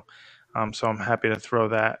combo, so I'm happy to throw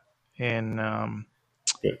that in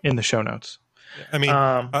the show notes. I mean,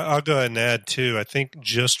 I'll go ahead and add, too, I think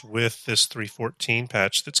just with this 3.14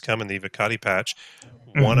 patch that's coming, the Evocati patch,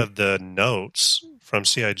 one of the notes from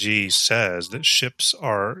CIG says that ships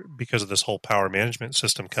are, because of this whole power management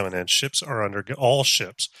system coming in, all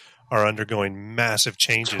ships are undergoing massive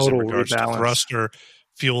changes in regards to thruster,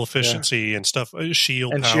 fuel efficiency, and stuff,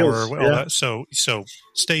 shield and power, shields, all that. So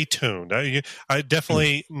stay tuned. I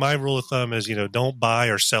definitely, my rule of thumb is, don't buy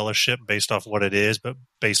or sell a ship based off what it is, but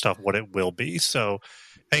based off what it will be. So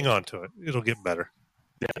hang on to it. It'll get better.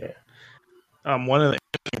 Yeah. One of the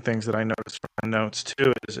interesting things that I noticed from the notes,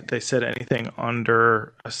 too, is that they said anything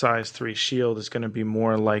under a size 3 shield is going to be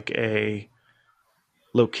more like a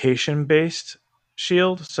location-based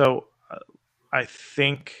shield. So I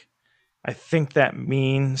think that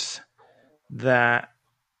means that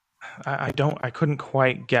I couldn't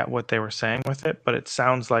quite get what they were saying with it, but it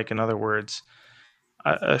sounds like, in other words,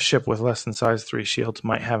 a ship with less than size 3 shields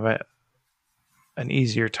might have an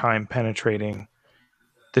easier time penetrating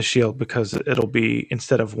the shield, because it'll be,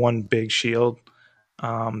 instead of one big shield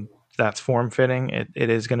that's form fitting, it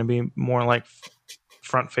is going to be more like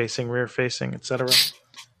front facing, rear facing, etc.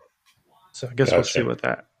 So I guess we'll see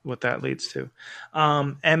what that leads to.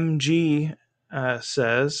 MG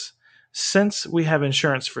says, since we have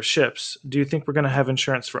insurance for ships, do you think we're going to have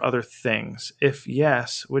insurance for other things? If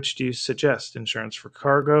yes, which do you suggest? Insurance for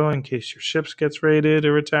cargo in case your ship gets raided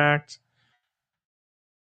or attacked?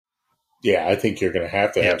 Yeah, I think you're going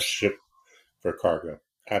to have ship for cargo.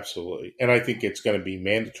 Absolutely. And I think it's going to be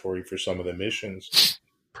mandatory for some of the missions.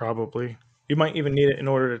 Probably. You might even need it in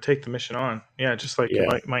order to take the mission on. Yeah, just like you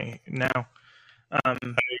might now.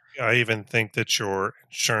 I even think that your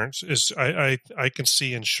insurance is... I can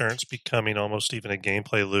see insurance becoming almost even a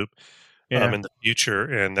gameplay loop in the future,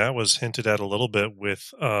 and that was hinted at a little bit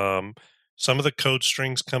with some of the code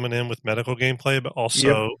strings coming in with medical gameplay, but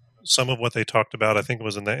also some of what they talked about, I think it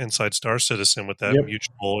was in that Inside Star Citizen with that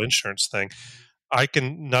mutual insurance thing. I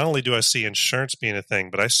can, not only do I see insurance being a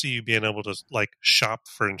thing, but I see you being able to shop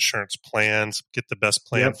for insurance plans, get the best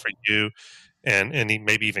plan for you, and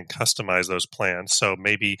maybe even customize those plans. So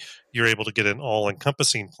maybe you're able to get an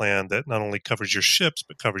all-encompassing plan that not only covers your ships,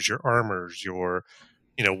 but covers your armors, your,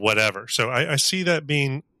 whatever. So I see that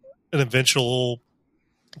being an eventual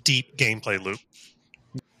deep gameplay loop.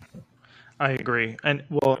 I agree. And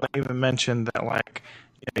I even mentioned that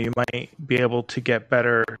you might be able to get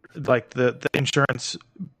better, the insurance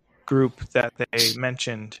group that they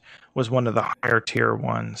mentioned was one of the higher tier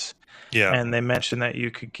ones. Yeah. And they mentioned that you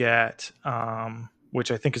could get, which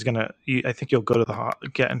I think I think you'll go to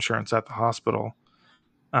get insurance at the hospital.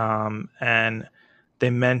 And they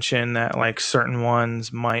mentioned that certain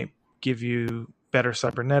ones might give you better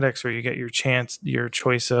cybernetics, or you get your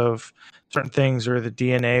choice of certain things, or the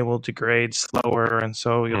DNA will degrade slower, and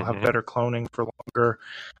so you'll have better cloning for longer.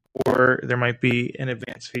 Or there might be an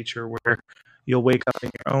advanced feature where you'll wake up in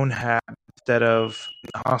your own hab instead of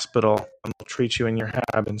the hospital and they'll treat you in your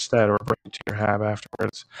hab instead, or bring you to your hab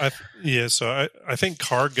afterwards. So I think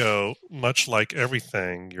cargo, much like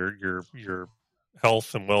everything, your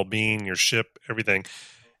health and well-being, your ship, everything,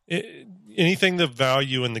 anything the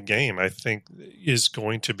value in the game, I think, is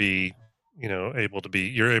going to be, going to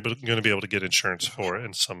be able to get insurance for it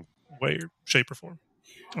in some way, or shape, or form.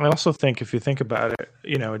 I also think if you think about it,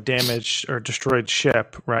 a damaged or destroyed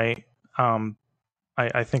ship, right?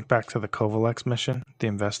 I think back to the Kovalex mission, the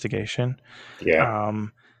investigation. Yeah.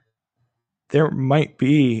 There might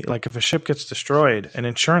be, like, if a ship gets destroyed, an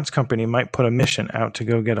insurance company might put a mission out to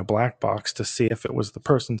go get a black box to see if it was the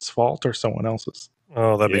person's fault or someone else's.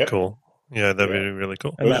 Oh, that'd be cool. Yeah, that'd be really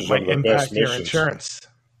cool. And that might impact your insurance.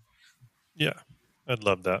 Yeah, I'd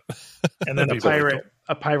love that. And then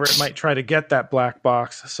a pirate might try to get that black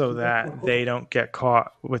box so that they don't get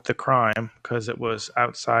caught with the crime because it was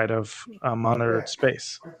outside of monitored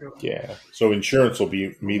space. Yeah. So insurance will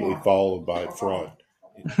be immediately followed by fraud.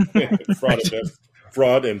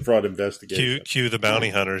 fraud investigation. Cue the bounty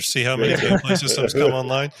hunters. See how many gameplay systems come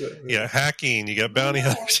online? Yeah, hacking. You got bounty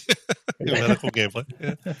hunters. Medical gameplay.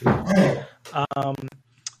 Yeah.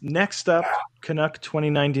 Next up, Canuck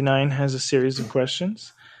 2099 has a series of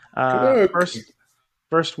questions.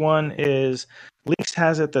 First one is, Leaks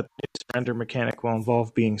has it that the surrender mechanic will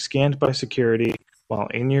involve being scanned by security while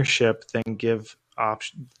in your ship, then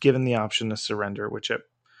given the option to surrender,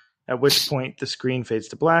 at which point the screen fades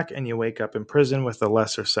to black and you wake up in prison with a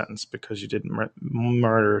lesser sentence because you didn't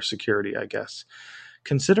murder security, I guess.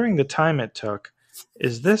 Considering the time it took,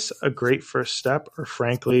 is this a great first step or,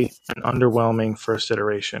 frankly, an underwhelming first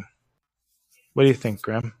iteration? What do you think,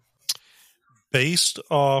 Graham? Based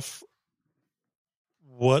off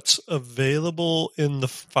what's available in the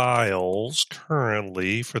files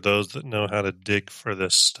currently, for those that know how to dig for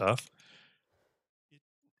this stuff,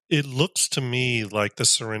 it looks to me like the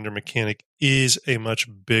surrender mechanic is a much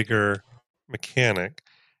bigger mechanic,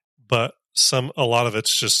 but a lot of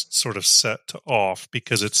it's just sort of set to off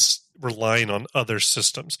because it's relying on other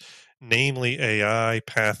systems, namely AI,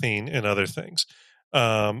 pathing, and other things.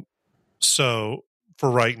 So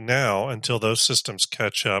for right now, until those systems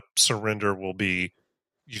catch up, surrender will be,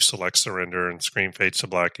 you select surrender and screen fades to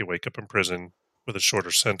black, you wake up in prison with a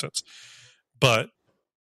shorter sentence. But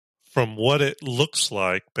from what it looks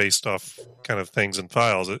like, based off kind of things in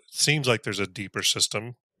files, it seems like there's a deeper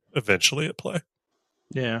system eventually at play.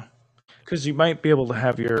 Yeah. Because you might be able to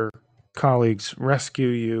have your colleagues rescue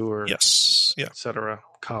you, or etc.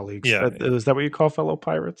 Colleagues. Yeah. Is that what you call fellow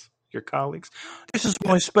pirates? Your colleagues? This is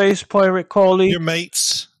my space pirate colleague. Your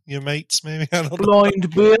mates, maybe. I don't know.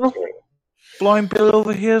 Blind Bill. Blind Bill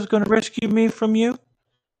over here is going to rescue me from you,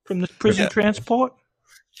 from this prison transport.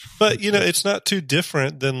 But, it's not too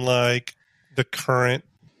different than, like, the current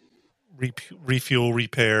refuel,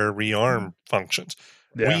 repair, rearm functions.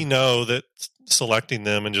 Yeah. We know that selecting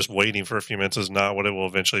them and just waiting for a few minutes is not what it will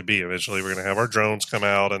eventually be. Eventually, we're going to have our drones come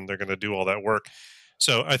out, and they're going to do all that work.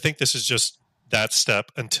 So I think this is just that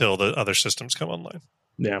step until the other systems come online.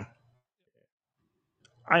 Yeah.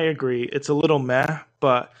 I agree. It's a little meh,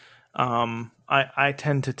 but I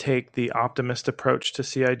tend to take the optimist approach to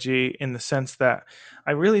CIG in the sense that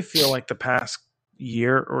I really feel like the past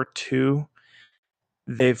year or two,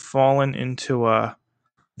 they've fallen into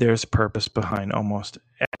there's purpose behind almost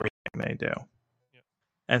everything they do. Yeah.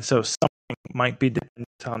 And so something might be dependent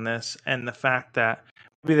on this, and the fact that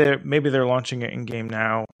maybe they're launching it in game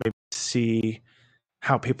now, maybe see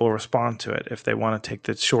how people respond to it if they want to take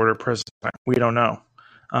the shorter prison time. We don't know.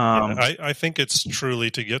 I think it's truly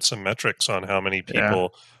to get some metrics on how many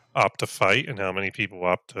people opt to fight and how many people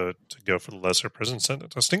opt to go for the lesser prison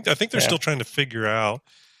sentence. I think they're still trying to figure out,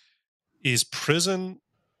 is prison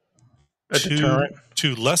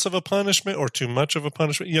too less of a punishment or too much of a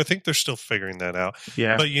punishment? I think they're still figuring that out.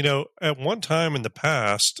 Yeah. But, at one time in the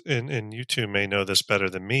past, and you two may know this better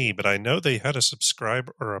than me, but I know they had a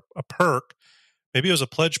subscriber or a perk. Maybe it was a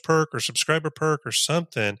pledge perk or subscriber perk or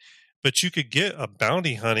something, but you could get a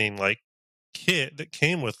bounty hunting like kit that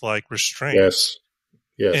came with like restraints.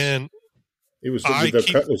 Yes. And it was the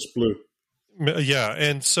Cutlass Blue. Yeah.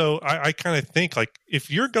 And so I kind of think, like, if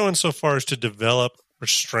you're going so far as to develop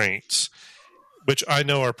restraints, which I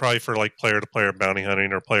know are probably for like player to player bounty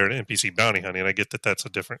hunting or player to NPC bounty hunting, I get that that's a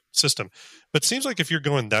different system, but it seems like if you're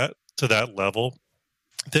going to that level,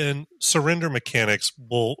 then surrender mechanics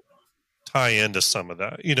will tie into some of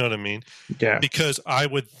that. You know what I mean? Yeah. Because I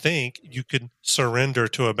would think you could surrender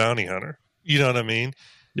to a bounty hunter. You know what I mean?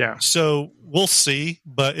 Yeah. So we'll see,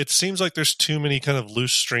 but it seems like there's too many kind of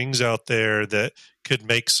loose strings out there that could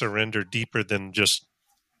make surrender deeper than just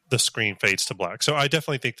the screen fades to black. So I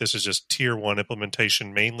definitely think this is just tier 1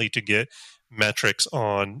 implementation, mainly to get metrics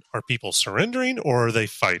on, are people surrendering or are they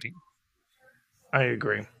fighting? I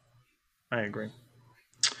agree.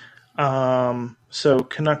 So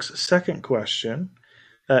Canuck's second question,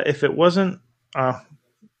 if it wasn't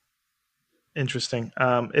interesting,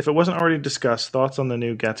 if it wasn't already discussed, thoughts on the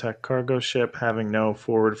new Gattac cargo ship having no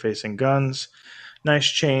forward-facing guns? Nice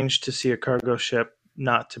change to see a cargo ship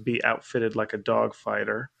not to be outfitted like a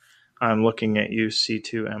dogfighter. I'm looking at you,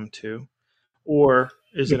 C2M2. Or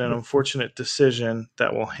is it an unfortunate decision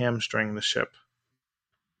that will hamstring the ship?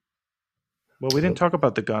 Well, we didn't talk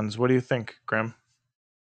about the guns. What do you think, Graham?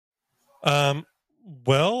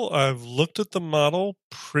 Well, I've looked at the model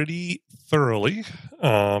pretty thoroughly.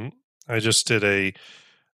 I just did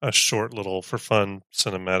a short little for fun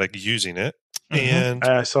cinematic using it. And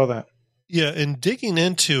I saw that. Yeah, in digging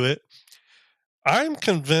into it, I'm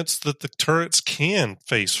convinced that the turrets can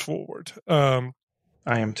face forward. I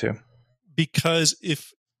am too. Because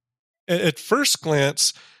if at first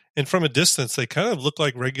glance and from a distance, they kind of look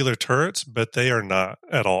like regular turrets, but they are not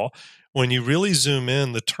at all. When you really zoom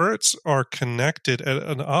in, the turrets are connected at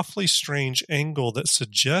an awfully strange angle that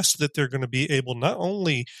suggests that they're going to be able not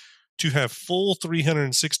only to have full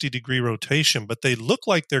 360-degree rotation, but they look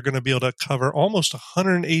like they're going to be able to cover almost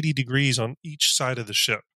 180 degrees on each side of the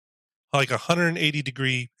ship, like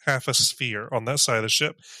 180-degree half a sphere on that side of the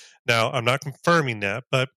ship. Now, I'm not confirming that,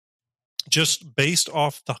 but just based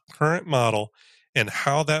off the current model and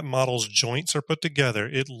how that model's joints are put together,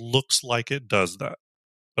 it looks like it does that.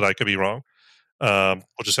 But I could be wrong. We'll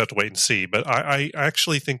just have to wait and see. But I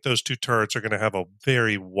actually think those two turrets are going to have a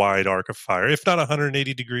very wide arc of fire. If not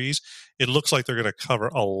 180 degrees, it looks like they're going to cover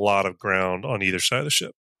a lot of ground on either side of the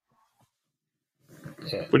ship.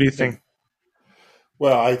 What do you think?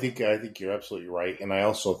 Well, I think you're absolutely right. And I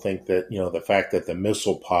also think that, the fact that the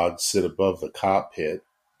missile pods sit above the cockpit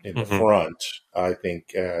in the front, I think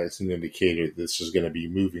is an indicator this is going to be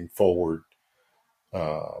moving forward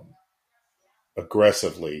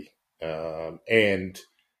aggressively. And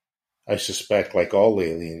I suspect, like all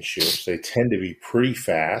alien ships, they tend to be pretty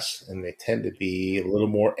fast and they tend to be a little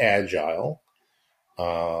more agile.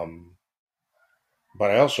 But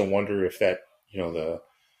I also wonder if that, the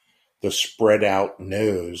spread out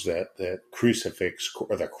nose, that crucifix,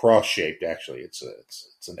 or the cross shaped, actually it's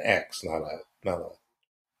an X, not a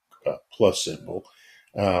plus symbol.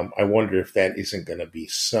 I wonder if that isn't going to be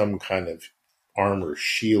some kind of armor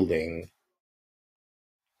shielding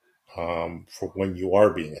for when you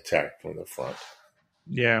are being attacked from the front.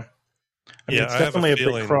 Yeah. It's definitely a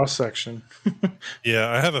big cross section. Yeah,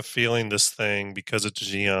 I have a feeling this thing, because it's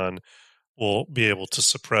Xi'an, will be able to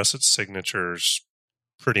suppress its signatures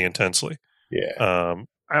pretty intensely. Yeah.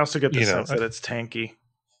 I also get the sense that it's tanky.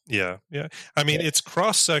 Yeah. I mean, its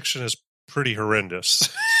cross section is pretty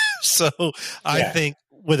horrendous. So I think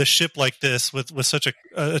with a ship like this, with such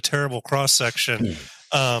a terrible cross section,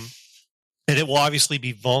 and it will obviously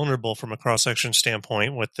be vulnerable from a cross section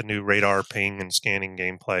standpoint with the new radar ping and scanning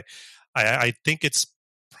gameplay. I think it's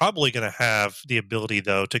probably going to have the ability,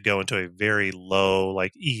 though, to go into a very low,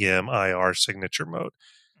 like EM/IR signature mode.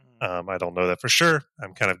 I don't know that for sure.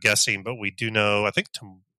 I'm kind of guessing, but we do know, I think,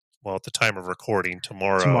 at the time of recording,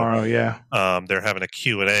 tomorrow, they're having a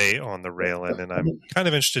Q&A on the Raylan, and I'm kind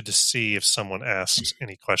of interested to see if someone asks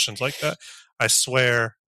any questions like that. I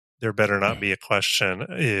swear there better not be a question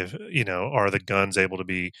if, are the guns able to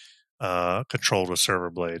be controlled with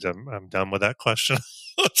server blades? I'm done with that question.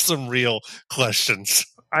 Some real questions.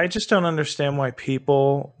 I just don't understand why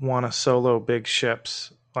people want to solo big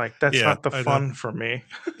ships. Like, that's not the fun for me.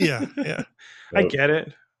 Yeah. I get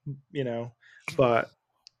it, but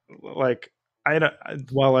like,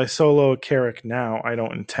 while I solo a Carrack now, I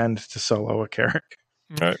don't intend to solo a Carrack.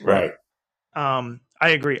 Right. I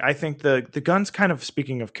agree. I think the guns, kind of,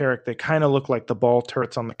 speaking of Carrack, they kind of look like the ball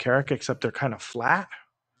turrets on the Carrack, except they're kind of flat.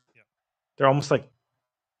 Yeah. They're almost like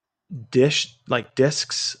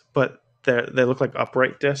discs, but they look like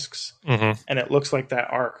upright discs. Mm-hmm. And it looks like that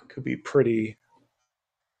arc could be pretty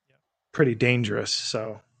dangerous.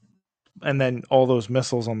 So, and then all those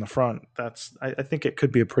missiles on the front, I think it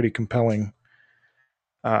could be a pretty compelling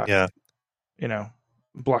blockade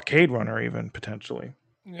runner, even potentially.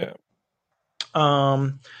 Yeah.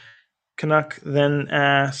 Canuck then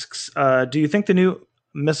asks, do you think the new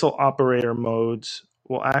missile operator modes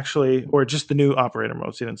will actually, or just the new operator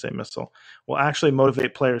modes, he didn't say missile, will actually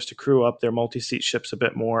motivate players to crew up their multi-seat ships a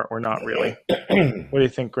bit more, or not really? What do you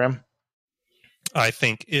think, Graham? I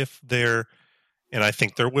think and I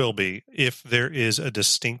think there will be, if there is a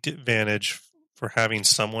distinct advantage for having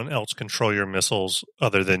someone else control your missiles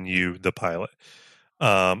other than you, the pilot.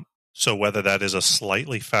 So whether that is a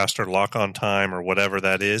slightly faster lock-on time or whatever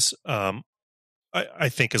that is, I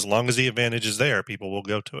think as long as the advantage is there, people will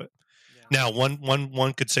go to it. Yeah. Now,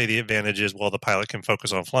 one could say the advantage is, well, the pilot can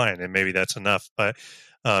focus on flying, and maybe that's enough. But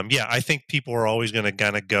yeah, I think people are always going to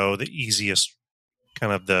kind of go the easiest,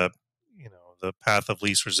 kind of the path of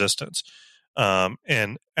least resistance.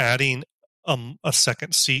 And adding a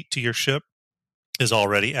second seat to your ship is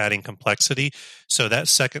already adding complexity. So that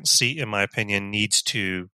second seat, in my opinion, needs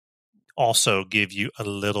to also give you a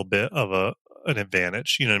little bit of an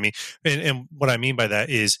advantage. You know what I mean? And what I mean by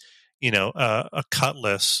that is, a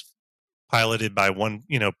Cutlass piloted by one,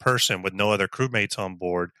 person with no other crewmates on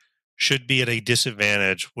board should be at a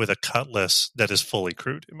disadvantage with a Cutlass that is fully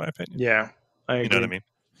crewed, in my opinion. Yeah, I agree. You know what I mean?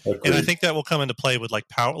 Agreed. And I think that will come into play with like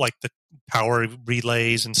the power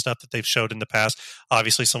relays and stuff that they've showed in the past.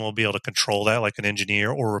 Obviously, someone will be able to control that, like an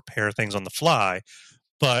engineer, or repair things on the fly.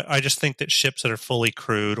 But I just think that ships that are fully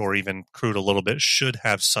crewed or even crewed a little bit should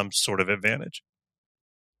have some sort of advantage.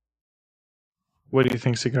 What do you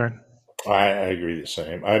think, Sigard? I agree the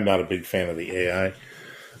same. I'm not a big fan of the AI.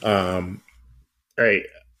 I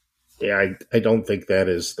don't think that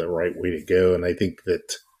is the right way to go, and I think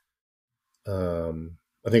that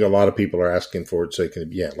I think a lot of people are asking for it so they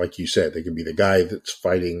can, like you said, they can be the guy that's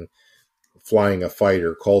flying a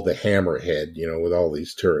fighter called the Hammerhead, with all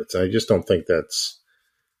these turrets. I just don't think that's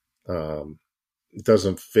it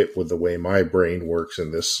doesn't fit with the way my brain works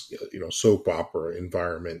in this, soap opera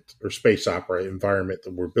environment or space opera environment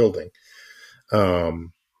that we're building.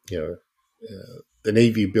 The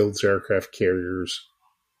Navy builds aircraft carriers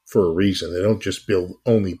for a reason. They don't just build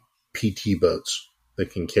only PT boats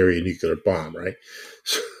that can carry a nuclear bomb, right?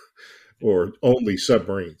 Or only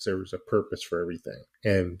submarines. There was a purpose for everything.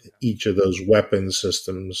 And each of those weapon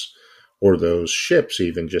systems or those ships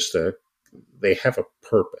even they have a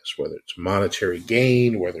purpose, whether it's monetary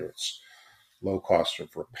gain, whether it's low cost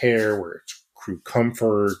of repair, whether it's crew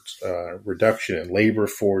comfort, reduction in labor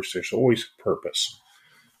force. There's always a purpose.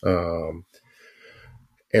 And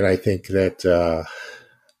I think that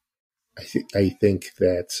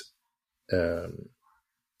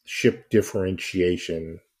ship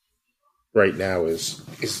differentiation right now is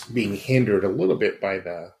being hindered a little bit by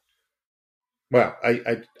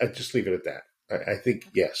I just leave it at that. I think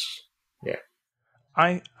yes. Yeah.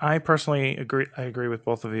 I personally agree. I agree with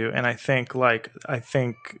both of you, and I think I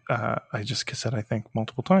just said I think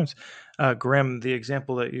multiple times. Grim, the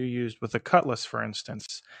example that you used with a Cutlass, for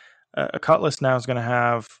instance, a Cutlass now is going to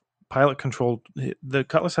have pilot controlled. The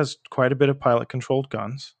Cutlass has quite a bit of pilot controlled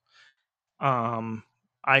guns.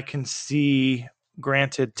 I can see,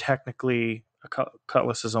 granted, technically a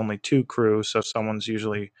Cutlass is only 2 crew, so someone's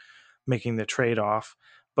usually making the trade-off.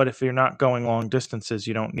 But if you're not going long distances,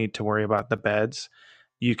 you don't need to worry about the beds.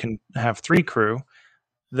 You can have 3 crew.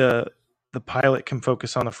 The pilot can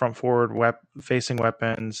focus on the front forward facing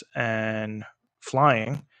weapons and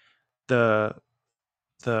flying. The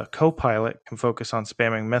co-pilot can focus on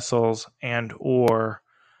spamming missiles and or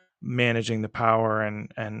managing the power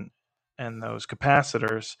and those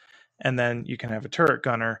capacitors. And then you can have a turret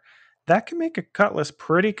gunner. That can make a Cutlass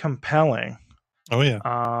pretty compelling. Oh, yeah.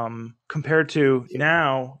 Compared to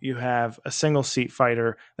now, you have a single seat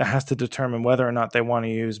fighter that has to determine whether or not they want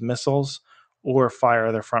to use missiles or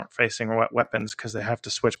fire their front facing weapons because they have to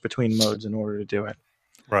switch between modes in order to do it.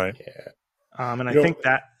 Right. Yeah. And I think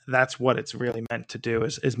that's what it's really meant to do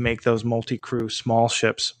is make those multi-crew small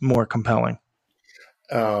ships more compelling.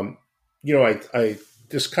 I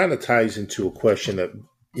this kind of ties into a question that,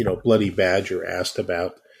 Bloody Badger asked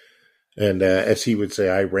about. And as he would say,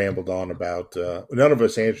 I rambled on about, none of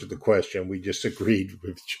us answered the question. We just agreed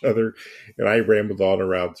with each other. And I rambled on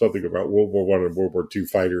around something about World War I and World War II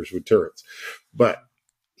fighters with turrets. But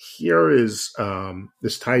here is,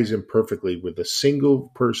 this ties in perfectly with a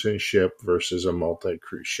single person ship versus a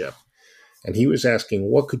multi-crew ship. And he was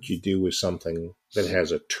asking, what could you do with something that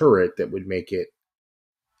has a turret that would make it,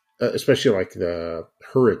 especially like the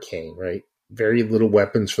Hurricane, right? Very little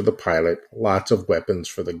weapons for the pilot, lots of weapons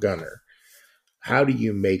for the gunner. How do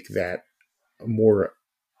you make that more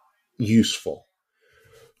useful?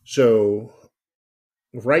 So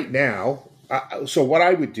right now, so what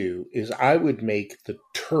I would do is I would make the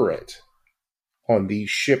turret on these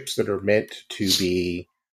ships that are meant to be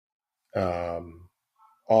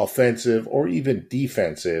offensive or even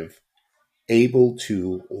defensive, able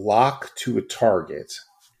to lock to a target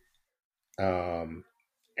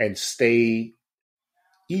and stay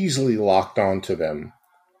easily locked onto them,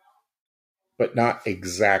 but not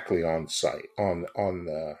exactly on site on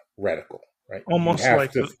the reticle, right?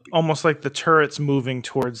 Almost like the turret's moving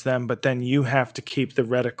towards them, but then you have to keep the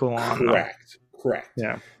reticle on. Correct. Correct.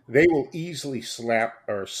 Yeah. They will easily snap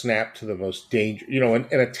to the most dangerous.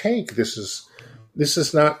 In a tank, this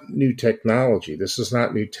is not new technology. This is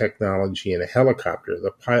not new technology in a helicopter.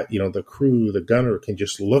 The pilot, the crew, the gunner can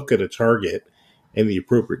just look at a target, and the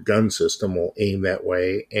appropriate gun system will aim that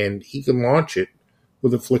way, and he can launch it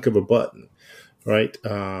with a flick of a button, right?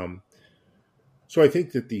 So I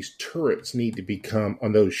think that these turrets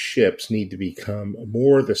on those ships need to become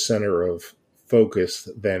more the center of focus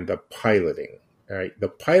than the piloting. All right, the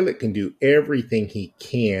pilot can do everything he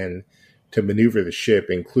can to maneuver the ship,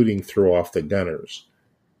 including throw off the gunners.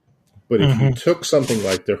 But if you took something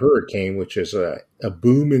like the Hurricane, which is a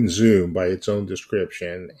boom and zoom by its own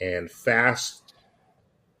description, and fast,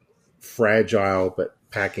 fragile, but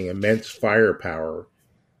packing immense firepower,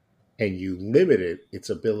 and you limited its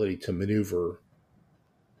ability to maneuver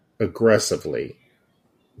aggressively,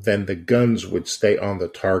 then the guns would stay on the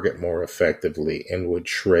target more effectively and would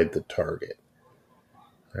shred the target.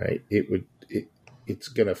 Right? It's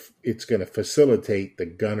gonna facilitate the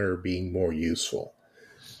gunner being more useful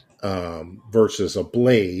versus a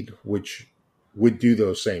blade, which would do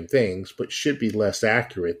those same things, but should be less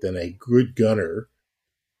accurate than a good gunner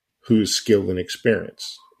who's skilled and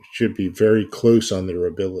experienced. It should be very close on their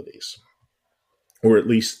abilities, or at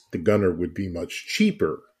least the gunner would be much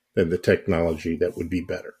cheaper than the technology that would be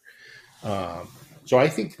better. So I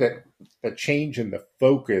think that the change in the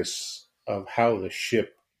focus of how the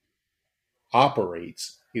ship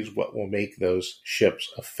operates is what will make those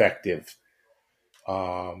ships effective.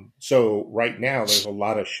 So right now, there's a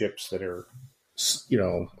lot of ships that are,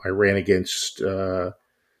 I ran against, I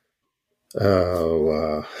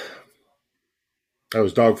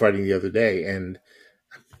was dogfighting the other day, and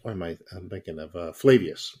I'm thinking of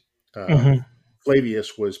Flavius.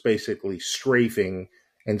 Flavius was basically strafing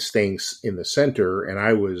and staying in the center, and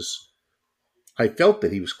I felt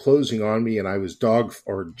that he was closing on me, and I was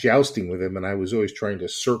jousting with him, and I was always trying to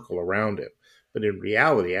circle around him. But in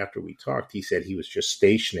reality, after we talked, he said he was just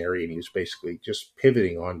stationary, and he was basically just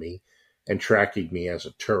pivoting on me and tracking me as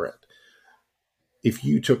a turret. If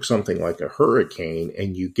you took something like a Hurricane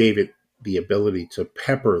and you gave it the ability to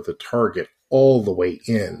pepper the target all the way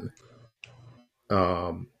in,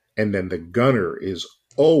 and then the gunner is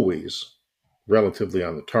always relatively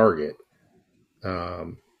on the target,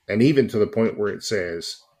 and even to the point where it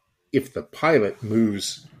says if the pilot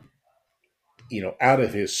moves, out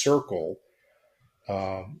of his circle,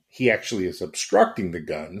 he actually is obstructing the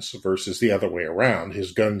guns versus the other way around.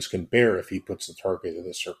 His guns can bear if he puts the target in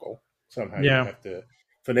the circle. Somehow you have to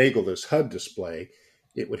finagle this HUD display.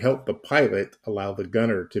 It would help the pilot allow the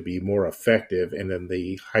gunner to be more effective, and then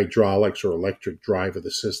the hydraulics or electric drive of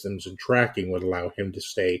the systems and tracking would allow him to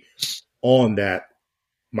stay on that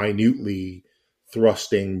minutely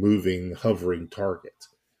thrusting, moving, hovering target.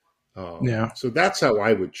 So that's how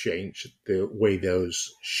I would change the way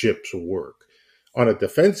those ships work. On a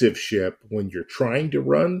defensive ship, when you're trying to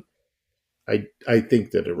run, I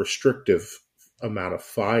think that a restrictive amount of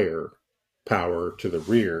fire power to the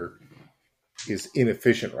rear is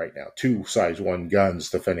inefficient right now. 2 size 1 guns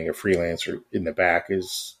defending a freelancer in the back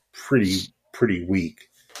is pretty weak.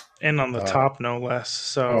 And on the top, no less.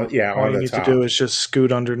 So all you need to do is just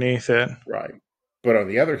scoot underneath it. Right. But on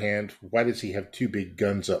the other hand, why does he have 2 big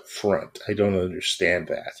guns up front? I don't understand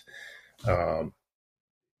that.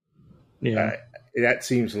 That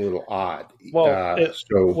seems a little odd. Well,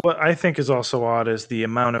 what I think is also odd is the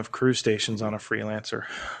amount of crew stations on a freelancer.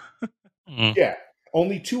 Yeah.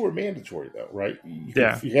 Only 2 are mandatory, though, right? You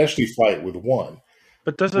can actually fly it with 1.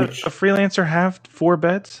 But does a freelancer have 4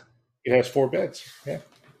 beds? It has 4 beds, yeah.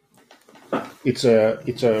 It's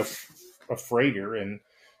a freighter, and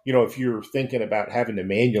if you're thinking about having to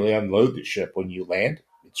manually unload the ship when you land,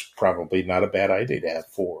 it's probably not a bad idea to have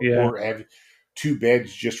 4 or have 2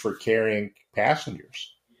 beds just for carrying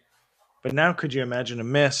passengers. But now could you imagine a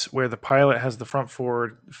miss where the pilot has the front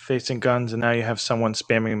forward facing guns, and now you have someone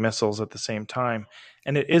spamming missiles at the same time?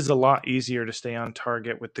 And it is a lot easier to stay on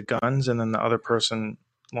target with the guns and then the other person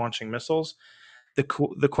launching missiles. The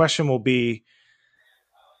question will be,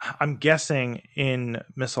 I'm guessing in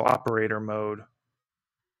missile operator mode,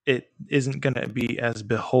 it isn't going to be as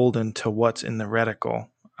beholden to what's in the reticle.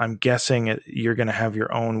 I'm guessing you're going to have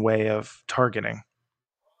your own way of targeting.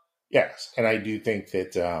 Yes, and I do think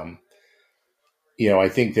that I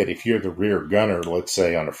think that if you're the rear gunner, let's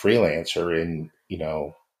say on a freelancer, and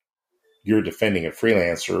you're defending a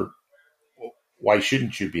freelancer, why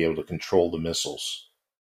shouldn't you be able to control the missiles?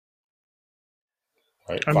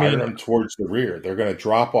 Right, fire them towards the rear. They're going to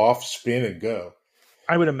drop off, spin, and go.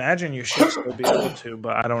 I would imagine you should still be able to,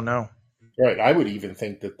 but I don't know. Right, I would even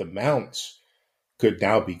think that the mounts could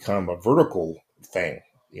now become a vertical thing.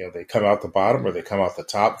 They come out the bottom or they come out the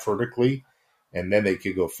top vertically, and then they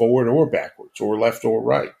could go forward or backwards or left or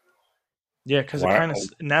right. Yeah, because it kind of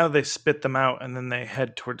now they spit them out and then they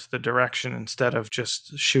head towards the direction instead of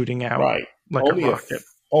just shooting out right. like a rocket.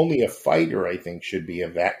 Only a fighter, I think, should be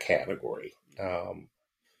in that category.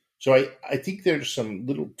 So I think there's some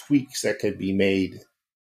little tweaks that could be made.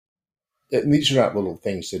 And these are not little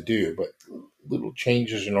things to do, but little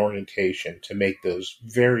changes in orientation to make those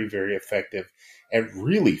very, very effective and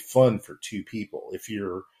really fun for two people.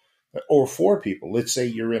 Or four people. Let's say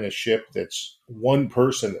you're in a ship that's one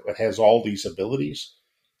person that has all these abilities.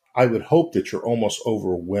 I would hope that you're almost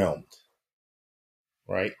overwhelmed,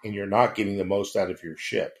 right? And you're not getting the most out of your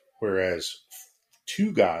ship. Whereas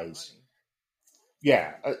two guys,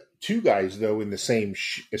 though, in the same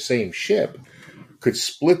ship could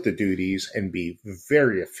split the duties and be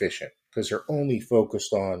very efficient because they're only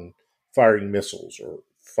focused on firing missiles or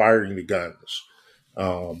firing the guns.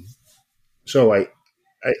 So I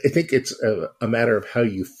think it's a matter of how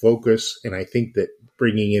you focus, and I think that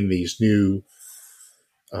bringing in these new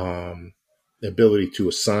ability to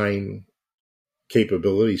assign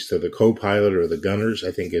capabilities to the co-pilot or the gunners,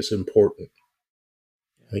 I think is important.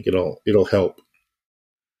 I think it'll help.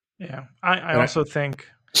 Yeah, I also think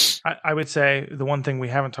I would say the one thing we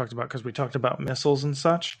haven't talked about, because we talked about missiles and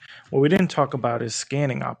such, what we didn't talk about is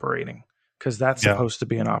scanning operating, because that's supposed to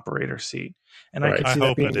be an operator seat, and right. I can see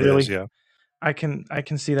that being really. I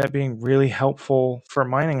can see that being really helpful for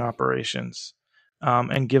mining operations,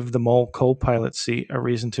 and give the mole co-pilot seat a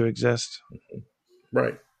reason to exist.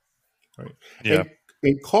 Right. Yeah.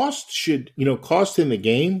 And cost in the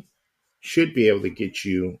game should be able to get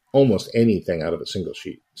you almost anything out of a single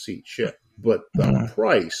seat ship, but the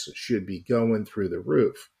price should be going through the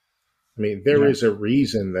roof. I mean, there is a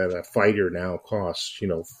reason that a fighter now costs,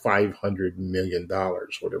 $500 million,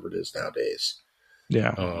 whatever it is nowadays.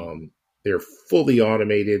 Yeah. They're fully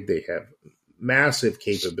automated. They have massive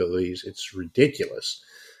capabilities. It's ridiculous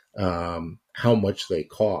how much they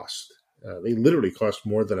cost. They literally cost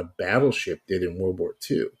more than a battleship did in World War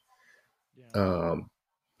II. Yeah.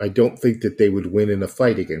 I don't think that they would win in a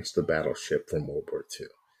fight against the battleship from World War II.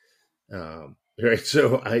 Right.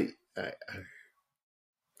 So I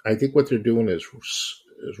think what they're doing is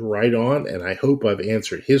right on, and I hope I've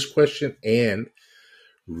answered his question and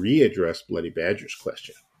readdressed Bloody Badger's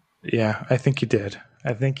question. Yeah, I think you did.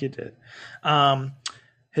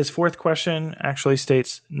 His fourth question actually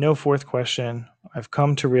states, no fourth question. I've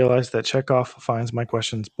come to realize that Chekhov finds my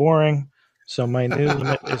questions boring, so my new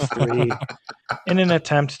limit is 3 in an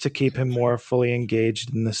attempt to keep him more fully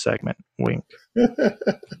engaged in the segment. Wink.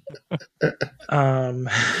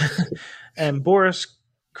 And Boris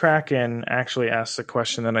Kraken actually asks a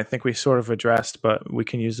question that I think we sort of addressed, but we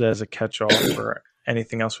can use it as a catch-all for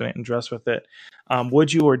anything else we didn't address with it.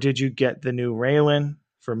 Would you or did you get the new Raylan?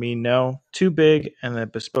 For me, no. Too big, and the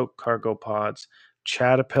bespoke cargo pods.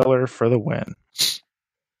 Caterpillar for the win.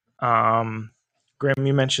 Graham,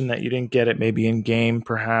 you mentioned that you didn't get it maybe in game,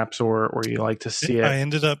 perhaps, or you like to see it. I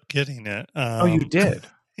ended up getting it. Oh, you did?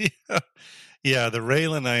 Yeah, the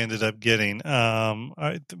Raylan I ended up getting,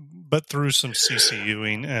 but through some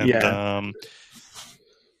CCUing, and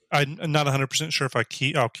I'm not 100% sure if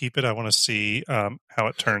I'll keep it. I want to see how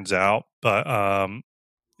it turns out, but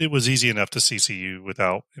it was easy enough to CCU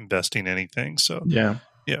without investing anything. So yeah,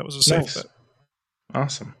 it was a safe bet.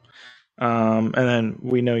 Awesome. And then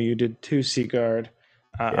we know you did 2 Seaguard.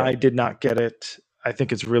 I did not get it. I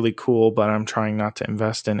think it's really cool, but I'm trying not to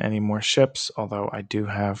invest in any more ships, although I do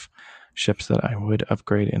have ships that I would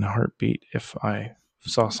upgrade in a heartbeat if I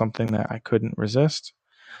saw something that I couldn't resist.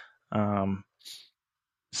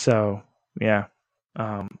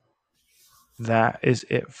 That is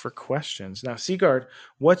it for questions. Now, Seaguard,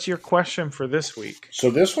 what's your question for this week?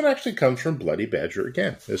 So this one actually comes from Bloody Badger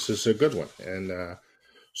again. This is a good one. And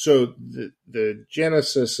so the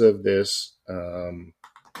genesis of this,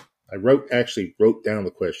 I wrote down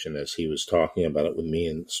the question as he was talking about it with me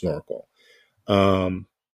and Snorkel.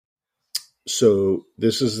 So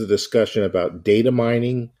this is a discussion about data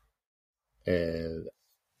mining and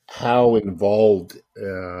how involved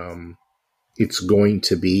it's going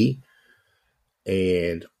to be.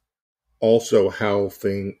 And also how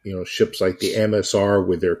ships like the MSR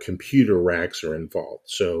with their computer racks are involved.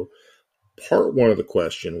 So part one of the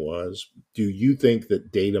question was, do you think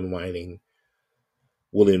that data mining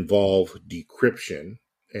will involve decryption?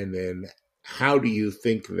 And then how do you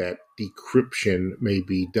think that decryption may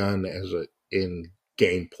be done in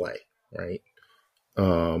gameplay, right?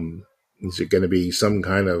 Is it going to be some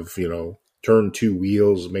kind of, turn 2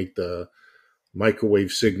 wheels, make the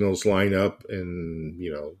microwave signals line up and,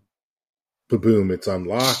 boom, it's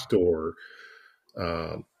unlocked, or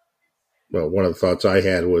well, one of the thoughts I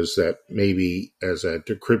had was that maybe as a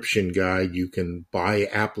decryption guide, you can buy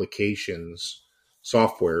applications,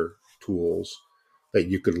 software tools that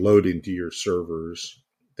you could load into your servers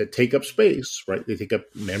that take up space, right? They take up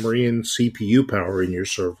memory and CPU power in your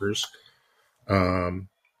servers.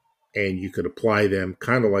 And you could apply them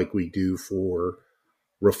kind of like we do for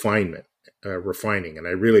refining. And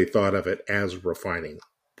I really thought of it as refining.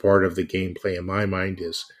 Part of the gameplay in my mind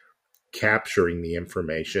is capturing the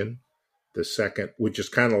information. The second, which is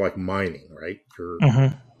kind of like mining, right?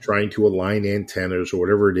 You're trying to align antennas or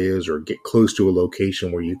whatever it is, or get close to a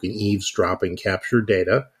location where you can eavesdrop and capture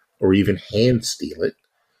data, or even hand steal it.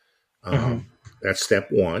 That's step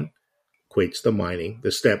one, equates to mining.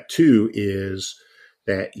 The step two is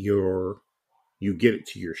that you get it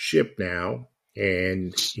to your ship now,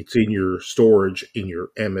 and it's in your storage in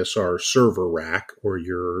your MSR server rack or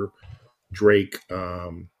your Drake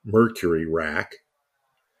Mercury rack.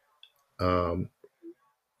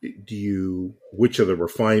 Which of the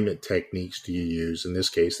refinement techniques do you use? In this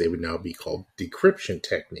case, they would now be called decryption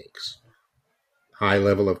techniques. High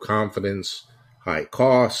level of confidence, high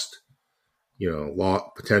cost,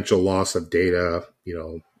 potential loss of data,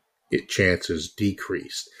 chances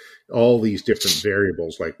decreased. All these different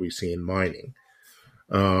variables like we see in mining.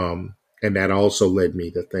 And that also led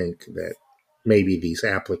me to think that maybe these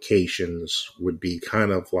applications would be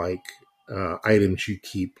kind of like items you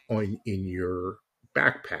keep in your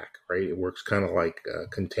backpack, right? It works kind of like a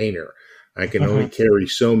container. I can only carry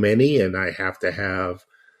so many, and I have to have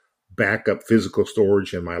backup physical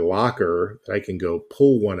storage in my locker that I can go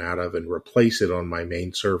pull one out of and replace it on my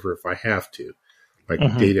main server if I have to, like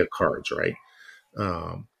data cards, right?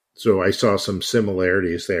 So I saw some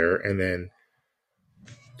similarities there. And then,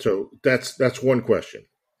 so that's one question.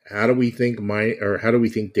 How do we think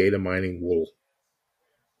data mining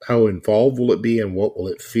how involved will it be, and what will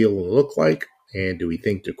it feel and look like? And do we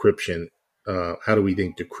think decryption, how do we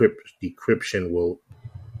think decryption will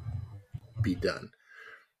be done?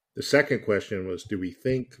 The second question was, how do we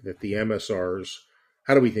think that the MSR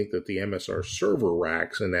server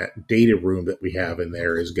racks and that data room that we have in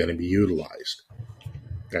there is going to be utilized?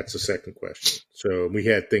 That's the second question. So we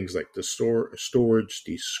had things like the storage,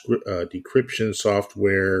 decryption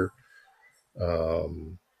software.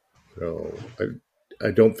 I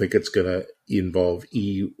don't think it's going to involve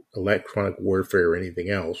electronic warfare or anything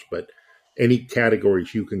else, but any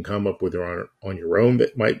categories you can come up with on your own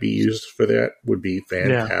that might be used for that would be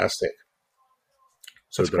fantastic. Yeah.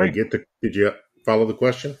 So did you follow the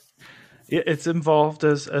question? Yeah, it's involved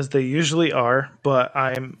as they usually are, but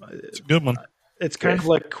it's a good one. It's kind of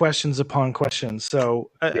like questions upon questions. So,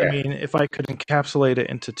 I mean, if I could encapsulate it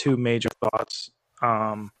into two major thoughts,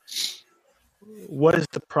 what is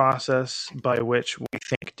the process by which we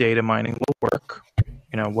think data mining will work?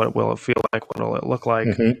 What will it feel like? What will it look like?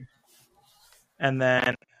 And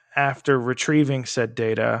then after retrieving said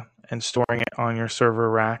data and storing it on your server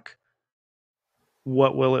rack,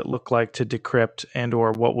 what will it look like to decrypt, and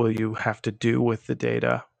or what will you have to do with the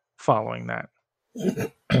data following that?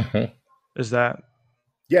 Is that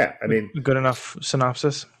a good enough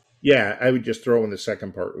synopsis? Yeah, I would just throw in the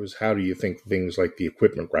second part was, how do you think things like the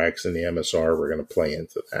equipment racks and the MSR were going to play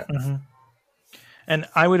into that? And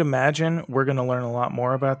I would imagine we're going to learn a lot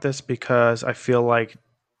more about this, because I feel like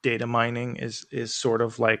data mining is sort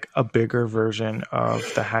of like a bigger version of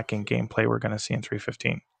the hacking gameplay we're going to see in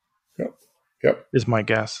 3.15. Yep. Is my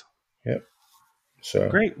guess. Yep. So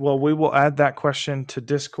great. Well, we will add that question to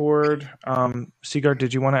Discord. Seagard,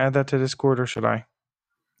 did you want to add that to Discord, or should I?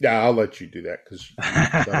 Yeah, I'll let you do that, because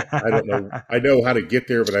I don't know. I know how to get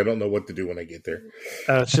there, but I don't know what to do when I get there.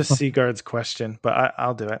 It's just Seagard's question, but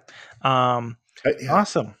I'll do it.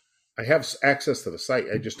 Awesome. I have access to the site.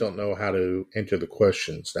 I just don't know how to enter the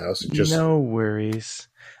questions now. So no worries.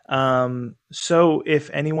 So if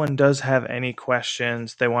anyone does have any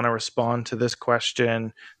questions, they want to respond to this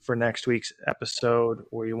question for next week's episode,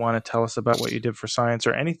 or you want to tell us about what you did for science,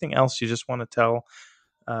 or anything else you just want to tell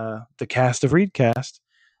the cast of Readcast,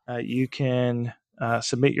 you can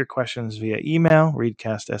submit your questions via email,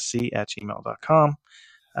 readcastsc@gmail.com.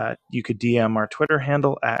 You could DM our Twitter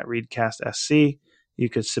handle @readcastsc. You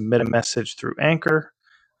could submit a message through Anchor.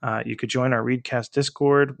 You could join our Readcast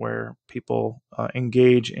Discord, where people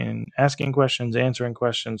engage in asking questions, answering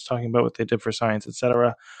questions, talking about what they did for science,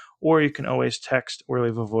 etc. Or you can always text or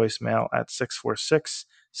leave a voicemail at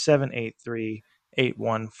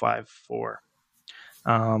 646-783-8154.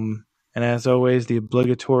 And as always, the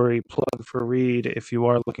obligatory plug for Read: if you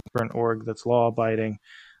are looking for an org that's law-abiding,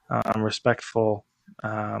 respectful,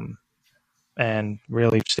 and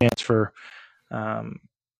really stands for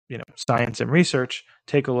science and research,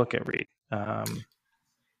 take a look at Reed.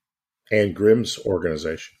 And Grimm's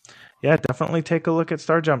organization. Yeah, definitely take a look at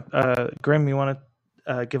StarJump. Grim, you want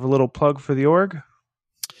to give a little plug for the org?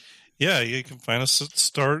 Yeah, you can find us at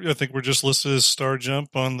Star. I think we're just listed as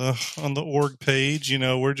StarJump on the org page.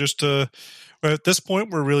 We're just at this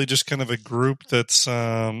point we're really just kind of a group that's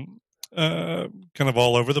kind of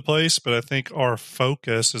all over the place. But I think our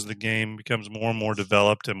focus as the game becomes more and more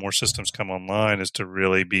developed and more systems come online is to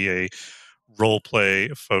really be a role play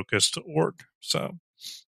focused org. So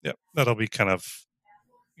yeah, that'll be kind of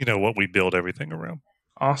what we build everything around.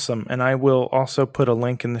 Awesome. And I will also put a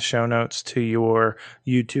link in the show notes to your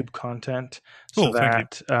YouTube content so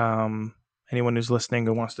that anyone who's listening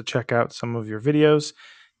who wants to check out some of your videos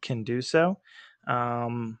can do so.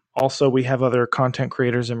 Also, we have other content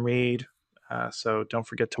creators in Reed, so don't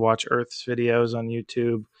forget to watch Earth's videos on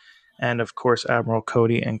YouTube. And of course, Admiral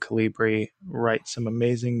Cody and Calibri write some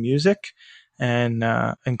amazing music, and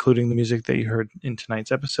including the music that you heard in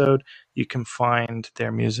tonight's episode. You can find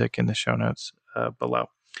their music in the show notes below.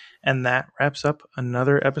 And that wraps up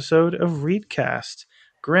another episode of Reedcast.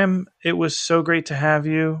 Grim, it was so great to have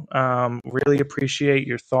you. Really appreciate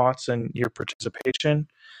your thoughts and your participation.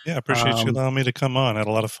 Yeah, I appreciate you allowing me to come on. I had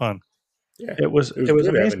a lot of fun. Yeah, it was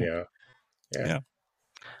amazing. Yeah.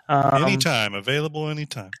 Anytime, available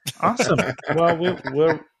anytime. Awesome.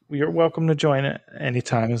 Well, you're welcome to join it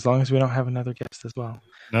anytime, as long as we don't have another guest as well.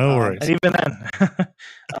 No worries. And even then,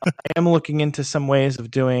 I am looking into some ways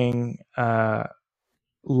of doing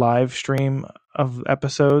live stream of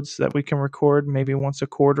episodes that we can record maybe once a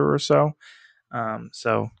quarter or so.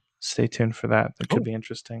 So stay tuned for that. That could be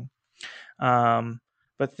interesting.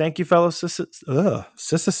 But thank you, fellow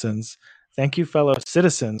citizens. Thank you, fellow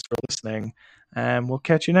citizens, for listening. And we'll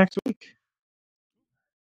catch you next week.